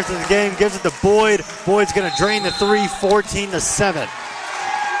first appearance in the game, gives it to Boyd. Boyd's going to drain the 3, 14-7.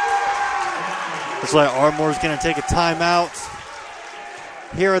 Looks like Ardmore's going to take a timeout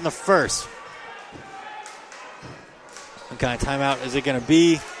here in the first. What kind of timeout is it going to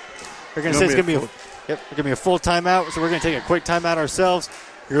be? They're going to say it's going to be a full timeout, so we're going to take a quick timeout ourselves.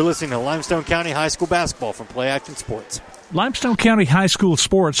 You're listening to Limestone County High School basketball from Play Action Sports. Limestone County High School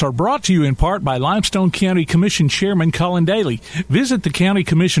sports are brought to you in part by Limestone County Commission Chairman Colin Daly. Visit the County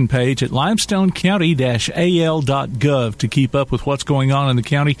Commission page at limestonecounty-al.gov to keep up with what's going on in the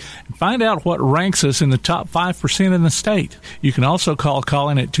county and find out what ranks us in the top 5% in the state. You can also call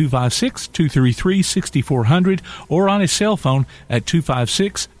Colin at 256-233-6400 or on his cell phone at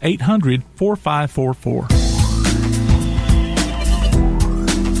 256-800-4544.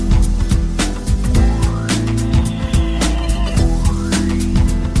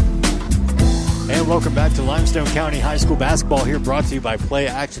 Welcome back to Limestone County High School basketball here, brought to you by Play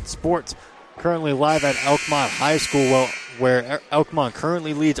Action Sports. Currently live at Elkmont High School, where Elkmont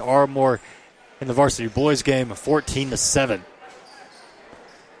currently leads Ardmore in the varsity boys game 14-7.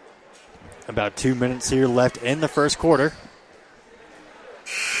 About 2 minutes here left in the first quarter.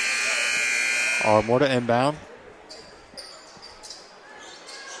 Ardmore to inbound.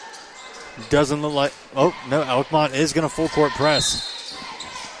 Doesn't look like... Oh, no, Elkmont is going to full court press.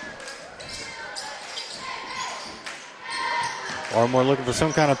 Ardmore looking for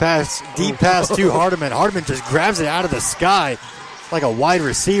some kind of pass. Deep pass to Hardiman. Hardiman just grabs it out of the sky like a wide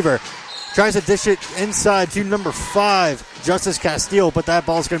receiver. Tries to dish it inside to number 5, Justice Castile, but that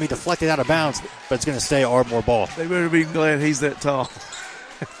ball's going to be deflected out of bounds, but it's going to stay Ardmore ball. They better be glad he's that tall.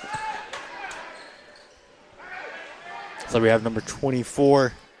 So we have number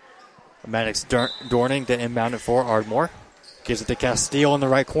 24, Maddox Dorning to inbound it for Ardmore. Gives it to Castile in the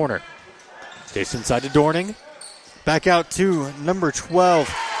right corner. Dish inside to Dorning. Back out to number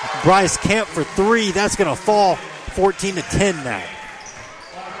 12, Bryce Camp for 3. That's going to fall 14-10 now.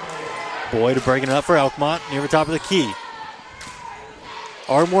 Boyd breaking it up for Elkmont near the top of the key.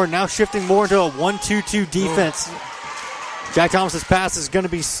 Ardmore now shifting more into a 1-2-2 defense. Jack Thomas's pass is going to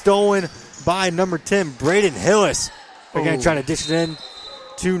be stolen by number 10, Braden Hillis. They're going to try to dish it in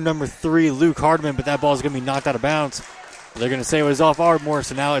to number 3, Luke Hardman, but that ball is going to be knocked out of bounds. They're going to say it was off Ardmore,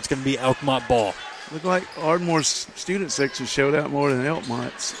 so now it's going to be Elkmont ball. Look like Ardmore's student section showed out more than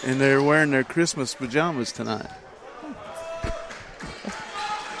Elkmont's, and they're wearing their Christmas pajamas tonight.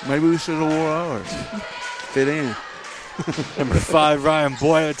 Maybe we should have wore ours. Fit in. Number 5, Ryan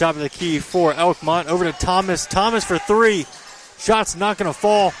Boyd at the top of the key for Elkmont. Over to Thomas. Thomas for 3. Shot's not going to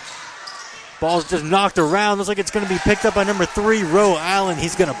fall. Ball's just knocked around. Looks like it's going to be picked up by number 3, Roe Allen.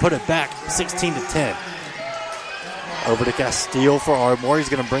 He's going to put it back 16-10. Over to Castile for Ardmore. He's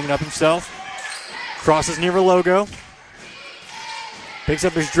going to bring it up himself. Crosses near the logo. Picks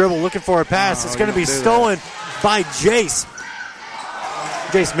up his dribble, looking for a pass. It's going to be stolen by Jace.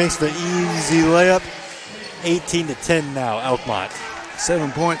 Jace makes the easy layup. 18-10 now, Elkmont.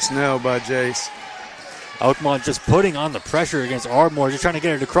 7 points now by Jace. Elkmont just putting on the pressure against Ardmore, just trying to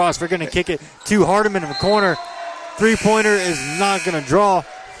get it across. They're going to kick it to Hardiman in the corner. Three-pointer is not going to draw.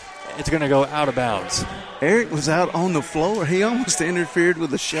 It's going to go out of bounds. Eric was out on the floor. He almost interfered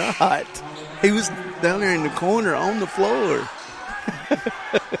with the shot. He was down there in the corner on the floor.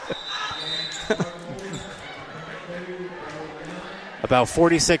 About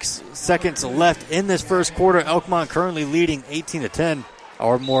 46 seconds left in this first quarter. Elkmont currently leading 18-10.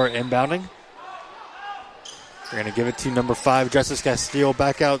 Ardmore inbounding. They're going to give it to number 5, Justice Castile.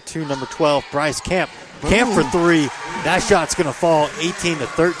 Back out to number 12, Bryce Camp. Camp for 3. That shot's going to fall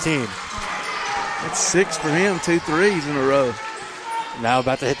 18-13. That's 6 for him, 2 threes in a row. Now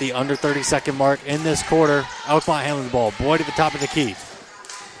about to hit the under 30-second mark in this quarter. Elkmont handling the ball. Boyd at the top of the key.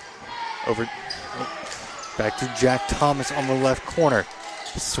 Over. Back to Jack Thomas on the left corner.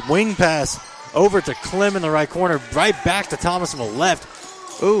 Swing pass over to Clem in the right corner. Right back to Thomas on the left.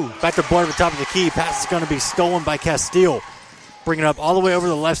 Ooh, back to Boyd at the top of the key. Pass is going to be stolen by Castile. Bring it up all the way over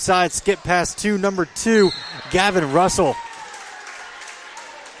the left side. Skip pass to number 2, Gavin Russell.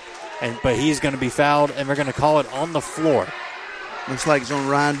 But he's going to be fouled, and they're going to call it on the floor. Looks like it's on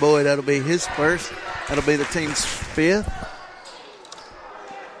Ryan Boyd. That'll be his first. That'll be the team's 5th.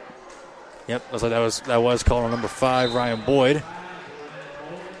 Yep, looks like that was called on number 5, Ryan Boyd.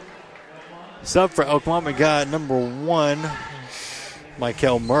 Sub for Elkmont, we got number 1,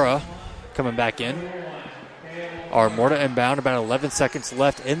 Michael Murrah, coming back in. Ardmore to inbound, about 11 seconds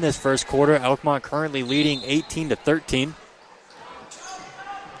left in this first quarter. Elkmont currently leading 18-13.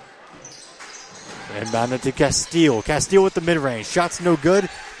 Inbounded to Castile. Castile with the mid-range. Shot's no good.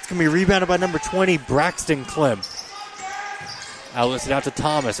 It's going to be rebounded by number 20, Braxton Clem. Outlets it out to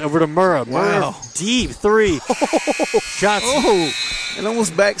Thomas. Over to Murrah. Wow. Murrah deep 3. Shots. Oh, and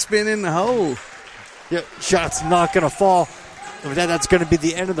almost backspin in the hole. Yep, shot's not going to fall. And with that, that's going to be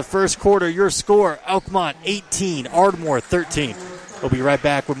the end of the first quarter. Your score, Elkmont 18, Ardmore 13. We'll be right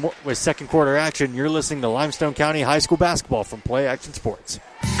back with second quarter action. You're listening to Limestone County High School basketball from Play Action Sports.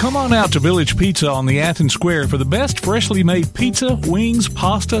 Come on out to Village Pizza on the Athens Square for the best freshly made pizza, wings,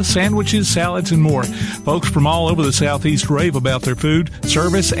 pasta, sandwiches, salads, and more. Folks from all over the Southeast rave about their food,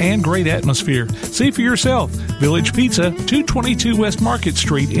 service, and great atmosphere. See for yourself. Village Pizza, 222 West Market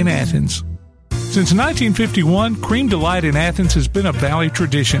Street in Athens. Since 1951, Cream Delight in Athens has been a Valley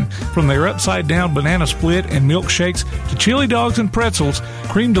tradition. From their upside-down banana split and milkshakes to chili dogs and pretzels,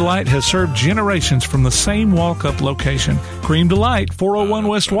 Cream Delight has served generations from the same walk-up location. Cream Delight, 401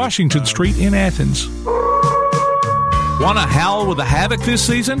 West Washington Street in Athens. Want to howl with the Havoc this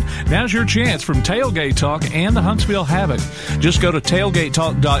season? Now's your chance from Tailgate Talk and the Huntsville Havoc. Just go to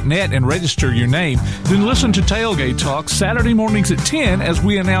tailgatetalk.net and register your name. Then listen to Tailgate Talk Saturday mornings at 10 as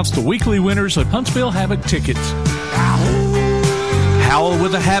we announce the weekly winners of Huntsville Havoc tickets. Howl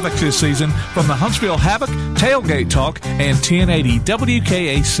with the Havoc this season from the Huntsville Havoc, Tailgate Talk, and 1080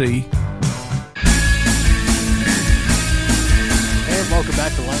 WKAC. Welcome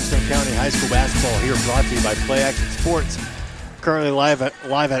back to Limestone County High School basketball here, brought to you by Play Action Sports. Currently live at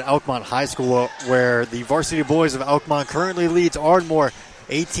Elkmont High School, where the varsity boys of Elkmont currently leads Ardmore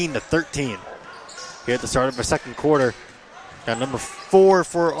 18-13. Here at the start of the second quarter, got number 4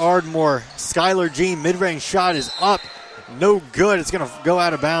 for Ardmore, Skylar Jean. Mid-range shot is up, no good. It's going to go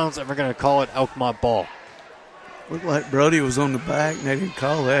out of bounds, and we're going to call it Elkmont ball. Looked like Brody was on the back, and they didn't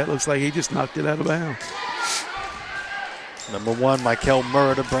call that. Looks like he just knocked it out of bounds. Number 1, Michael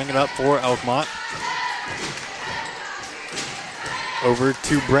Murrah to bring it up for Elkmont. Over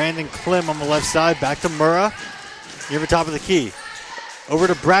to Brandon Clem on the left side. Back to Murrah. Near the top of the key. Over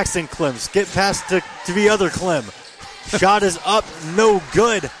to Braxton Clem. Skip pass to the other Clem. Shot is up. No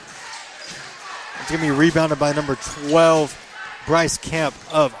good. It's going to be rebounded by number 12, Bryce Camp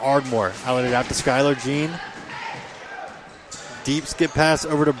of Ardmore. Outlet it out to Skylar Jean. Deep skip pass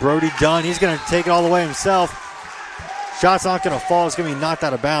over to Brody Dunn. He's going to take it all the way himself. Shot's not going to fall. It's going to be knocked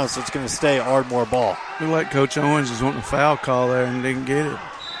out of bounds, so it's going to stay Ardmore ball. Looked like Coach Owens was wanting a foul call there and didn't get it.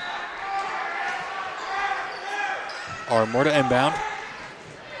 Ardmore to inbound.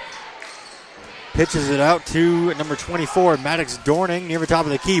 Pitches it out to number 24, Maddox Dorning, near the top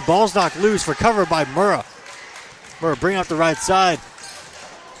of the key. Ball's knocked loose, recovered by Murrah. Murrah bring out the right side.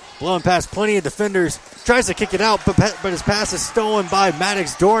 Blowing past plenty of defenders. Tries to kick it out, but his pass is stolen by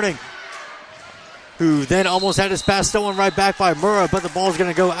Maddox Dorning, who then almost had his pass stolen right back by Murrah, but the ball's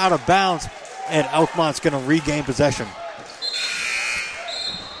going to go out of bounds, and Elkmont's going to regain possession.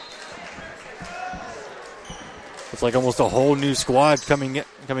 It's like almost a whole new squad coming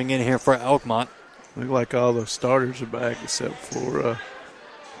in here for Elkmont. Look like all the starters are back except for,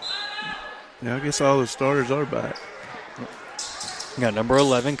 I guess all the starters are back. We got number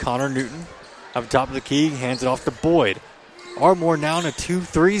 11, Connor Newton, up top of the key, hands it off to Boyd. Ardmore now in a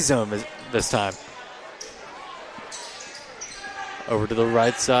 2-3 zone this time. Over to the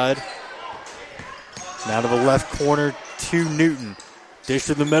right side. Now to the left corner to Newton. Dish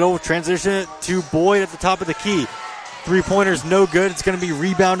to the middle, transition it to Boyd at the top of the key. Three-pointer's no good. It's going to be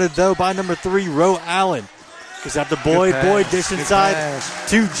rebounded, though, by number 3, Roe Allen. He's out to Boyd. Boyd dish inside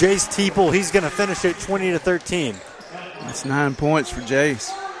to Jace Teeple. He's going to finish it 20-13. That's 9 points for Jace.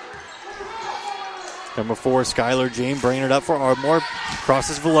 Number 4, Skylar Jean, bringing it up for Ardmore.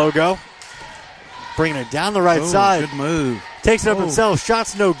 Crosses the logo. Bringing it down the right side. Good move. Takes it up himself.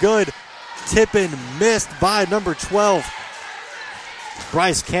 Shot's no good. Tippin missed by number 12.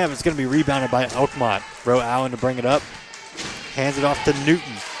 Bryce Camp is going to be rebounded by Elkmont. Roe Allen to bring it up. Hands it off to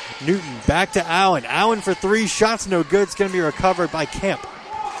Newton. Newton back to Allen. Allen for 3. Shots no good. It's going to be recovered by Camp.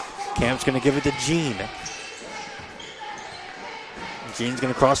 Camp's going to give it to Jean. Jean's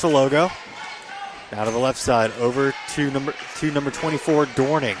going to cross the logo. Now to the left side. Over to number 24,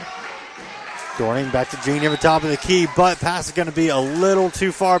 Dorning. Dorning back to Jean near the top of the key, but pass is going to be a little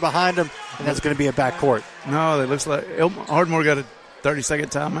too far behind him, and that's going to be a backcourt. No, it looks like Ardmore got a 30-second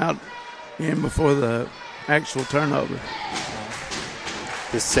timeout in before the actual turnover.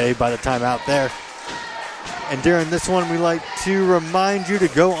 Just saved by the timeout there. And during this one, we like to remind you to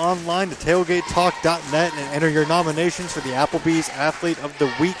go online to tailgatetalk.net and enter your nominations for the Applebee's Athlete of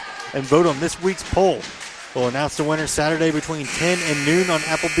the Week and vote on this week's poll. We'll announce the winner Saturday between 10 and noon on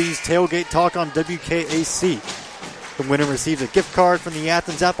Applebee's Tailgate Talk on WKAC. The winner receives a gift card from the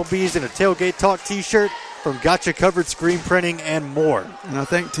Athens Applebee's and a Tailgate Talk t-shirt from Gotcha Covered Screen Printing and more. And I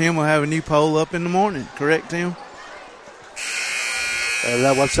think Tim will have a new poll up in the morning. Correct, Tim?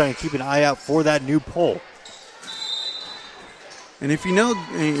 That website, and keep an eye out for that new poll. And if you know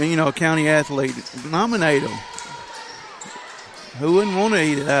a county athlete, nominate them. Who wouldn't want to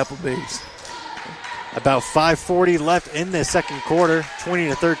eat at Applebee's? About 5:40 left in the second quarter,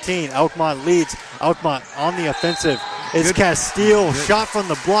 20-13. Elkmont leads. Elkmont on the offensive. It's Castile. Shot from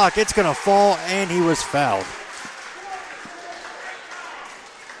the block. It's going to fall, and he was fouled.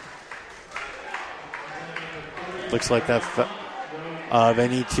 Looks like that they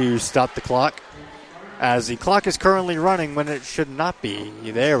need to stop the clock, as the clock is currently running when it should not be.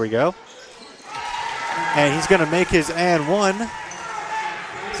 There we go. And he's going to make his and one.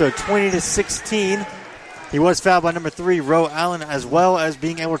 So 20-16. He was fouled by number 3, Roe Allen, as well as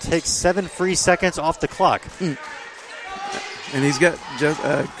being able to take 7 free seconds off the clock. And he's got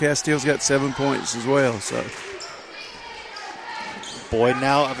Castile's got 7 points as well. So Boyd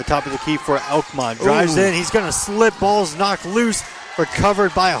now at the top of the key for Elkmont. Drives in. He's going to slip. Ball's knocked loose.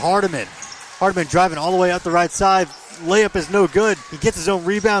 Recovered by Hardiman. Hardiman driving all the way up the right side. Layup is no good. He gets his own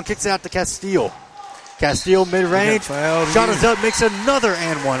rebound. Kicks it out to Castile. Castile mid-range. Shot is up. Makes another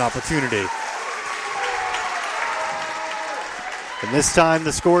and one opportunity. And this time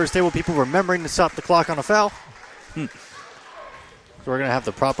the scorer's table people remembering to stop the clock on a foul. So we're going to have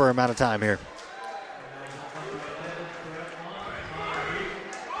the proper amount of time here.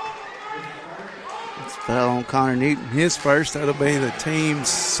 It's foul on Connor Newton. His first. That'll be the team's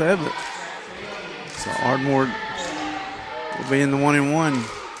 7th. So Ardmore will be in the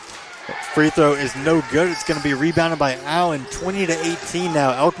 1-and-1. Free throw is no good. It's going to be rebounded by Allen. 20-18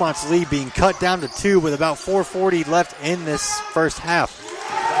 now. Elkmont's lead being cut down to 2 with about 4:40 left in this first half.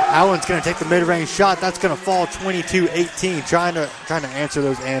 Allen's going to take the mid-range shot. That's going to fall 22-18, trying to answer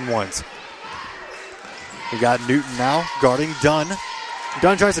those and ones. We got Newton now guarding Dunn.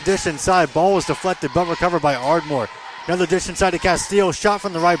 Dunn tries to dish inside. Ball was deflected, but recovered by Ardmore. Another dish inside to Castile. Shot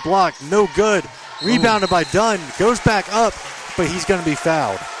from the right block. No good. Rebounded by Dunn. Goes back up, but he's going to be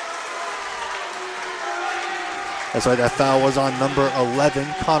fouled. That's right, that foul was on number 11,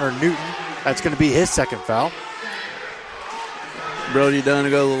 Connor Newton. That's going to be his second foul. Brody Dunn to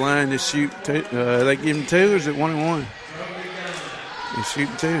go to the line to shoot two. They give him two, or is it 1-1? He's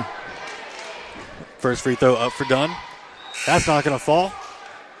shooting two. First free throw up for Dunn. That's not going to fall.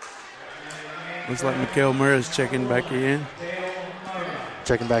 Looks like Mikael Murray's checking back in.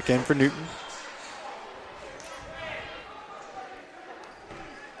 Checking back in for Newton.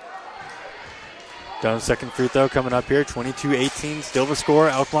 Dunn's second free throw coming up here, 22-18, still the score,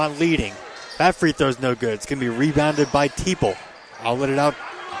 Elkmont leading. That free throw's no good. It's going to be rebounded by Teeple. I'll let it out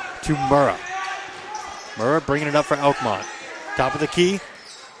to Murrah. Murrah bringing it up for Elkmont. Top of the key,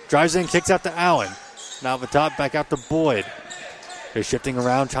 drives in, kicks out to Allen. Now at the top, back out to Boyd. They're shifting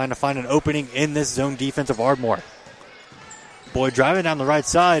around, trying to find an opening in this zone defense of Ardmore. Boyd driving down the right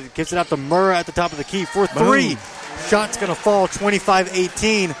side, gives it out to Murrah at the top of the key for three. Boom. Shot's going to fall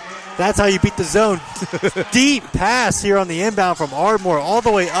 25-18. That's how you beat the zone. Deep pass here on the inbound from Ardmore all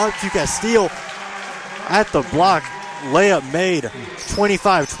the way up to Castile. At the block, layup made.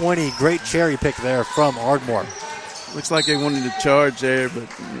 25-20. Great cherry pick there from Ardmore. Looks like they wanted to charge there, but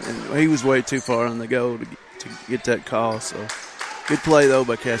he was way too far on the goal to get that call. So good play, though,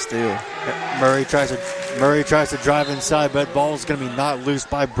 by Castile. Murray tries to drive inside, but ball's going to be knocked loose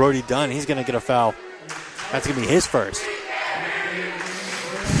by Brody Dunn. He's going to get a foul. That's going to be his first.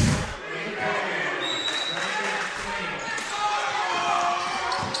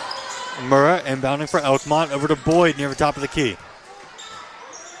 Murrah inbounding for Elkmont over to Boyd near the top of the key.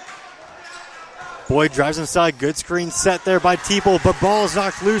 Boyd drives inside. Good screen set there by Teeple, but ball is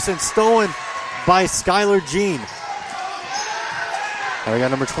knocked loose and stolen by Skylar Jean. Now we got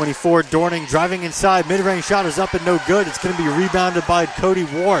number 24, Dorning, driving inside. Mid-range shot is up and no good. It's going to be rebounded by Cody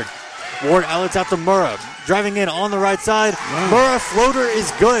Ward. Ward outlets out to Murrah. Driving in on the right side. Wow. Murrah floater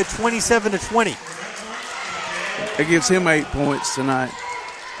is good, 27-20. It gives him 8 points tonight.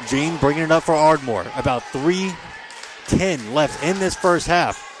 Jean bringing it up for Ardmore. About 3:10 left in this first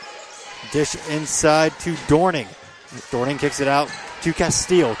half. Dish inside to Dorning. Dorning kicks it out to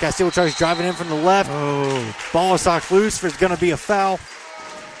Castile. Castile tries driving in from the left. Oh. Ball is knocked loose. There's going to be a foul.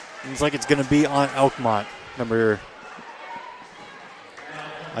 Looks like it's going to be on Elkmont. Number,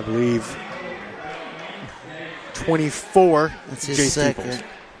 I believe, 24. That's his second.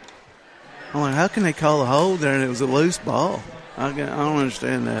 I'm like, how can they call a hold there and it was a loose ball? I don't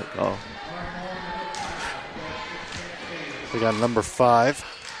understand that call. We got number 5,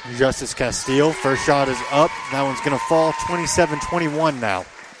 Justice Castile. First shot is up. That one's going to fall 27-21 now.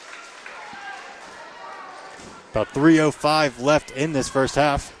 About 3:05 left in this first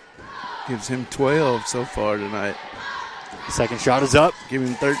half. Gives him 12 so far tonight. Second shot is up. Give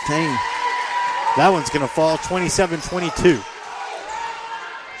him 13. That one's going to fall 27-22.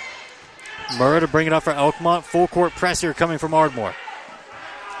 Murrah to bring it up for Elkmont. Full court press here coming from Ardmore.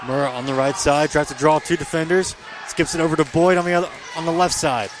 Murrah on the right side, tries to draw two defenders. Skips it over to Boyd on the left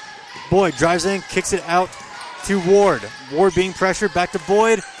side. Boyd drives in, kicks it out to Ward. Ward being pressured, back to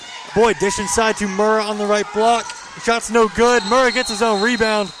Boyd. Boyd dish inside to Murrah on the right block. Shot's no good. Murrah gets his own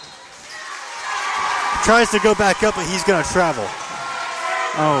rebound. Tries to go back up, but he's going to travel.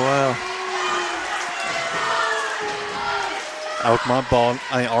 Oh, wow.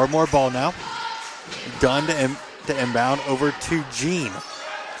 Ardmore ball now. Dunn to inbound over to Jean.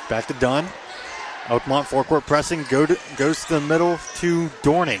 Back to Dunn. Elkmont forecourt pressing. Goes to the middle to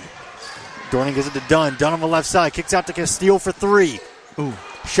Dorning. Dorning gives it to Dunn. Dunn on the left side. Kicks out to Castile for three. Ooh.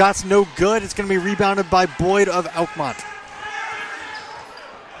 Shot's no good. It's going to be rebounded by Boyd of Elkmont.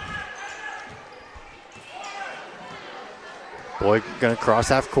 Boyd going to cross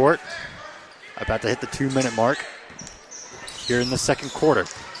half court. About to hit the 2-minute mark here in the second quarter.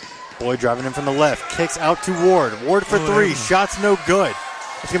 Boyd driving in from the left. Kicks out to Ward. Ward for three. Shot's no good.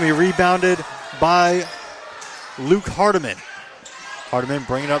 It's going to be rebounded by Luke Hardiman. Hardiman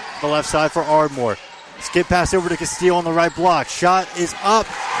bringing up the left side for Ardmore. Skip pass over to Castile on the right block. Shot is up.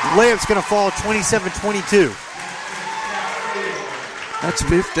 Layup's going to fall 27-22. That's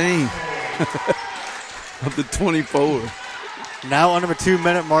 15 of the 24. Now under the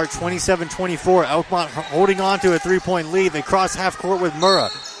 2-minute mark, 27-24. Elkmont holding on to a 3-point lead. They cross half court with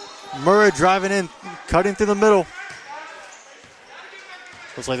Murrah. Murrah driving in, cutting through the middle.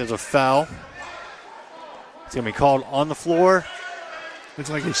 Looks like there's a foul. It's going to be called on the floor. Looks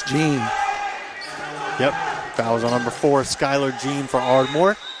like it's Gene. Yep. Fouls on number 4, Skylar Jean for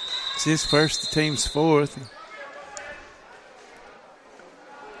Ardmore. It's his first, the team's fourth.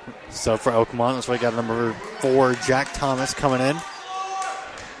 So for Elkmont, that's why we got number 4, Jack Thomas, coming in.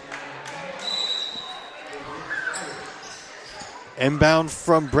 Inbound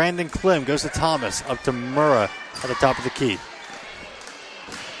from Brandon Klim goes to Thomas, up to Murrah at the top of the key.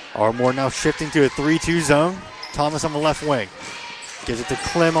 Ardmore now shifting to a 3-2 zone. Thomas on the left wing. Gives it to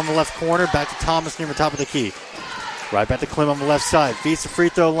Klim on the left corner, back to Thomas near the top of the key. Right back to Klim on the left side. Feeds the free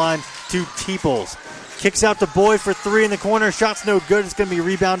throw line to Teeples. Kicks out to Boyd for 3 in the corner. Shot's no good. It's going to be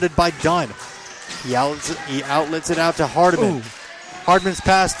rebounded by Dunn. He outlets it out to Hardiman. Ooh. Hardman's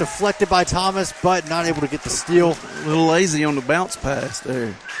pass deflected by Thomas, but not able to get the steal. A little lazy on the bounce pass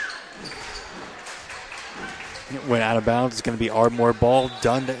there. It went out of bounds. It's going to be Ardmore ball.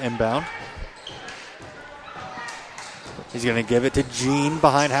 Dunn to inbound. He's going to give it to Gene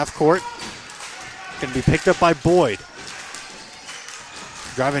behind half court. Going to be picked up by Boyd.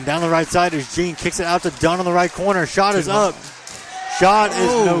 Driving down the right side is Gene. Kicks it out to Dunn on the right corner. Shot is up. Shot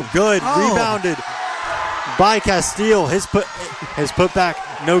is no good. Rebounded by Castile. His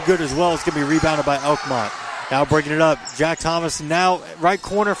putback no good as well. It's going to be rebounded by Elkmont. Now bringing it up. Jack Thomas now right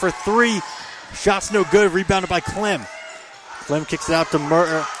corner for 3. Shot's no good. Rebounded by Klim. Klim kicks it out to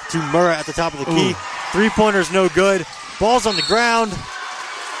Murrah at the top of the key. 3-pointer's no good. Ball's on the ground.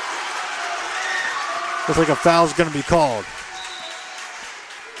 Looks like a foul's going to be called.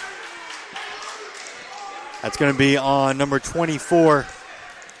 That's going to be on number 24,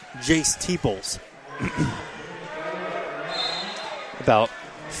 Jace Teeples. About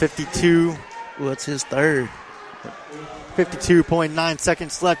 52. Well, that's his third. 52.9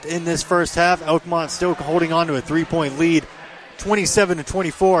 seconds left in this first half. Elkmont still holding on to a 3-point lead,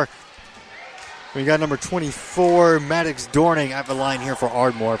 27-24. We got number 24, Maddox Dorning, at the line here for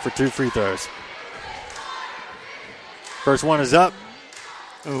Ardmore for 2 free throws. First one is up.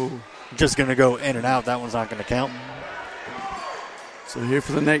 Just going to go in and out. That one's not going to count. So here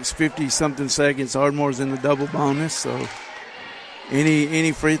for the next 50-something seconds, Ardmore's in the double bonus. So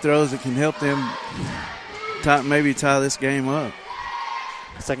any free throws that can help them maybe tie this game up.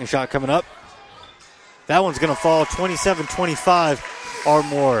 Second shot coming up. That one's going to fall 27-25.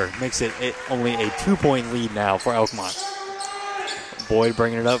 Ardmore makes it only a 2-point lead now for Elkmont. Boyd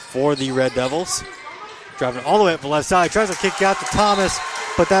bringing it up for the Red Devils. Driving all the way up the left side. Tries to kick out to Thomas,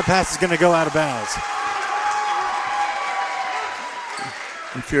 but that pass is going to go out of bounds.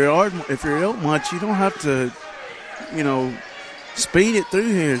 If you're Elkmont, you don't have to, speed it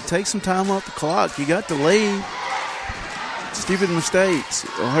through here. Take some time off the clock. You got the lead. Stupid mistakes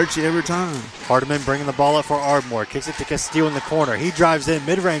will hurt you every time. Hardiman bringing the ball up for Ardmore. Kicks it to Castile in the corner. He drives in.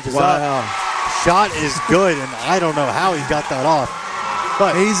 Mid-range is up. Shot is good, and I don't know how he got that off.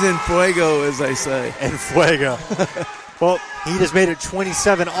 But he's in fuego, as they say. In fuego. Well, he just made it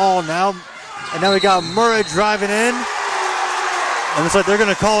 27 all now. And now we got Murrah driving in. And looks like they're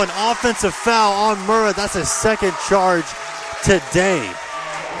going to call an offensive foul on Murrah. That's his second charge today.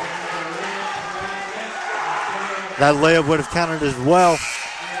 That layup would have counted as well.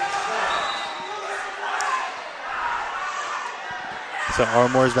 So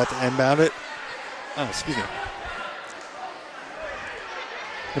Ardmore is about to inbound it. Oh, excuse me.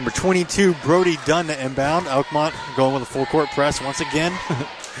 Number 22, Brody Dunn to inbound. Elkmont going with a full court press once again.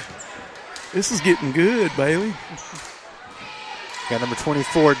 This is getting good, Bailey. Got number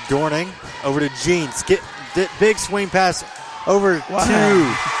 24, Dorning. Over to Gene. Big swing pass over to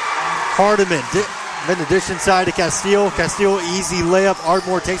Hardiman. Then the dish inside to Castile. Castile, easy layup.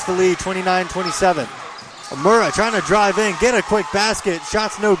 Ardmore takes the lead, 29-27. Murrah trying to drive in, get a quick basket.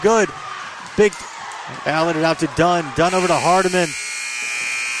 Shot's no good. Big outlet it out to Dunn. Dunn over to Hardiman.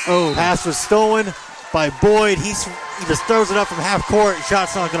 Pass was stolen by Boyd. He just throws it up from half court.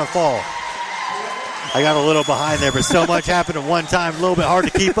 Shot's not going to fall. I got a little behind there, but so much happened at one time. A little bit hard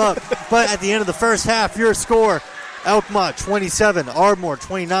to keep up. But at the end of the first half, your score, Elkmont 27, Ardmore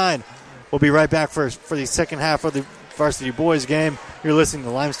 29. We'll be right back for the second half of the varsity boys game. You're listening to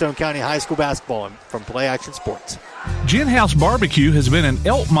Limestone County High School basketball from Play Action Sports. Gin House Barbecue has been an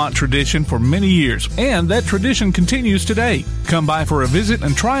Elkmont tradition for many years, and that tradition continues today. Come by for a visit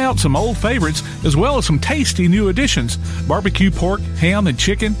and try out some old favorites, as well as some tasty new additions. Barbecue pork, ham and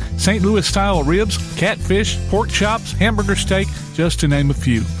chicken, St. Louis-style ribs, catfish, pork chops, hamburger steak, just to name a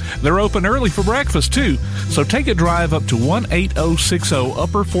few. They're open early for breakfast, too, so take a drive up to 18060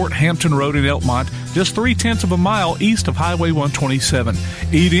 Upper Fort Hampton Road in Elkmont, just 0.3 of a mile east of Highway 127.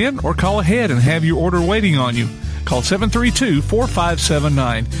 Eat in or call ahead and have your order waiting on you. Call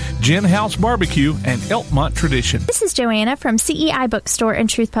 732-4579. Gin House Barbecue and Elkmont Tradition. This is Joanna from CEI Bookstore and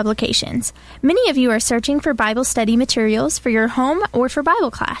Truth Publications. Many of you are searching for Bible study materials for your home or for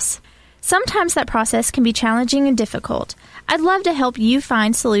Bible class. Sometimes that process can be challenging and difficult. I'd love to help you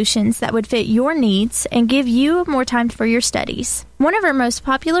find solutions that would fit your needs and give you more time for your studies. One of our most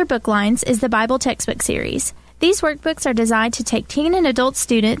popular book lines is the Bible Textbook Series. These workbooks are designed to take teen and adult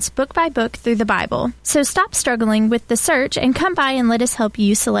students book by book through the Bible. So stop struggling with the search and come by and let us help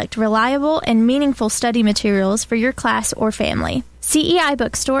you select reliable and meaningful study materials for your class or family. CEI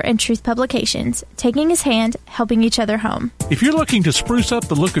Bookstore and Truth Publications, taking his hand, helping each other home. If you're looking to spruce up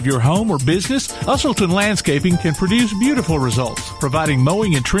the look of your home or business, Usselton Landscaping can produce beautiful results, providing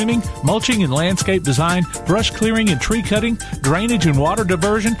mowing and trimming, mulching and landscape design, brush clearing and tree cutting, drainage and water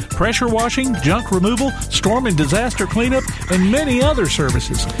diversion, pressure washing, junk removal, storm and disaster cleanup, and many other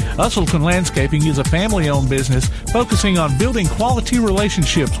services. Usselton Landscaping is a family-owned business focusing on building quality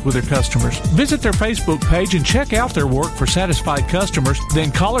relationships with their customers. Visit their Facebook page and check out their work for satisfied customers,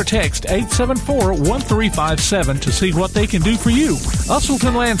 then call or text 874-1357 to see what they can do for you.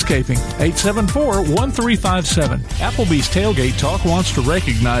 Usselton Landscaping, 874-1357. Applebee's Tailgate Talk wants to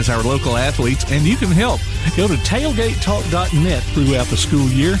recognize our local athletes, and you can help. Go to tailgatetalk.net throughout the school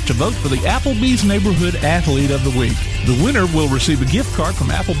year to vote for the Applebee's Neighborhood Athlete of the Week. The winner will receive a gift card from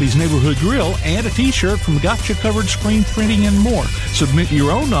Applebee's Neighborhood Grill and a t-shirt from Gotcha Covered Screen Printing and more. Submit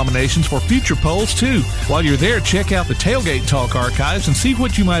your own nominations for future polls, too. While you're there, check out the Tailgate Talk archives and see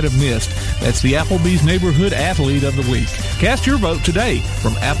what you might have missed. That's the Applebee's Neighborhood Athlete of the Week. Cast your vote today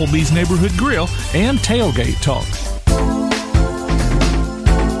from Applebee's Neighborhood Grill and Tailgate Talk.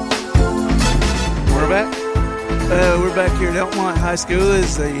 We're back here at Elkmont High School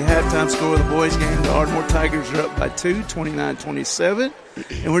as the halftime score of the boys' game. The Ardmore Tigers are up by 2, 29-27.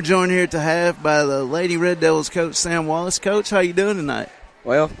 And we're joined here at the half by the Lady Red Devils coach, Sam Wallace. Coach, how you doing tonight?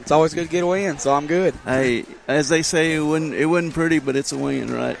 Well, it's always good to get a win, so I'm good. Hey, as they say, it wasn't pretty, but it's a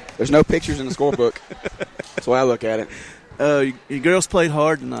win, right? There's no pictures in the scorebook. That's the way I look at it. Your girls played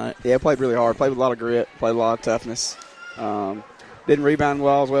hard tonight. Yeah, played really hard. Played with a lot of grit. Played with a lot of toughness. Didn't rebound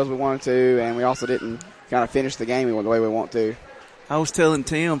well as we wanted to, and we also didn't kind of finish the game the way we want to. I was telling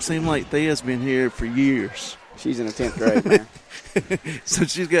Tim, seemed like Thea's been here for years. She's in the 10th grade, man. So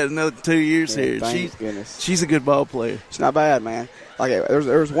she's got another 2 years here. She's a good ball player. She's not bad, man. Like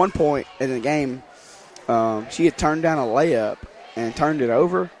there was one point in the game, she had turned down a layup and turned it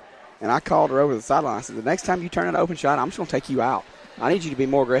over, and I called her over to the sideline. I said, the next time you turn an open shot, I'm just going to take you out. I need you to be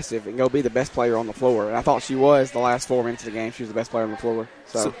more aggressive and go be the best player on the floor. And I thought she was the last 4 minutes of the game. She was the best player on the floor.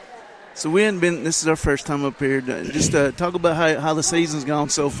 So we hadn't been – this is our first time up here. Just talk about how the season's gone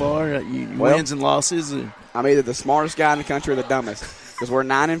so far, wins and losses. I'm either the smartest guy in the country or the dumbest because we're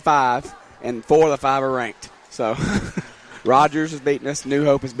 9-5, and 4 of the 5 are ranked. So Rogers has beaten us. New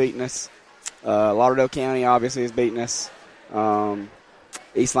Hope has beaten us. Lauderdale County obviously has beaten us.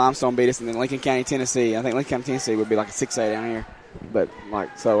 East Limestone beat us, and then Lincoln County, Tennessee. I think Lincoln County, Tennessee would be like a 6A down here. But,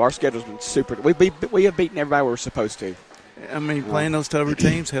 so our schedule's been super – we have beaten everybody we're supposed to. I mean, playing those tougher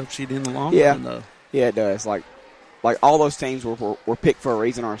teams helps you in the long run, though. Yeah, it does. Like all those teams were picked for a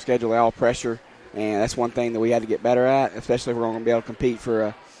reason on our schedule. They all pressure, and that's one thing that we had to get better at, especially if we're going to be able to compete for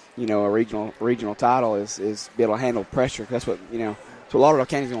a regional title is be able to handle pressure. That's what that's what Lauderdale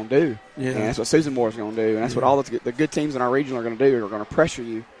County's going to do, and that's what Susan Moore's going to do, and that's what all the good teams in our region are going to do. They're going to pressure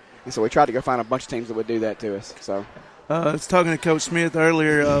you, and so we tried to go find a bunch of teams that would do that to us. So, I was talking to Coach Smith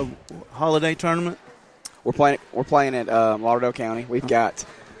earlier. Holiday tournament. We're playing at Lauderdale County. We've got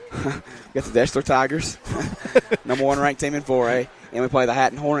the Deshler Tigers, number 1 ranked team in 4A, and we play the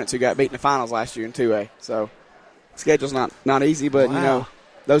Hatton Hornets, who got beat in the finals last year in 2A. So the schedule's not easy, but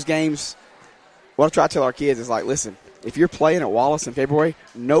those games. What I try to tell our kids is listen, if you're playing at Wallace in February,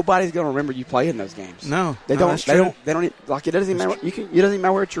 nobody's going to remember you playing those games. No, they don't. They don't. It doesn't even matter. It doesn't even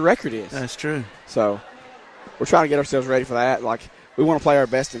matter what your record is. That's true. So we're trying to get ourselves ready for that. We want to play our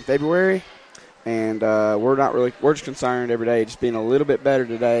best in February. And we're just concerned every day just being a little bit better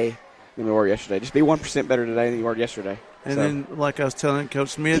today than we were yesterday. Just be 1% better today than you were yesterday. And then, like I was telling Coach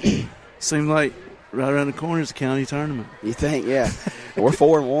Smith, seemed like right around the corner is the county tournament. You think, yeah. We're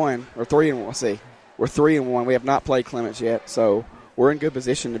 4-1, or 3-1. Let's see. We're 3-1. We have not played Clements yet, so we're in good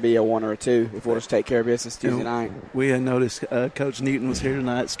position to be a 1 or a 2 if we'll just take care of business Tuesday night. We had noticed Coach Newton was here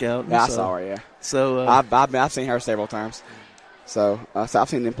tonight scouting. Yeah, I saw her, yeah. So I've seen her several times. So I've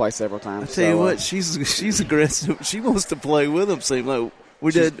seen them play several times. I tell you what, she's aggressive. She wants to play with them. Seems like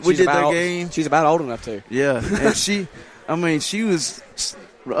we did their game. She's about old enough to. Yeah, and she was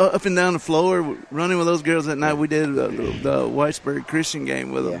up and down the floor running with those girls that night. We did the Whitesburg Christian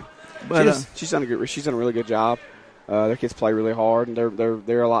game with them. But she's done a really good job. Their kids play really hard, and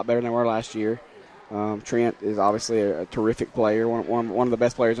they're a lot better than they were last year. Trent is obviously a terrific player, one of the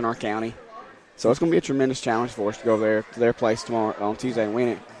best players in our county. So it's going to be a tremendous challenge for us to go there to their place tomorrow on Tuesday and win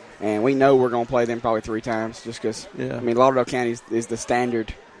it. And we know we're going to play them probably 3 times just because, Lauderdale County is the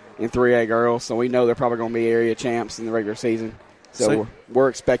standard in 3A girls, so we know they're probably going to be area champs in the regular season. So we're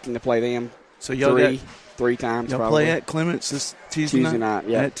expecting to play them three times. Y'all probably. Play at Clements this Tuesday night?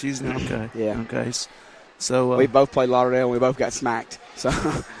 Yeah. At Tuesday night, okay. Yeah. Okay. So we both played Lauderdale, and we both got smacked. So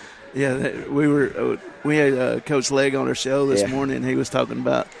yeah, we had Coach Legg on our show this morning, and he was talking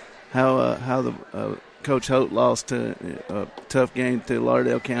about how the Coach Holt lost to a tough game to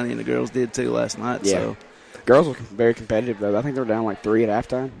Lauderdale County, and the girls did too last night. Yeah. So girls were very competitive, though. I think they were down like 3 at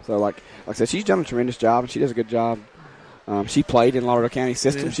halftime. So, like I said, she's done a tremendous job, and she does a good job. She played in Lauderdale County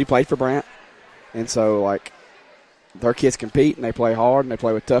system. Yeah. She played for Brant. And so, like, their kids compete, and they play hard, and they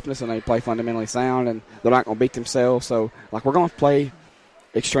play with toughness, and they play fundamentally sound, and they're not going to beat themselves. So, like, we're going to play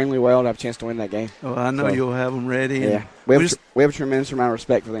extremely well to have a chance to win that game. Oh, I know you'll have them ready. Yeah. We have a tremendous amount of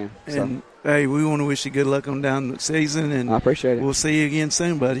respect for them. And, hey, we want to wish you good luck on down the season. And I appreciate it. We'll see you again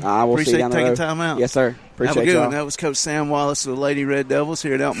soon, buddy. I will appreciate see you down the taking road. time out. Yes, sir. Appreciate have a good y'all. one. That was Coach Sam Wallace of the Lady Red Devils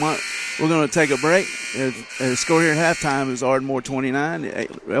here at Elkmont. We're going to take a break. The score here at halftime is Ardmore 29,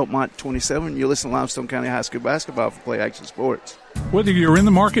 Elkmont 27. You listen to Limestone County High School basketball for Play Action Sports. Whether you're in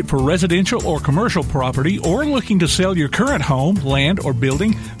the market for residential or commercial property or looking to sell your current home, land, or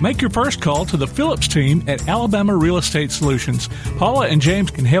building, make your first call to the Phillips team at Alabama Real Estate Solutions. Paula and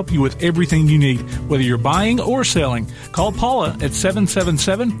James can help you with everything you need, whether you're buying or selling. Call Paula at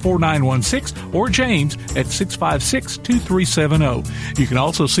 777-4916 or James at 656-2370. You can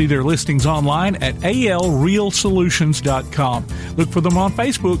also see their listings online at alrealsolutions.com. Look for them on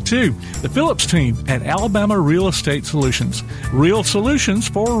Facebook, too. The Phillips team at Alabama Real Estate Solutions. Real solutions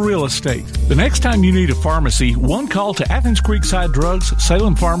for real estate. The next time you need a pharmacy, one call to Athens Creekside Drugs,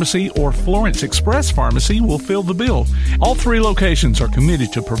 Salem Pharmacy, or Florence Express Pharmacy will fill the bill. All 3 locations are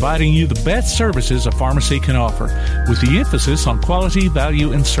committed to providing you the best services a pharmacy can offer, with the emphasis on quality,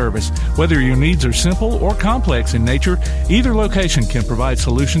 value, and service. Whether your needs are simple or complex in nature, either location can provide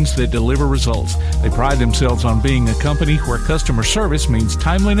solutions that deliver results. They pride themselves on being a company where customer service means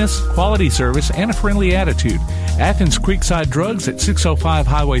timeliness, quality service, and a friendly attitude. Athens Creekside Drugs at 605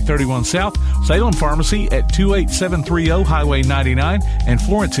 Highway 31 South, Salem Pharmacy at 28730 Highway 99, and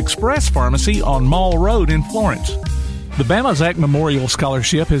Florence Express Pharmacy on Mall Road in Florence. The Bama Zach Memorial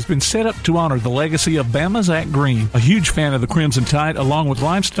Scholarship has been set up to honor the legacy of Bama Zach Green, a huge fan of the Crimson Tide, along with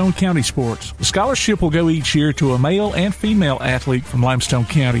Limestone County sports. The scholarship will go each year to a male and female athlete from Limestone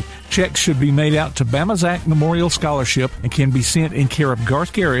County. Checks should be made out to Bama Zach Memorial Scholarship and can be sent in care of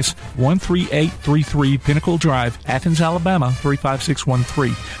Garth Garris, 13833 Pinnacle Drive, Athens, Alabama,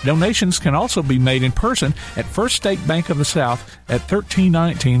 35613. Donations can also be made in person at First State Bank of the South at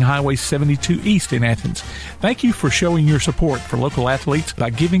 1319 Highway 72 East in Athens. Thank you for showing your support for local athletes by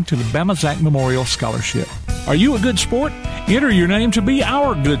giving to the Bama Zach Memorial Scholarship. Are you a good sport? Enter your name to be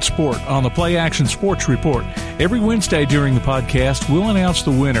our good sport on the Play Action Sports Report. Every Wednesday during the podcast, we'll announce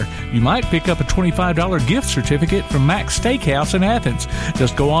the winner. You might pick up a $25 gift certificate from Max Steakhouse in Athens.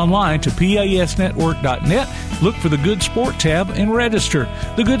 Just go online to pasnetwork.net, look for the Good Sport tab, and register.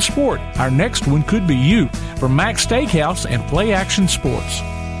 The Good Sport. Our next one could be you. From Max Steakhouse and Play Action Sports.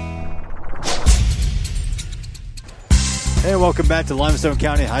 Hey, welcome back to Limestone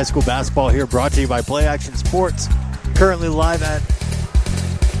County High School basketball here, brought to you by Play Action Sports. Currently live at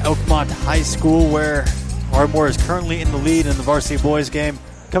Elkmont High School, where Ardmore is currently in the lead in the varsity boys game,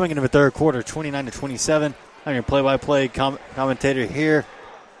 coming into the third quarter, 29-27. I'm your play-by-play commentator here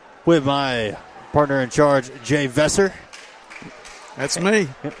with my partner in charge, Jay Vesser. That's me.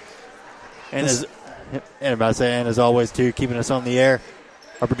 And as always, too, keeping us on the air,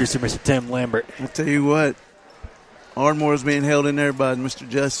 our producer, Mr. Tim Lambert. I'll tell you what, Ardmore is being held in there by Mr.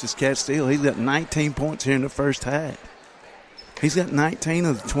 Justice Catsteele. He's got 19 points here in the first half. He's got 19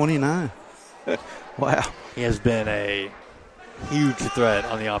 of the 29. Wow. He has been a huge threat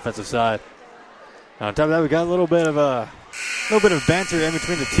on the offensive side. On top of that, we got a little bit of banter in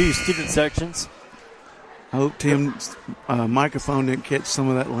between the two student sections. I hope Tim's microphone didn't catch some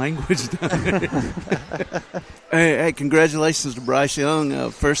of that language down there. Hey, congratulations to Bryce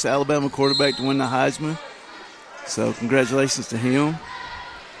Young, first Alabama quarterback to win the Heisman. So congratulations to him.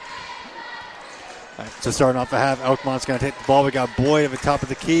 Right, so starting off the half, Elkmont's going to take the ball. We got Boyd at the top of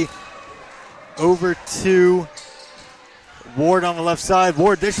the key. Over to Ward on the left side.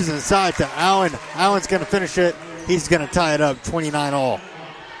 Ward dishes inside to Allen. Allen's going to finish it. He's going to tie it up, 29-all.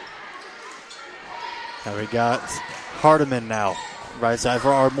 Now we got Hardiman now. Right side for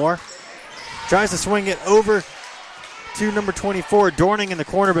Ardmore. Tries to swing it over to number 24, Dorning in the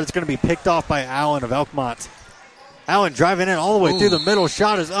corner, but it's going to be picked off by Allen of Elkmont. Allen driving in all the way through the middle.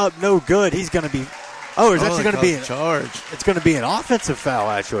 Shot is up, no good. He's going to be. Oh, it's actually going to be a charge. It's going to be an offensive foul,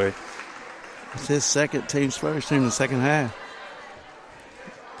 actually. It's his second, team's first team in the second half.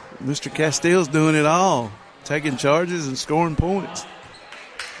 Mr. Castile's doing it all, taking charges and scoring points.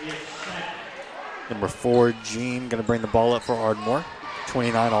 Number 4, Gene, going to bring the ball up for Ardmore.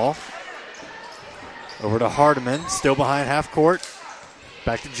 29 all. Over to Hardiman, still behind half court.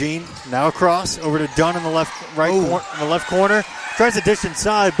 Back to Gene, now across, over to Dunn in the left corner. Tries to dish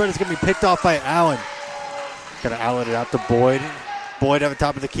inside, but it's going to be picked off by Allen. Going to outlet it out to Boyd. Boyd at the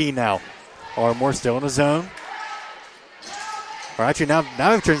top of the key now. Ardmore still in the zone. Or actually, now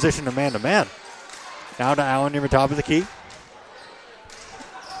we've transitioned to man-to-man. Now to Allen near the top of the key.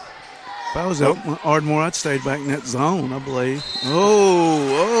 If I was Ardmore, I'd stayed back in that zone, I believe.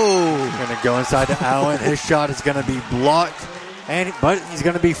 Oh. Going to go inside to Allen. His shot is going to be blocked, but he's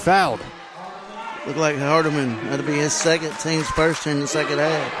going to be fouled. Look like Hardiman. That'll be his second, team's first in the second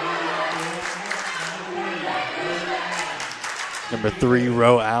half. Number 3,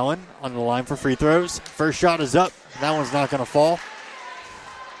 Roe Allen on the line for free throws. First shot is up. That one's not going to fall.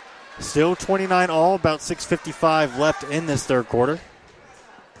 Still 29 all, about 6:55 left in this third quarter.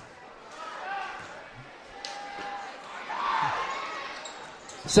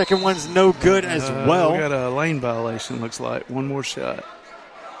 Second one's no good as well. We got a lane violation, looks like. One more shot.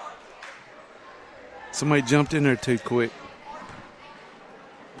 Somebody jumped in there too quick.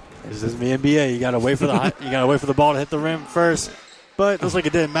 This is the NBA. You got to wait for the ball to hit the rim first. But it looks like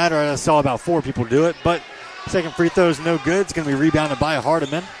it didn't matter. I saw about 4 people do it. But second free throw is no good. It's going to be rebounded by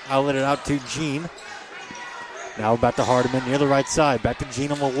Hardiman. I'll let it out to Gene. Now back to Hardiman near the right side. Back to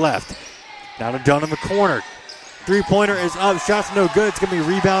Gene on the left. Now to Dunn in the corner. Three-pointer is up. Shot's no good. It's going to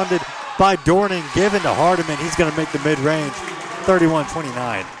be rebounded by Dorning. Given to Hardiman. He's going to make the mid-range.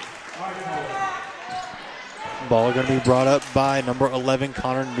 31-29. Ball going to be brought up by number 11,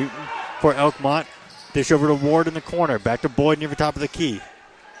 Connor Newton for Elkmont. Dish over to Ward in the corner. Back to Boyd near the top of the key.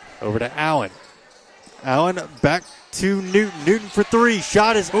 Over to Allen. Allen back to Newton. Newton for 3.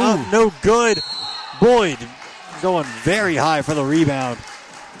 Shot is up. No good. Boyd going very high for the rebound.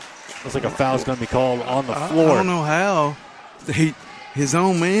 Looks like a foul's going to be called on the floor. I don't know how. His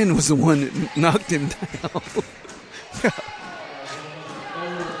own man was the one that knocked him down.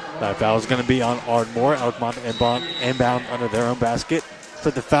 That foul is going to be on Ardmore. Elkmont inbound under their own basket.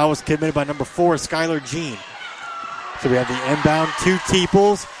 So the foul was committed by number 4, Skylar Jean. So we have the inbound to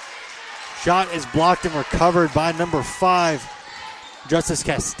Teeples. Shot is blocked and recovered by number 5, Justice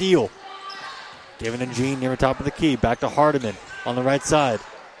Castile. Given to Jean near the top of the key. Back to Hardiman on the right side.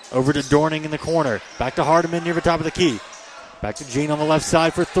 Over to Dorning in the corner. Back to Hardiman near the top of the key. Back to Jean on the left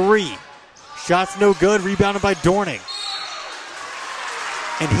side for 3. Shot's no good. Rebounded by Dorning.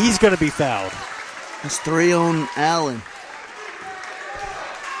 And he's going to be fouled. That's 3 on Allen.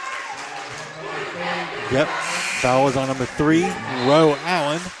 Yep. Foul is on number 3, Roe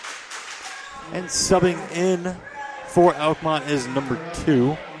Allen. And subbing in for Elkmont is number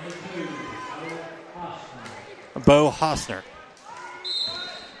 2, Bo Hosner.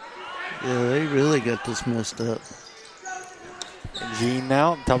 Yeah, they really got this messed up. And Gene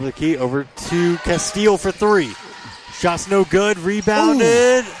now, top of the key, over to Castile for 3. Shot's no good.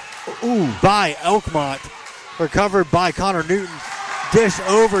 Rebounded by Elkmont. Recovered by Connor Newton. Dish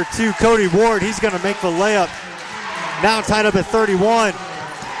over to Cody Ward. He's going to make the layup. Now tied up at 31.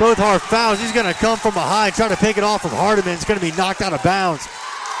 Both hard fouls. He's going to come from behind, try to pick it off from Hardiman. It's going to be knocked out of bounds.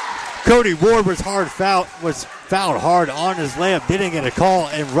 Cody Ward was fouled hard on his layup, didn't get a call,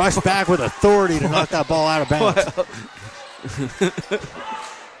 and rushed back with authority to knock that ball out of bounds.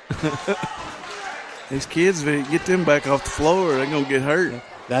 These kids, if they get them back off the floor, they're going to get hurt.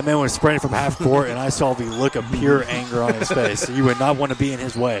 That man was sprinting from half court, and I saw the look of pure anger on his face. You would not want to be in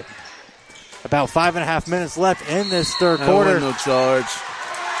his way. About 5.5 minutes left in this third quarter. No charge.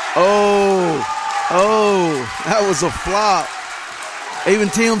 Oh, that was a flop. Even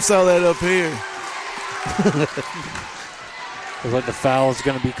Tim saw that up here. Looks like the foul is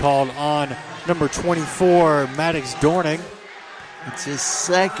going to be called on number 24, Maddox Dorning. It's his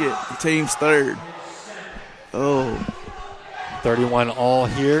second, the team's third. 31 all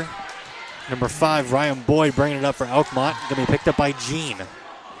here. Number 5, Ryan Boyd bringing it up for Elkmont. Going to be picked up by Gene.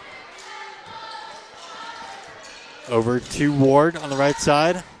 Over to Ward on the right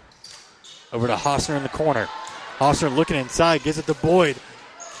side. Over to Hosner in the corner. Hosner looking inside, gives it to Boyd.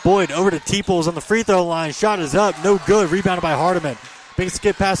 Boyd over to Teeples on the free throw line. Shot is up, no good. Rebounded by Hardiman. Big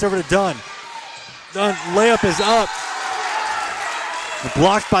skip pass over to Dunn. Dunn, layup is up.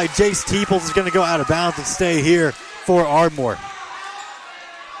 Blocked by Jace Teeples, is going to go out of bounds and stay here for Ardmore.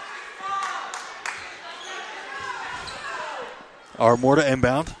 Ardmore to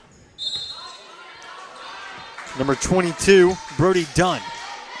inbound. Number 22, Brody Dunn.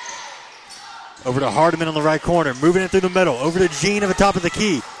 Over to Hardiman on the right corner, moving it through the middle. Over to Jean at the top of the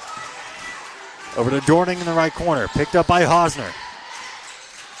key. Over to Dorning in the right corner, picked up by Hosner.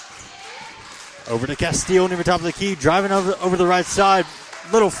 Over to Castile near the top of the key, driving over the right side.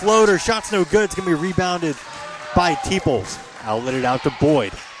 Little floater, shot's no good. It's going to be rebounded by Teeples. Outlet it out to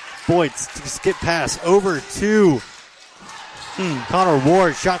Boyd. Boyd, skip pass over to Connor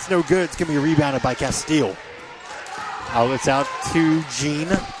Ward. Shot's no good. It's going to be rebounded by Castile. Outlets out to Jean.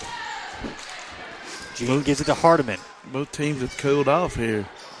 Jean gives it to Hardiman. Both teams have cooled off here.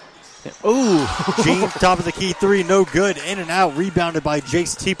 Ooh. Jean, top of the key three, no good. In and out, rebounded by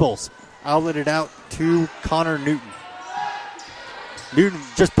Jace Teeples. Outlet it out to Connor Newton. Newton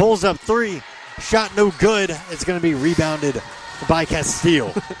just pulls up three. Shot no good. It's going to be rebounded by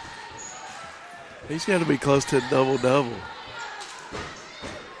Castile. He's got to be close to a double-double.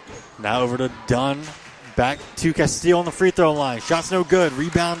 Now over to Dunn. Back to Castile on the free throw line. Shot's no good.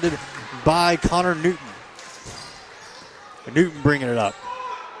 Rebounded by Connor Newton. Newton bringing it up.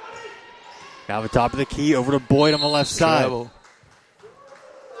 Now the top of the key over to Boyd on the left side.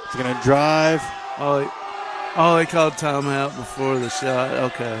 He's going to drive. Oh, they called timeout before the shot.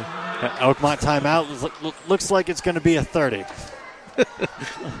 Okay. Elkmont timeout. Looks like it's going to be a 30.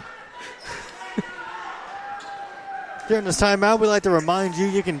 During this timeout, we'd like to remind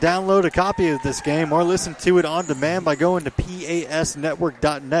you can download a copy of this game or listen to it on demand by going to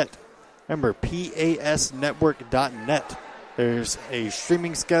pasnetwork.net. Remember, pasnetwork.net. There's a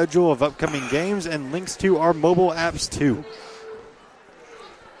streaming schedule of upcoming games and links to our mobile apps, too.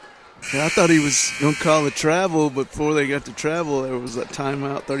 Yeah, I thought he was going to call the travel, but before they got to travel, there was a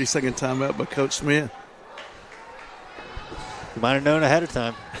timeout, 30-second timeout by Coach Smith. You might have known ahead of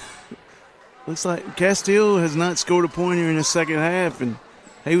time. Looks like Castile has not scored a point here in the second half, and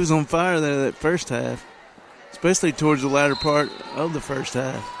he was on fire there that first half, especially towards the latter part of the first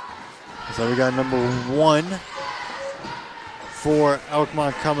half. So we got number 1 for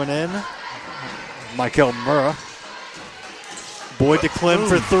Elkmont coming in, Michael Murrah. Boyd to Clem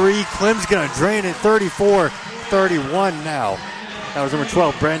for three. Clem's going to drain it, 34-31 now. That was number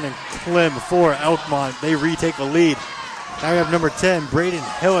 12, Brandon Clem for Elkmont. They retake the lead. Now we have number 10, Braden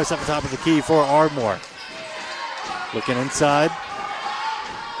Hillis at the top of the key for Ardmore. Looking inside.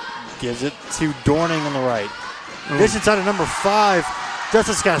 Gives it to Dorning on the right. Dish inside of number 5.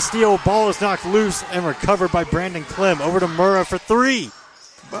 Justice Castile. Ball is knocked loose and recovered by Brandon Clem. Over to Murrah for three.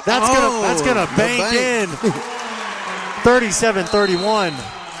 That's gonna bank in. 37-31.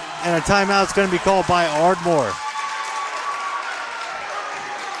 And a timeout's going to be called by Ardmore.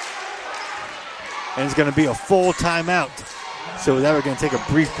 And it's going to be a full timeout. So with that, we're going to take a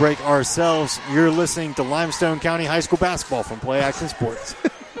brief break ourselves. You're listening to Limestone County High School basketball from Play Action Sports.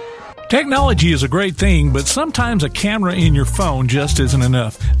 Technology is a great thing, but sometimes a camera in your phone just isn't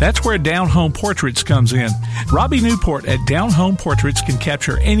enough. That's where Down Home Portraits comes in. Robbie Newport at Down Home Portraits can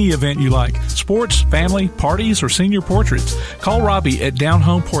capture any event you like. Sports, family, parties, or senior portraits. Call Robbie at Down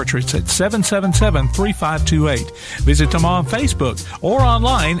Home Portraits at 777-3528. Visit them on Facebook or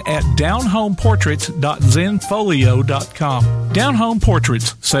online at downhomeportraits.zenfolio.com. Down Home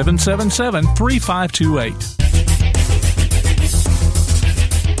Portraits, 777-3528.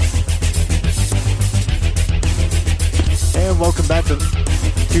 And welcome back to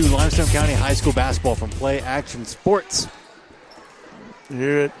Limestone County High School basketball from Play Action Sports.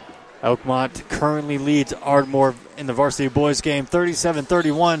 Hear it. Elkmont currently leads Ardmore in the varsity boys game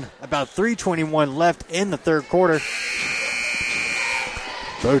 37-31. About 3:21 left in the third quarter.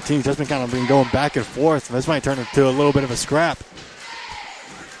 Both teams just been going back and forth. This might turn into a little bit of a scrap.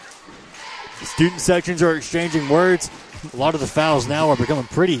 The student sections are exchanging words. A lot of the fouls now are becoming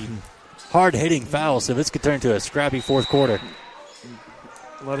pretty hard-hitting fouls, so this could turn into a scrappy fourth quarter.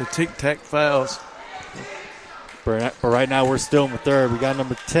 A lot of tic-tac fouls. But right now, we're still in the third. We got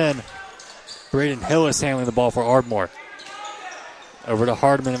number 10, Braden Hillis, handling the ball for Ardmore. Over to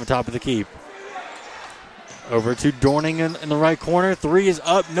Hardman on the top of the key. Over to Dorning in the right corner. Three is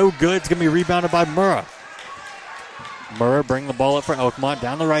up, no good. It's going to be rebounded by Murrah. Murrah bringing the ball up for Elkmont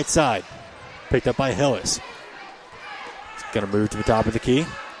down the right side. Picked up by Hillis. It's going to move to the top of the key.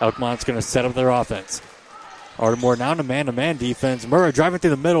 Elkmont's going to set up their offense. Ardmore now in a man-to-man defense. Murrah driving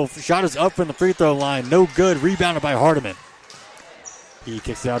through the middle. Shot is up from the free throw line. No good. Rebounded by Hardiman. He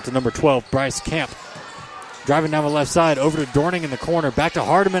kicks it out to number 12, Bryce Camp. Driving down the left side. Over to Dorning in the corner. Back to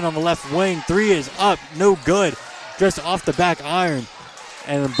Hardiman on the left wing. Three is up. No good. Just off the back iron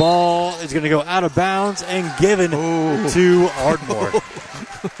And the ball is going to go out of bounds and given to Ardmore.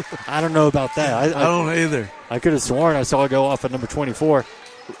 I don't know about that. I don't either. I could have sworn I saw it go off at number 24,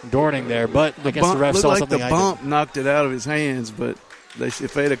 Dorning there, but I guess the ref saw something. The bump knocked it out of his hands, but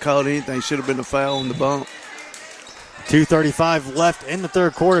if they'd have called anything, it should have been a foul on the bump. 2:35 left in the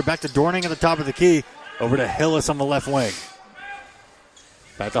third quarter. Back to Dorning at the top of the key. Over to Hillis on the left wing.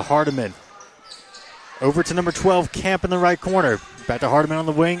 Back to Hardiman. Over to number 12, Camp in the right corner. Back to Hardiman on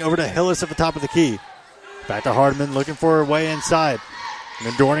the wing. Over to Hillis at the top of the key. Back to Hardiman looking for a way inside. And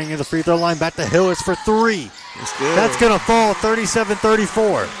then Dorning in the free throw line. Back to Hillis for three. That's good. That's going to fall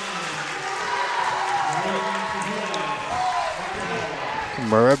 37-34.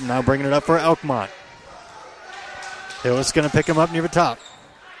 Murrah now bringing it up for Elkmont. Hillis going to pick him up near the top.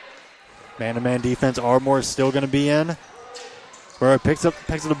 Man-to-man defense. Ardmore is still going to be in. Murrah picks up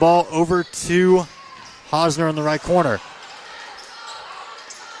the ball over to Hosner in the right corner.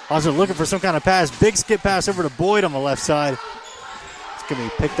 Hosner looking for some kind of pass. Big skip pass over to Boyd on the left side. It's going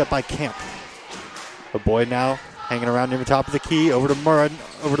to be picked up by Camp. But Boyd now hanging around near the top of the key. Over to Murrah,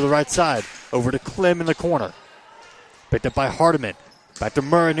 over to the right side. Over to Clem in the corner. Picked up by Hardiman. Back to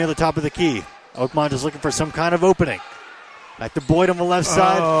Murrah near the top of the key. Elkmont is looking for some kind of opening. Back to Boyd on the left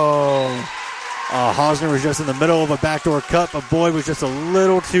side. Hosner was just in the middle of a backdoor cut, but Boyd was just a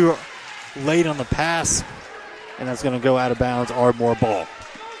little too late on the pass. And that's going to go out of bounds. Ardmore ball.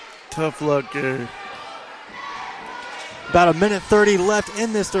 Tough luck there. About a minute 30 left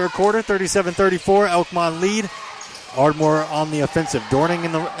in this third quarter. 37-34. Elkmont lead. Ardmore on the offensive. Dorning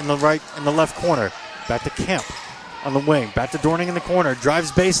in the left corner. Back to Kemp on the wing. Back to Dorning in the corner.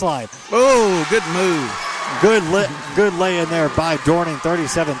 Drives baseline. Oh, good move. Good lay in there by Dorning.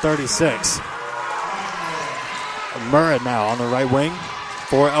 37-36. Murrah now on the right wing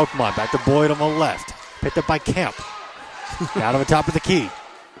for Elkmont. Back to Boyd on the left. Picked up by Kemp. Out of the top of the key.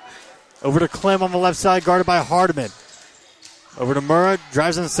 Over to Clem on the left side, guarded by Hardiman. Over to Murrah,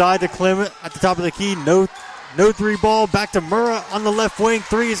 drives inside to Clem at the top of the key. No three ball. Back to Murrah on the left wing.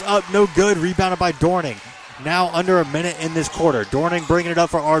 Three is up, no good. Rebounded by Dorning. Now under a minute in this quarter. Dorning bringing it up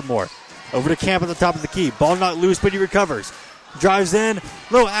for Ardmore. Over to Camp at the top of the key. Ball not loose, but he recovers. Drives in.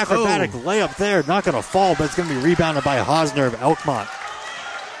 Little acrobatic layup there. Not going to fall, but it's going to be rebounded by Hosner of Elkmont.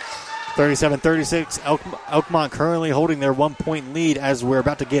 37-36. Elkmont currently holding their 1 point lead as we're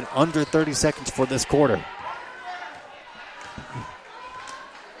about to get under 30 seconds for this quarter.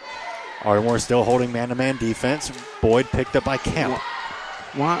 Ardmore still holding man-to-man defense. Boyd picked up by Camp.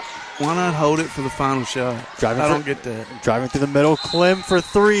 Why not hold it for the final shot? I don't get that. Driving through the middle. Clem for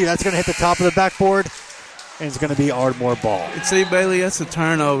three. That's going to hit the top of the backboard. And it's going to be Ardmore ball. And see, Bailey, that's a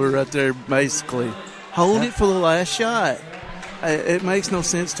turnover right there, basically. Hold it for the last shot. It makes no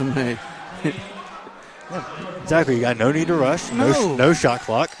sense to me. Exactly. You got no need to rush. No shot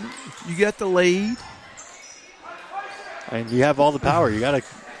clock. You got the lead. And you have all the power. You got to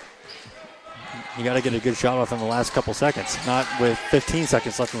get a good shot off in the last couple seconds. Not with 15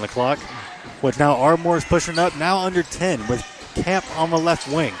 seconds left on the clock. Which now Ardmore is pushing up. Now under 10 with Camp on the left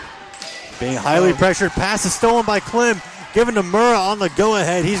wing. Being highly pressured. Pass is stolen by Clem. Given to Murrah on the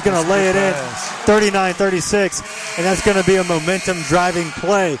go-ahead. He's going to lay it in. 39-36. And that's going to be a momentum-driving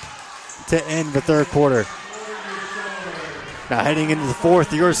play to end the third quarter. Now heading into the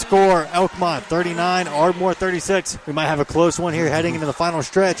fourth, your score, Elkmont 39, Ardmore 36. We might have a close one here heading into the final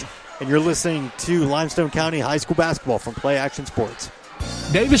stretch. And you're listening to Limestone County High School Basketball from Play Action Sports.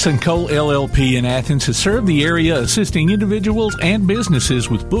 Davis & Cole LLP in Athens has served the area assisting individuals and businesses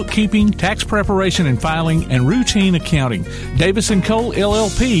with bookkeeping, tax preparation and filing, and routine accounting. Davis & Cole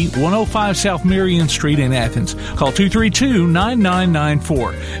LLP, 105 South Marion Street in Athens. Call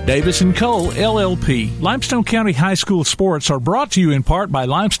 232-9994. Davis & Cole LLP. Limestone County High School sports are brought to you in part by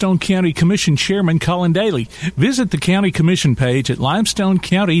Limestone County Commission Chairman Colin Daly. Visit the County Commission page at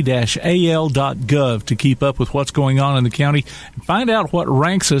limestonecounty-al.gov to keep up with what's going on in the county and find out what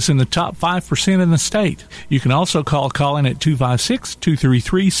ranks us in the top 5% in the state. You can also call Colin at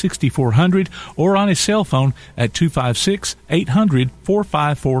 256-233-6400 or on his cell phone at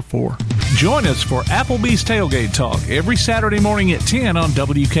 256-800-4544. Join us for Applebee's Tailgate Talk every Saturday morning at 10 on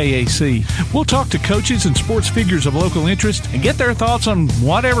WKAC. We'll talk to coaches and sports figures of local interest and get their thoughts on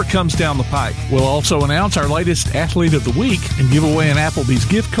whatever comes down the pike. We'll also announce our latest Athlete of the Week and give away an Applebee's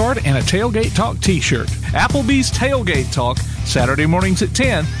gift card and a Tailgate Talk t-shirt. Applebee's Tailgate Talk, Saturday mornings at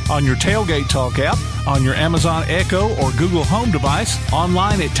 10 on your Tailgate Talk app, on your Amazon Echo or Google Home device,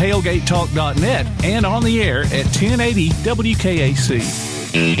 online at tailgatetalk.net, and on the air at 1080 WKAC.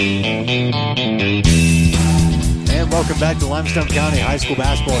 And welcome back to Limestone County High School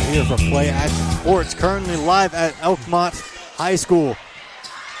Basketball here from Play Action Sports, currently live at Elkmont High School.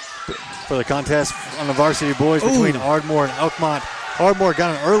 for the contest on the varsity boys between Ardmore and Elkmont. Ardmore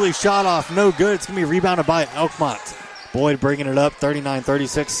got an early shot off. No good. It's going to be rebounded by Elkmont. Boyd bringing it up,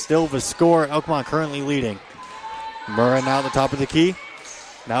 39-36. Still the score. Elkmont currently leading. Murrah now at the top of the key.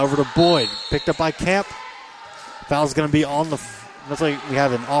 Now over to Boyd. Picked up by Camp. Foul's going to be on the... Looks like we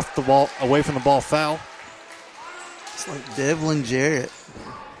have an off the ball, away from the ball foul. It's like Devlin Jarrett.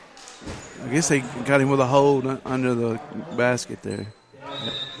 I guess they got him with a hold under the basket there.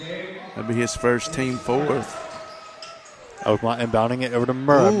 That'd be his first, team fourth. Elkmont inbounding it over to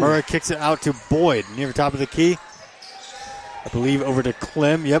Murrah. Murrah kicks it out to Boyd near the top of the key. I believe over to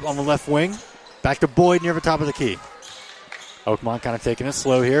Clem. Yep, on the left wing. Back to Boyd near the top of the key. Oakmont kind of taking it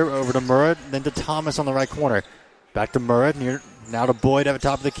slow here. Over to Murrah, then to Thomas on the right corner. Back to Murrah, now to Boyd at the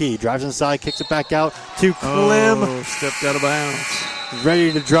top of the key. Drives inside, kicks it back out to Clem. Stepped out of bounds.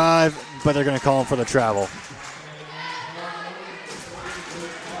 Ready to drive, but they're going to call him for the travel.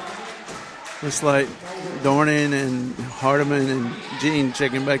 Looks like Dornan and Hardiman and Jean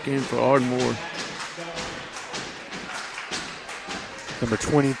checking back in for Ardmore. Number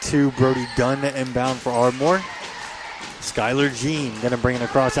 22, Brody Dunn inbound for Ardmore. Skylar Jean going to bring it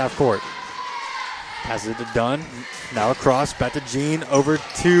across half court. Passes it to Dunn. Now across, back to Jean. Over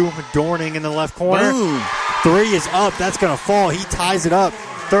to Dorning in the left corner. Boom. Three is up. That's going to fall. He ties it up.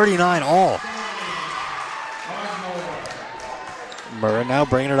 39 all. Murrah now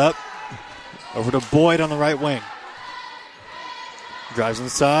bringing it up. Over to Boyd on the right wing. Drives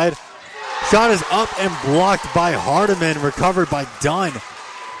inside. Shot is up and blocked by Hardiman. Recovered by Dunn.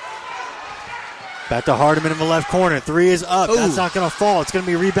 Back to Hardiman in the left corner. Three is up. Ooh. That's not going to fall. It's going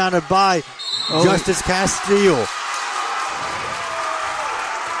to be rebounded by Justice Castile.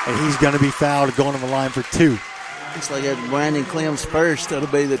 And he's going to be fouled going on the line for two. Looks like that's Brandon Clem's first. That'll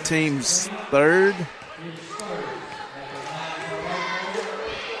be the team's third.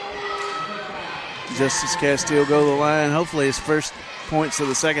 Justice Castile go to the line. Hopefully his first points of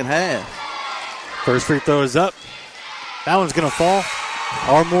the second half. First free throw is up. That one's going to fall.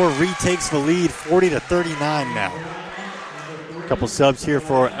 Ardmore retakes the lead, 40-39 now. A couple subs here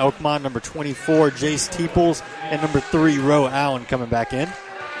for Elkmont. Number 24, Jace Teeples, and number 3, Roe Allen coming back in.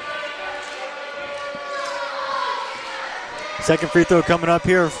 Second free throw coming up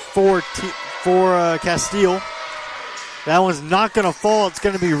here for Castile. That one's not going to fall. It's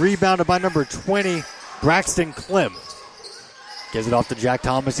going to be rebounded by number 20, Braxton Clem. Gives it off to Jack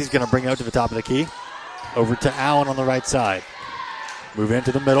Thomas. He's going to bring it out to the top of the key. Over to Allen on the right side. Move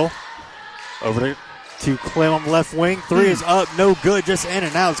into the middle. Over to Clem on the left wing. Three is up. No good. Just in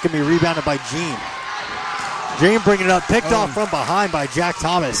and out. It's going to be rebounded by Jean. Jean bringing it up. Picked off from behind by Jack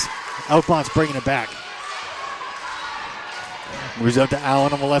Thomas. Elkmont's bringing it back. Moves up to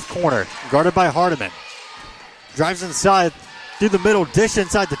Allen on the left corner. Guarded by Hardiman. Drives inside. Through the middle. Dish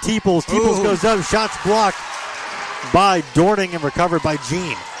inside to Teeples. Teeples goes up. Shots blocked by Dorning and recovered by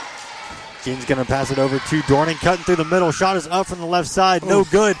Jean. Jean's going to pass it over to Dorning, cutting through the middle. Shot is up from the left side. No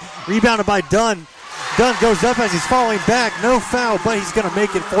good. Rebounded by Dunn. Dunn goes up as he's falling back. No foul, but he's going to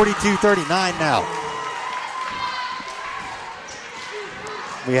make it 42-39 now.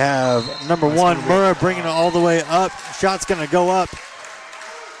 We have number 1, Murrah, bringing it all the way up. Shot's going to go up.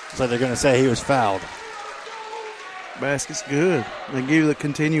 So they're going to say he was fouled. Basket's good. They give you the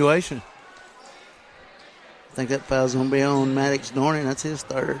continuation. I think that foul's going to be on Maddox Dorning. That's his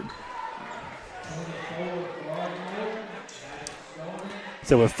third.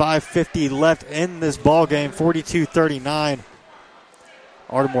 So with 5:50 left in this ball game, 42-39.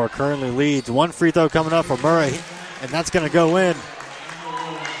 Ardmore currently leads. One free throw coming up for Murray, and that's going to go in.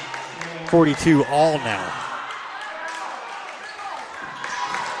 42 all now.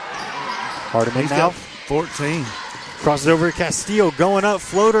 Hardiman now. 14. Crosses over to Castillo. Going up.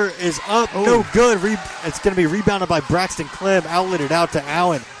 Floater is up. No good. It's going to be rebounded by Braxton Clem. Outletted out to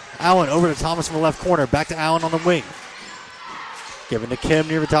Allen. Allen over to Thomas from the left corner. Back to Allen on the wing. Given to Clem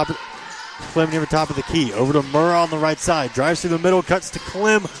near the top of the key. Over to Murrah on the right side. Drives through the middle. Cuts to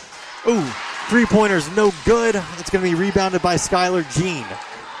Clem. Three-pointers no good. It's going to be rebounded by Skylar Jean.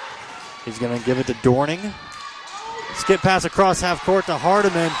 He's going to give it to Dorning. Skip pass across half court to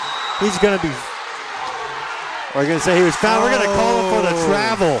Hardiman. He's going to be... We're going to say he was fouled. We're going to call him for the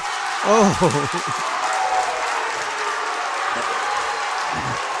travel.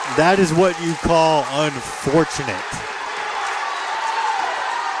 That is what you call unfortunate.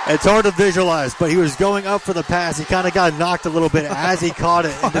 It's hard to visualize, but he was going up for the pass. He kind of got knocked a little bit as he caught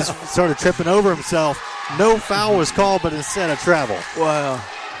it and just started tripping over himself. No foul was called, but instead a travel. Wow.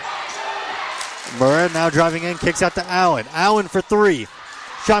 Murrah now driving in, kicks out to Allen. Allen for three.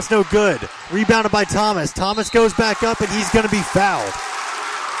 Shot's no good. Rebounded by Thomas. Thomas goes back up, and he's going to be fouled.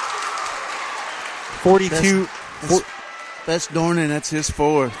 42. That's Dornan. That's his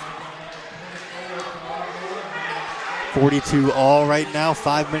fourth. 42 all right now.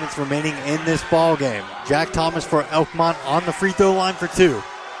 5 minutes remaining in this ball game. Jack Thomas for Elkmont on the free throw line for 2.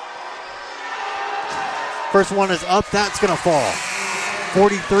 First one is up. That's going to fall.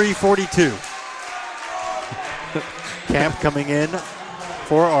 43-42. Camp coming in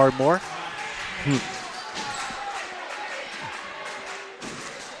for Ardmore.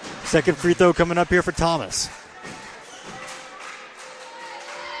 Second free throw coming up here for Thomas.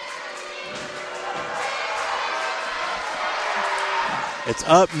 It's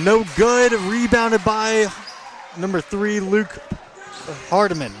up, no good. Rebounded by number 3, Luke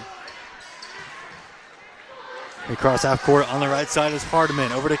Hardiman. Across half court on the right side is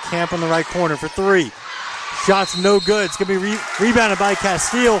Hardiman. Over to Camp on the right corner for 3. Shots no good. It's going to be rebounded by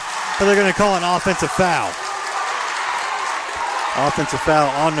Castile, but they're going to call an offensive foul. Offensive foul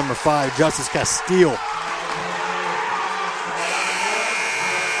on number 5, Justice Castile.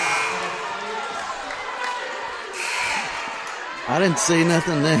 I didn't see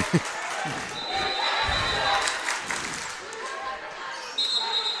nothing there.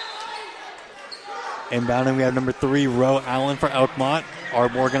 Inbounding, we have number 3, Roe Allen for Elkmont.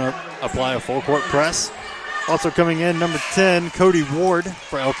 Ardmore going to apply a full court press. Also coming in, number 10, Cody Ward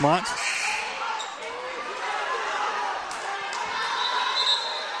for Elkmont.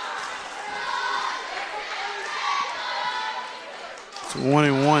 It's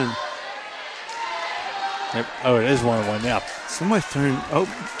 1-1. Yep. Oh, it is 1-1, yeah. Somebody's turned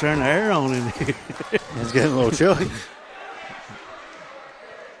the air on in here. It's getting a little chilly.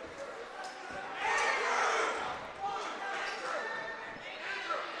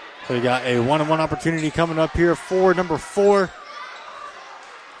 So we got a 1-on-1 opportunity coming up here for number 4,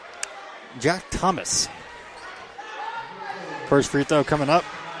 Jack Thomas. First free throw coming up.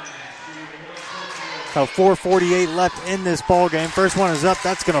 About 4:48 left in this ball game. First one is up.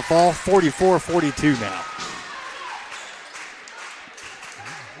 That's going to fall. 44-42 now.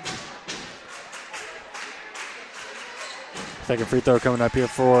 Second free throw coming up here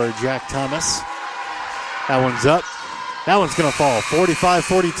for Jack Thomas. That one's up. That one's going to fall.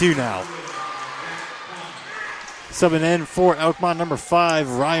 45-42 now. Subbing in for Elkmont, number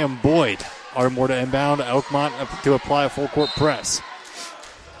 5, Ryan Boyd. Ardmore to inbound. Elkmont to apply a full court press.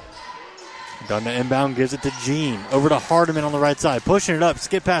 Done to inbound, gives it to Jean. Over to Hardiman on the right side. Pushing it up.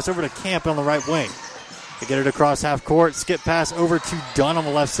 Skip pass over to Camp on the right wing. They get it across half court. Skip pass over to Dunn on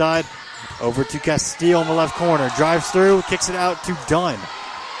the left side. Over to Castile on the left corner. Drives through, kicks it out to Dunn.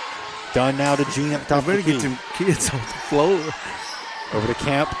 Dunn now to Jean at the top of the key. Get some kids on the floor. Over to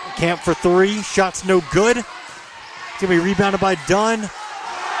Camp. Camp for 3. Shots no good. It's going to be rebounded by Dunn.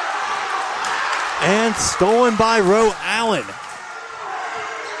 And stolen by Roe Allen.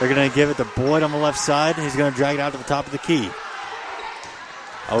 They're going to give it to Boyd on the left side. He's going to drag it out to the top of the key.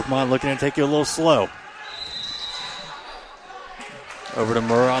 Elkmont looking to take you a little slow. Over to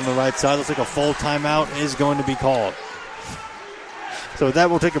Murrah on the right side. Looks like a full timeout is going to be called. So with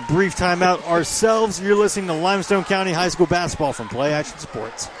that, we'll take a brief timeout ourselves. You're listening to Limestone County High School basketball from Play Action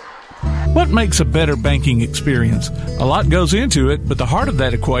Sports. What makes a better banking experience? A lot goes into it, but the heart of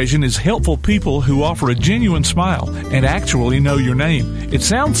that equation is helpful people who offer a genuine smile and actually know your name. It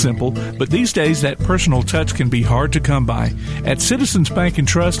sounds simple, but these days that personal touch can be hard to come by. At Citizens Bank and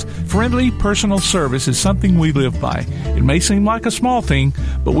Trust, friendly personal service is something we live by. It may seem like a small thing,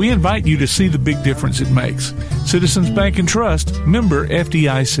 but we invite you to see the big difference it makes. Citizens Bank and Trust, member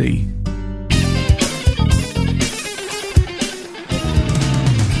FDIC.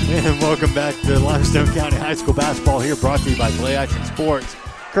 And welcome back to Limestone County High School basketball here, brought to you by Play Action Sports.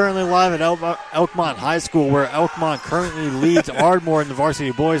 Currently live at Elkmont High School, where Elkmont currently leads Ardmore in the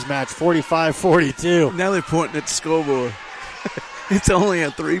varsity boys match 45-42. Now they're pointing at the scoreboard. It's only a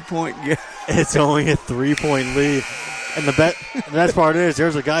 3-point game. It's only a 3-point lead. And the best part is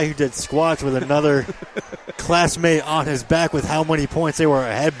there's a guy who did squats with another classmate on his back with how many points they were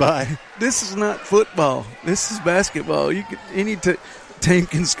ahead by. This is not football. This is basketball. Any team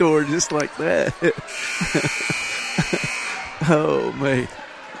can score just like that. Oh, man.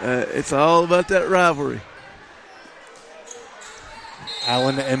 It's all about that rivalry.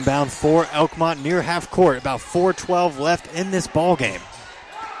 Allen inbound for Elkmont near half court. About 4:12 left in this ball game.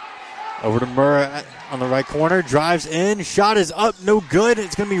 Over to Murrah on the right corner. Drives in. Shot is up. No good.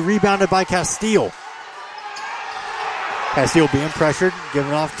 It's going to be rebounded by Castile. Castile being pressured.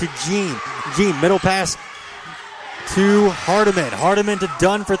 Giving off to Jean. Jean, middle pass to Hardiman. Hardiman to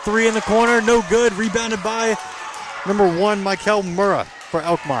Dunn for 3 in the corner. No good. Rebounded by number 1, Michael Murrah for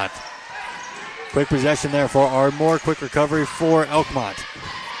Elkmont. Quick possession there for Ardmore. Quick recovery for Elkmont.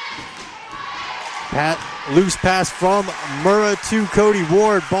 Loose pass from Murrah to Cody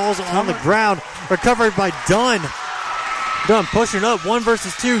Ward. Ball's on the ground. Recovered by Dunn. Dunn pushing up. 1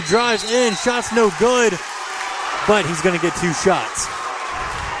 versus 2. Drives in. Shot's no good. But he's going to get 2 shots.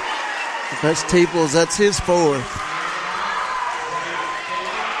 If that's Teeples, that's his 4th.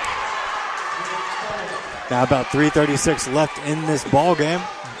 Now about 3:36 left in this ball game.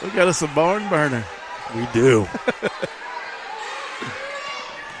 We got us a barn burner. We do.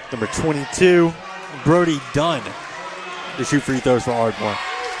 Number 22, Brody Dunn, to shoot free throws for Ardmore.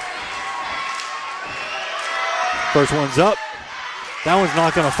 First one's up. That one's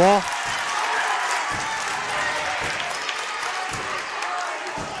not going to fall.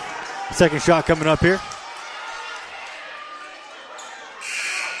 Second shot coming up here.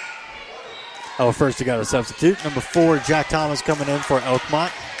 Oh, first you got a substitute. Number 4, Jack Thomas coming in for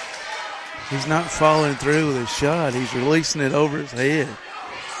Elkmont. He's not following through with his shot. He's releasing it over his head.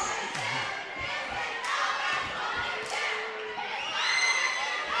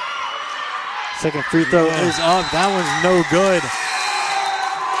 Second free throw is up. That one's no good.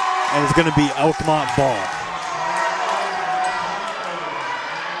 And it's going to be Elkmont ball.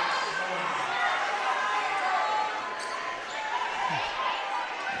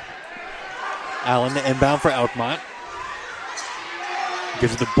 Allen the inbound for Elkmont.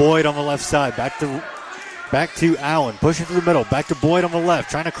 Gives it to Boyd on the left side. Back to Allen. Pushing through the middle. Back to Boyd on the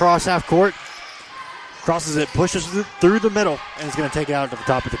left. Trying to cross half court. Crosses it. Pushes through the middle. And is going to take it out to the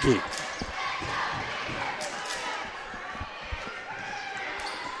top of the key.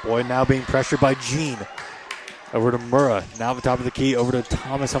 Boyd now being pressured by Jean. Over to Murrah. Now at the top of the key. Over to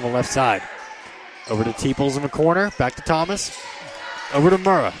Thomas on the left side. Over to Teeples in the corner. Back to Thomas. Over to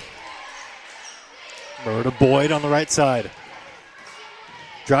Murrah. Murrah to Boyd on the right side.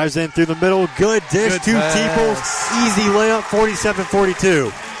 Drives in through the middle. Good dish to Teeples. Easy layup,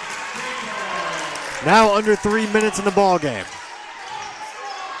 47-42. Now under 3 minutes in the ball game.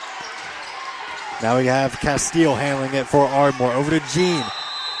 Now we have Castile handling it for Ardmore. Over to Jean.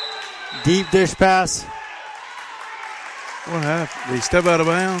 Deep dish pass. What happened? Did he step out of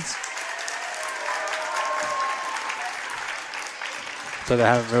bounds? So they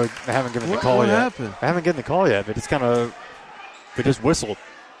haven't given the call what yet. What happened? They haven't given the call yet, but it's kind of, they just whistled.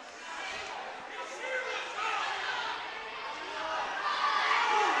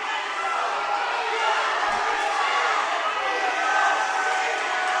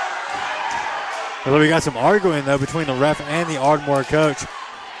 Well, we got some arguing, though, between the ref and the Ardmore coach.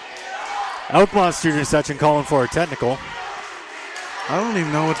 Elkmont student section calling for a technical. I don't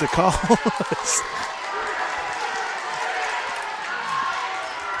even know what the call was.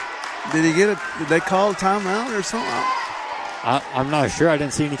 Did they call a timeout or something? I'm not sure. I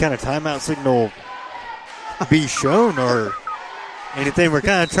didn't see any kind of timeout signal be shown or anything. We're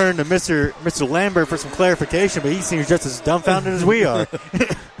kind of turning to Mr. Lambert for some clarification, but he seems just as dumbfounded as we are.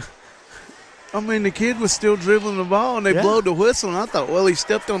 I mean, the kid was still dribbling the ball, and they blowed the whistle, and I thought, well, he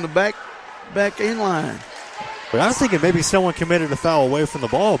stepped on the back in line. But I was thinking maybe someone committed a foul away from the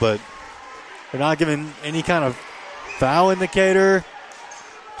ball, but they're not giving any kind of foul indicator.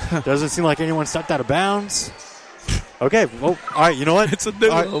 Doesn't seem like anyone stepped out of bounds. Okay, well, all right, you know what? It's a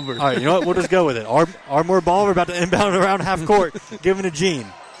do-over. All right, you know what? We'll just go with it. Ardmore ball, we're about to inbound around half court. Giving to Jean.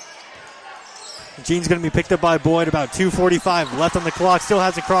 Jean's going to be picked up by Boyd. About 2:45 left on the clock. Still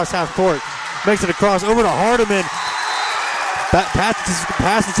has it crossed half court. Makes it across over to Hardiman.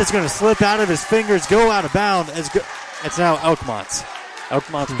 Pass is just going to slip out of his fingers, go out of bounds. It's now Elkmont's.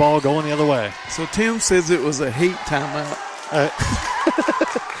 Elkmont's ball going the other way. So Tim says it was a heat timeout.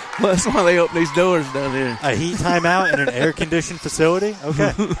 Well, that's why they open these doors down here. A heat timeout in an air-conditioned facility?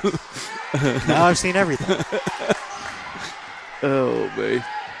 Okay. Now I've seen everything. Oh, babe.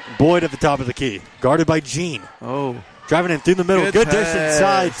 Boyd at the top of the key. Guarded by Jean. Oh. Driving in through the middle. Good dish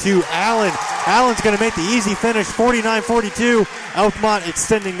inside to Allen. Allen's going to make the easy finish. 49-42. Elkmont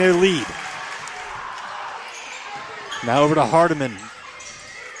extending their lead. Now over to Hardiman.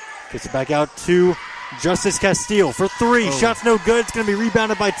 Gets it back out to Justice Castile for 3. Oh. Shot's no good. It's going to be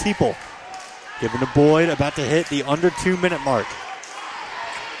rebounded by Teeple. Given to Boyd. About to hit the under 2-minute mark.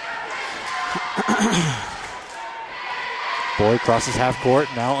 Boyd crosses half court.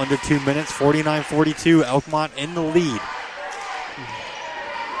 Now under 2 minutes. 49-42. Elkmont in the lead.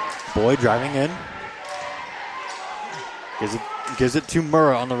 Boyd driving in. Gives it to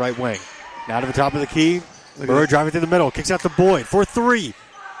Murrah on the right wing. Now to the top of the key. Murrah driving through the middle. Kicks out to Boyd for 3.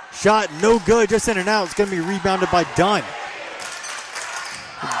 Shot no good. Just in and out. It's going to be rebounded by Dunn.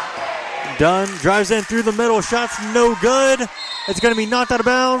 Dunn drives in through the middle. Shot's no good. It's going to be knocked out of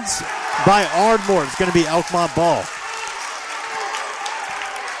bounds by Ardmore. It's going to be Elkmont ball.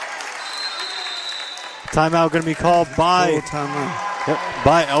 Timeout going to be called by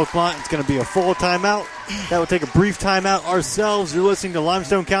Elkmont. It's going to be a full timeout. That will take a brief timeout ourselves. You're listening to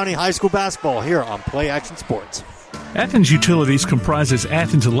Limestone County High School basketball here on Play Action Sports. Athens Utilities comprises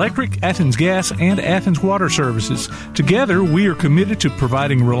Athens Electric, Athens Gas, and Athens Water Services. Together, we are committed to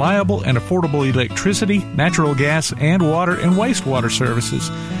providing reliable and affordable electricity, natural gas, and water and wastewater services.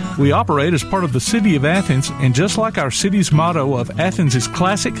 We operate as part of the City of Athens, and just like our city's motto of Athens is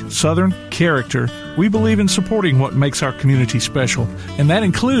classic Southern character, we believe in supporting what makes our community special, and that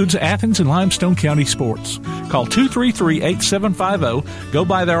includes Athens and Limestone County sports. Call 233-8750, go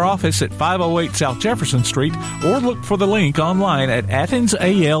by their office at 508 South Jefferson Street, or look for the link online at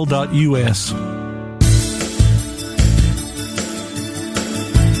athensal.us.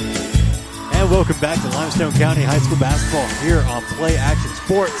 And welcome back to Limestone County High School basketball here on Play Action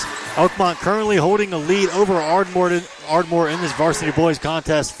Sports. Elkmont currently holding a lead over Ardmore in this varsity boys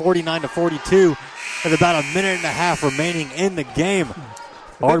contest, 49-42, with about a minute and a half remaining in the game.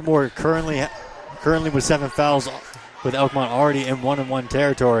 Ardmore currently with 7 fouls, with Elkmont already in 1-1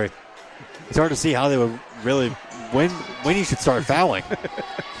 territory. It's hard to see how they would really when you should start fouling.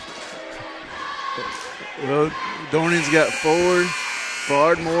 Well, Dorning's got 4 for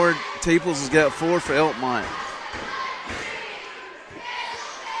Ardmore. Teeples has got 4 for Elkmont.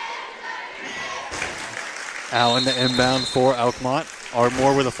 Out in the inbound for Elkmont.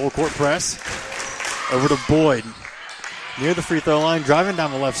 Ardmore with a full court press. Over to Boyd. Near the free throw line, driving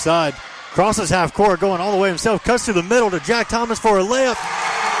down the left side. Crosses half court, going all the way himself. Cuts through the middle to Jack Thomas for a layup.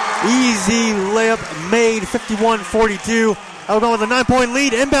 Easy layup made, 51-42. Elkmont with a 9-point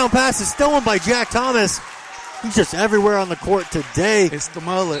lead. Inbound pass is stolen by Jack Thomas. He's just everywhere on the court today. It's the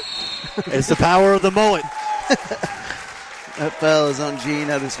mullet. It's the power of the mullet. That foul is on Gene.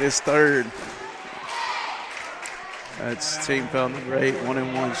 That is his 3rd. That's team foul number 8,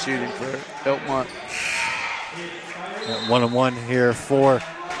 1-1 shooting for Elkmont. 1-1 here for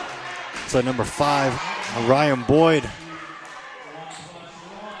number 5, Ryan Boyd.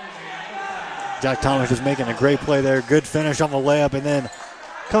 Jack Thomas just making a great play there. Good finish on the layup, and then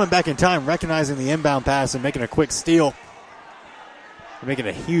coming back in time, recognizing the inbound pass and making a quick steal. Making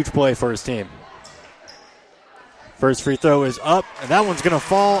a huge play for his team. First free throw is up, and that one's going to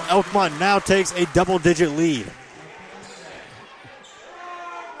fall. Elkmont now takes a double-digit lead.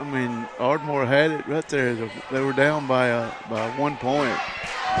 I mean, Ardmore had it right there. They were down by 1 point,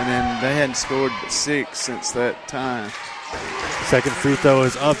 and then they hadn't scored but 6 since that time. Second free throw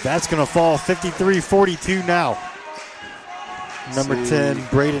is up. That's going to fall. 53-42 now. Number 10,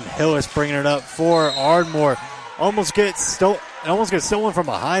 Braden Hillis bringing it up for Ardmore. Almost gets stolen from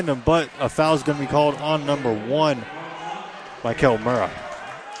behind him, but a foul is going to be called on number 1, Michael Murrah.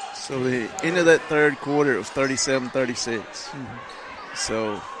 So the end of that third quarter, it was 37-36. Mm-hmm.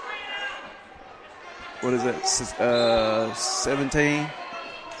 So, what is that, 17?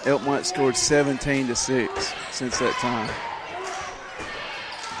 Elkmont scored 17-6 since that time.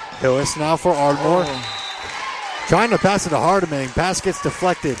 Hillis now for Ardmore. Trying to pass it to Hardeman. Pass gets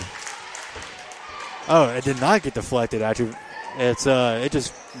deflected. Oh, it did not get deflected, actually. It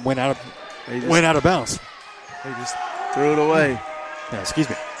just went out of bounds. They just threw it away. Yeah, excuse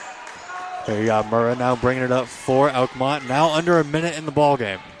me. There you got Murrah now bringing it up for Elkmont. Now under a minute in the ball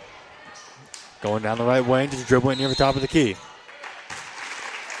game. Going down the right wing, just dribbling near the top of the key.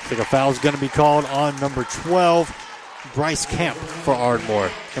 I think a foul is going to be called on number 12, Bryce Camp for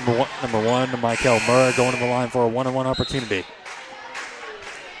Ardmore. Number one, Michael Murrah going to the line for a 1-on-1 opportunity.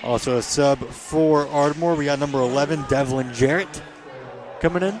 Also a sub for Ardmore. We got number 11, Devlin Jarrett,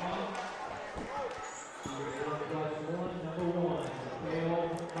 coming in.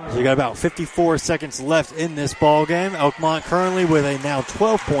 So you got about 54 seconds left in this ball game. Elkmont currently with a now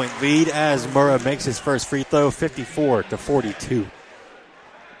 12-point lead as Murrah makes his first free throw, 54-42.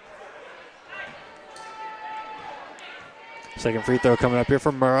 Second free throw coming up here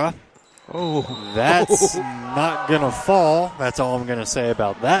for Murrah. Oh, that's not going to fall. That's all I'm going to say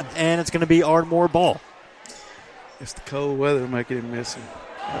about that. And it's going to be Ardmore ball. It's the cold weather making him miss an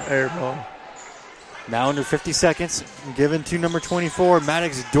air ball. Now under 50 seconds, given to number 24,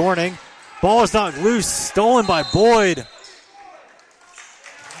 Maddox Dorning. Ball is knocked loose, stolen by Boyd.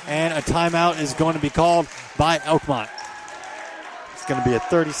 And a timeout is going to be called by Elkmont. It's going to be a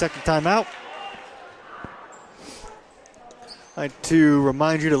 30-second timeout. I'd like to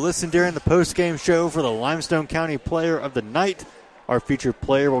remind you to listen during the post-game show for the Limestone County Player of the Night. Our featured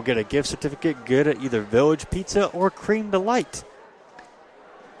player will get a gift certificate good at either Village Pizza or Cream Delight.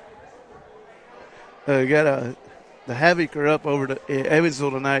 We got the Havoc are up over to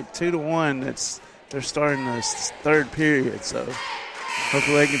Evansville tonight, 2-1. They're starting this third period, so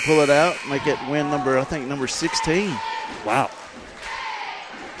hopefully they can pull it out, make it win number 16. Wow.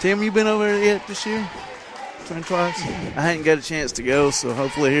 Tim, you been over there yet this year? Twice? I hadn't got a chance to go, so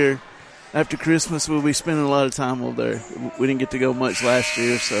hopefully here after Christmas we'll be spending a lot of time over there. We didn't get to go much last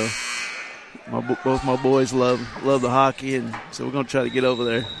year, so both my boys love the hockey, and so we're going to try to get over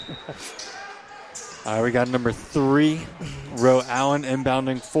there. All right, we got number 3, Roe Allen,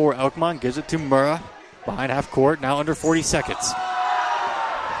 inbounding for Elkmont. Gives it to Murrah behind half court, now under 40 seconds.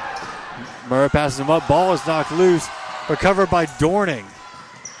 Murrah passes him up. Ball is knocked loose. Recovered by Dorning.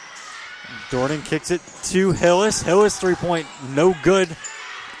 Dorning kicks it to Hillis. Hillis, three-point, no good.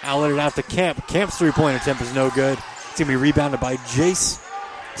 Outlet it out to Camp. Camp's three-point attempt is no good. It's going to be rebounded by Jace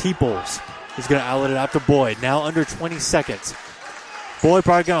Teeples. He's going to outlet it out to Boyd. Now under 20 seconds. Boyd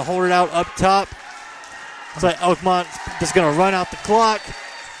probably going to hold it out up top. It's like Elkmont just going to run out the clock.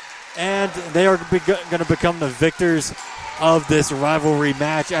 And they are going to become the victors of this rivalry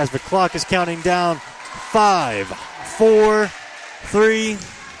match as the clock is counting down. 5, 4, 3,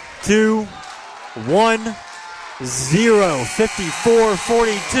 2, 1, 0.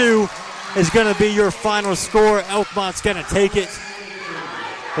 54-42 is going to be your final score. Elkmont's going to take it.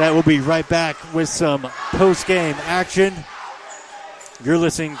 That will be right back with some post-game action. You're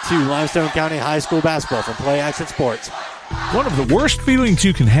listening to Limestone County High School basketball from Play Action Sports. One of the worst feelings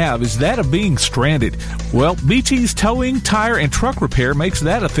you can have is that of being stranded. Well, BT's Towing, Tire, and Truck Repair makes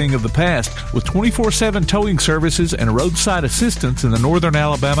that a thing of the past with 24/7 towing services and roadside assistance in the northern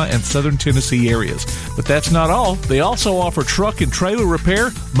Alabama and southern Tennessee areas. But that's not all. They also offer truck and trailer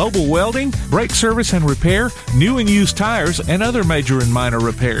repair, mobile welding, brake service and repair, new and used tires, and other major and minor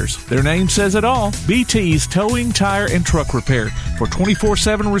repairs. Their name says it all. BT's Towing, Tire, and Truck Repair. For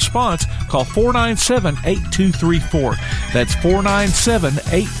 24/7 response, call 497-8234. That's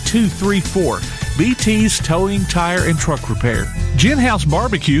 497-8234. BT's Towing, Tire, and Truck Repair. Gin House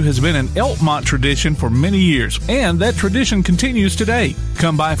Barbecue has been an Elkmont tradition for many years, and that tradition continues today.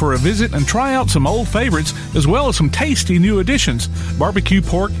 Come by for a visit and try out some old favorites, as well as some tasty new additions. Barbecue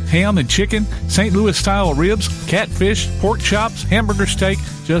pork, ham, and chicken, St. Louis-style ribs, catfish, pork chops, hamburger steak,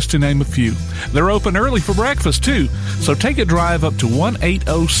 just to name a few. They're open early for breakfast, too, so take a drive up to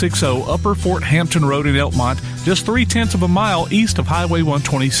 18060 Upper Fort Hampton Road in Elkmont, just 0.3 of a mile east of Highway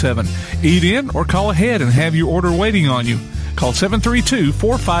 127. Eat in or call ahead and have your order waiting on you. Call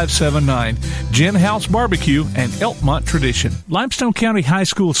 732-4579. Gin House Barbecue and Elkmont Tradition. Limestone County High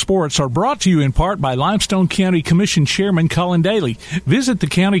School sports are brought to you in part by Limestone County Commission Chairman Colin Daly. Visit the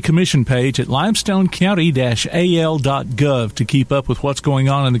County Commission page at limestonecounty-al.gov to keep up with what's going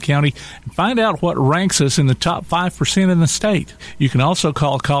on in the county and find out what ranks us in the top 5% in the state. You can also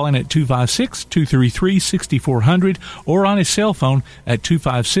call Colin at 256-233-6400 or on his cell phone at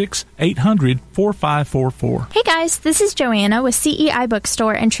 256-800-4544. Hey guys, this is Joanne with CEI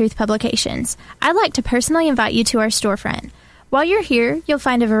Bookstore and Truth Publications. I'd like to personally invite you to our storefront. While you're here, you'll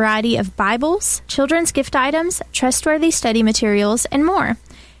find a variety of Bibles, children's gift items, trustworthy study materials, and more.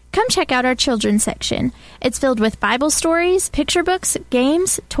 Come check out our children's section. It's filled with Bible stories, picture books,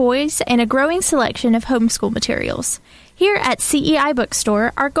 games, toys, and a growing selection of homeschool materials. Here at CEI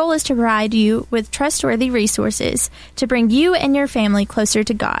Bookstore, our goal is to provide you with trustworthy resources to bring you and your family closer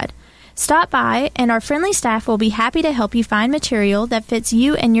to God. Stop by, and our friendly staff will be happy to help you find material that fits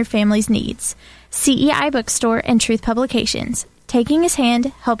you and your family's needs. CEI Bookstore and Truth Publications. Taking his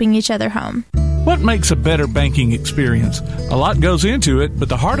hand, helping each other home. What makes a better banking experience? A lot goes into it, but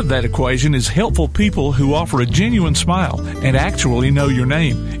the heart of that equation is helpful people who offer a genuine smile and actually know your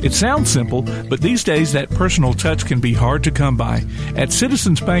name. It sounds simple, but these days that personal touch can be hard to come by. At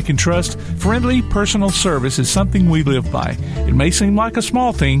Citizens Bank and Trust, friendly personal service is something we live by. It may seem like a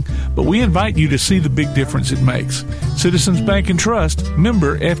small thing, but we invite you to see the big difference it makes. Citizens Bank and Trust,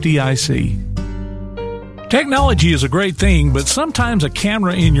 member FDIC. Technology is a great thing, but sometimes a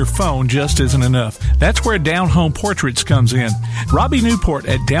camera in your phone just isn't enough. That's where Down Home Portraits comes in. Robbie Newport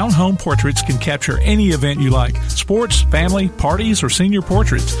at Down Home Portraits can capture any event you like. Sports, family, parties, or senior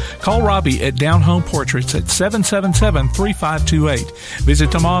portraits. Call Robbie at Down Home Portraits at 777-3528.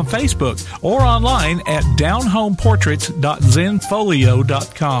 Visit them on Facebook or online at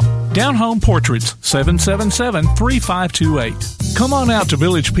downhomeportraits.zenfolio.com. Down Home Portraits, 777-3528. Come on out to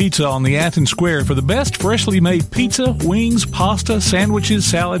Village Pizza on the Athens Square for the best freshly made pizza, wings, pasta, sandwiches,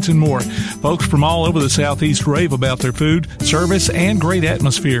 salads, and more. Folks from all over the Southeast rave about their food, service, and great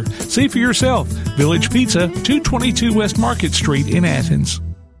atmosphere. See for yourself. Village Pizza, 222 West Market Street in Athens.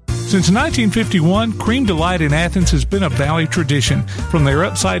 Since 1951, Cream Delight in Athens has been a Valley tradition. From their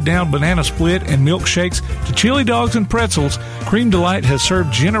upside-down banana split and milkshakes to chili dogs and pretzels, Cream Delight has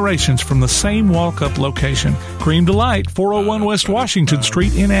served generations from the same walk-up location. Cream Delight, 401 West Washington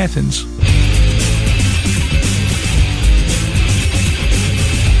Street in Athens.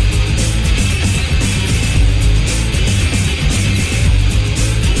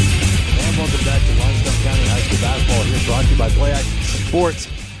 Brought to you by Play Action Sports.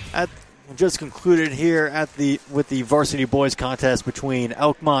 Just concluded here with the varsity boys contest between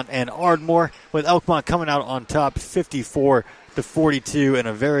Elkmont and Ardmore, with Elkmont coming out on top 54-42 in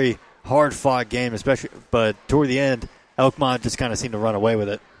a very hard-fought game, but toward the end, Elkmont just kind of seemed to run away with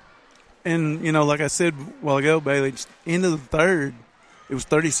it. And, like I said a while ago, Bailey, end of the third, it was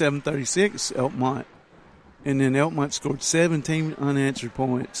 37-36 Elkmont. And then Elkmont scored 17 unanswered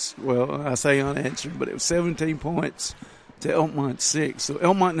points. Well, I say unanswered, but it was 17 points to Elkmont 6. So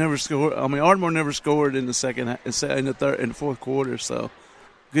Elkmont never scored. Ardmore never scored in the fourth quarter. So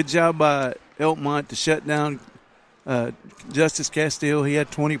good job by Elkmont to shut down Justice Castile. He had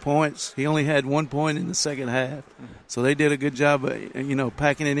 20 points. He only had 1 point in the second half. So they did a good job of,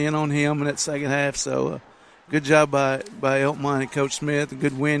 packing it in on him in that second half. So good job by Elkmont and Coach Smith. A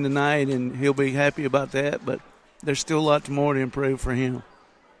good win tonight, and he'll be happy about that. But there's still a lot more to improve for him.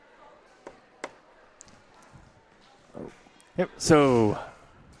 Yep. So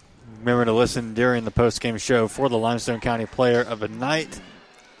remember to listen during the post-game show for the Limestone County Player of the Night.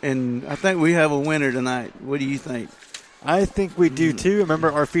 And I think we have a winner tonight. What do you think? I think we do, too.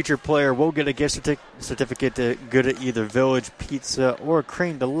 Remember, our featured player will get a gift certificate to go to either Village Pizza or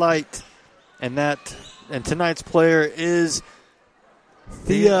Cream Delight. And tonight's player is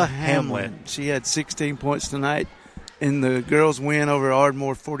Thea Hamlin. She had 16 points tonight in the girls' win over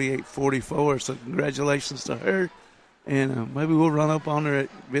Ardmore 48-44. So congratulations to her. And maybe we'll run up on her at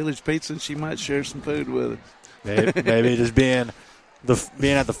Village Pizza and she might share some food with us. Maybe just being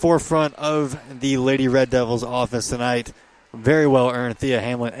at the forefront of the Lady Red Devils offense tonight. Very well earned, Thea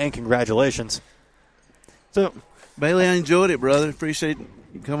Hamlin, and congratulations. So, Bailey, I enjoyed it, brother. Appreciate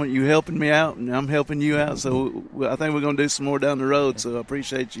you helping me out, and I'm helping you out. So I think we're going to do some more down the road. So I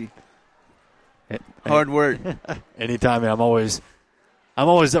appreciate you. Hard work. Anytime, man. I'm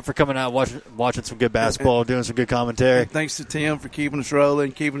always up for coming out, watching some good basketball, doing some good commentary. And thanks to Tim for keeping us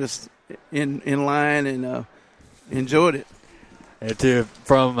rolling, keeping us in line, and enjoyed it. And too,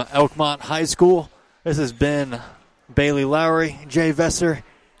 from Elkmont High School, this has been Bailey Lowry, Jay Vesser,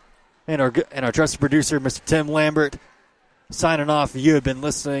 and our trusted producer, Mr. Tim Lambert, signing off. You have been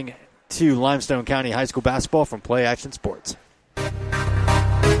listening to Limestone County High School basketball from Play Action Sports.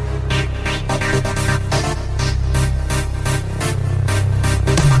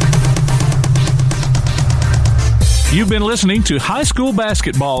 You've been listening to High School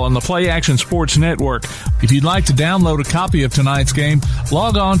Basketball on the Play Action Sports Network. If you'd like to download a copy of tonight's game,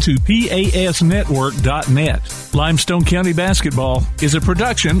 log on to pasnetwork.net. Limestone County Basketball is a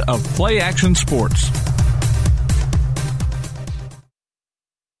production of Play Action Sports.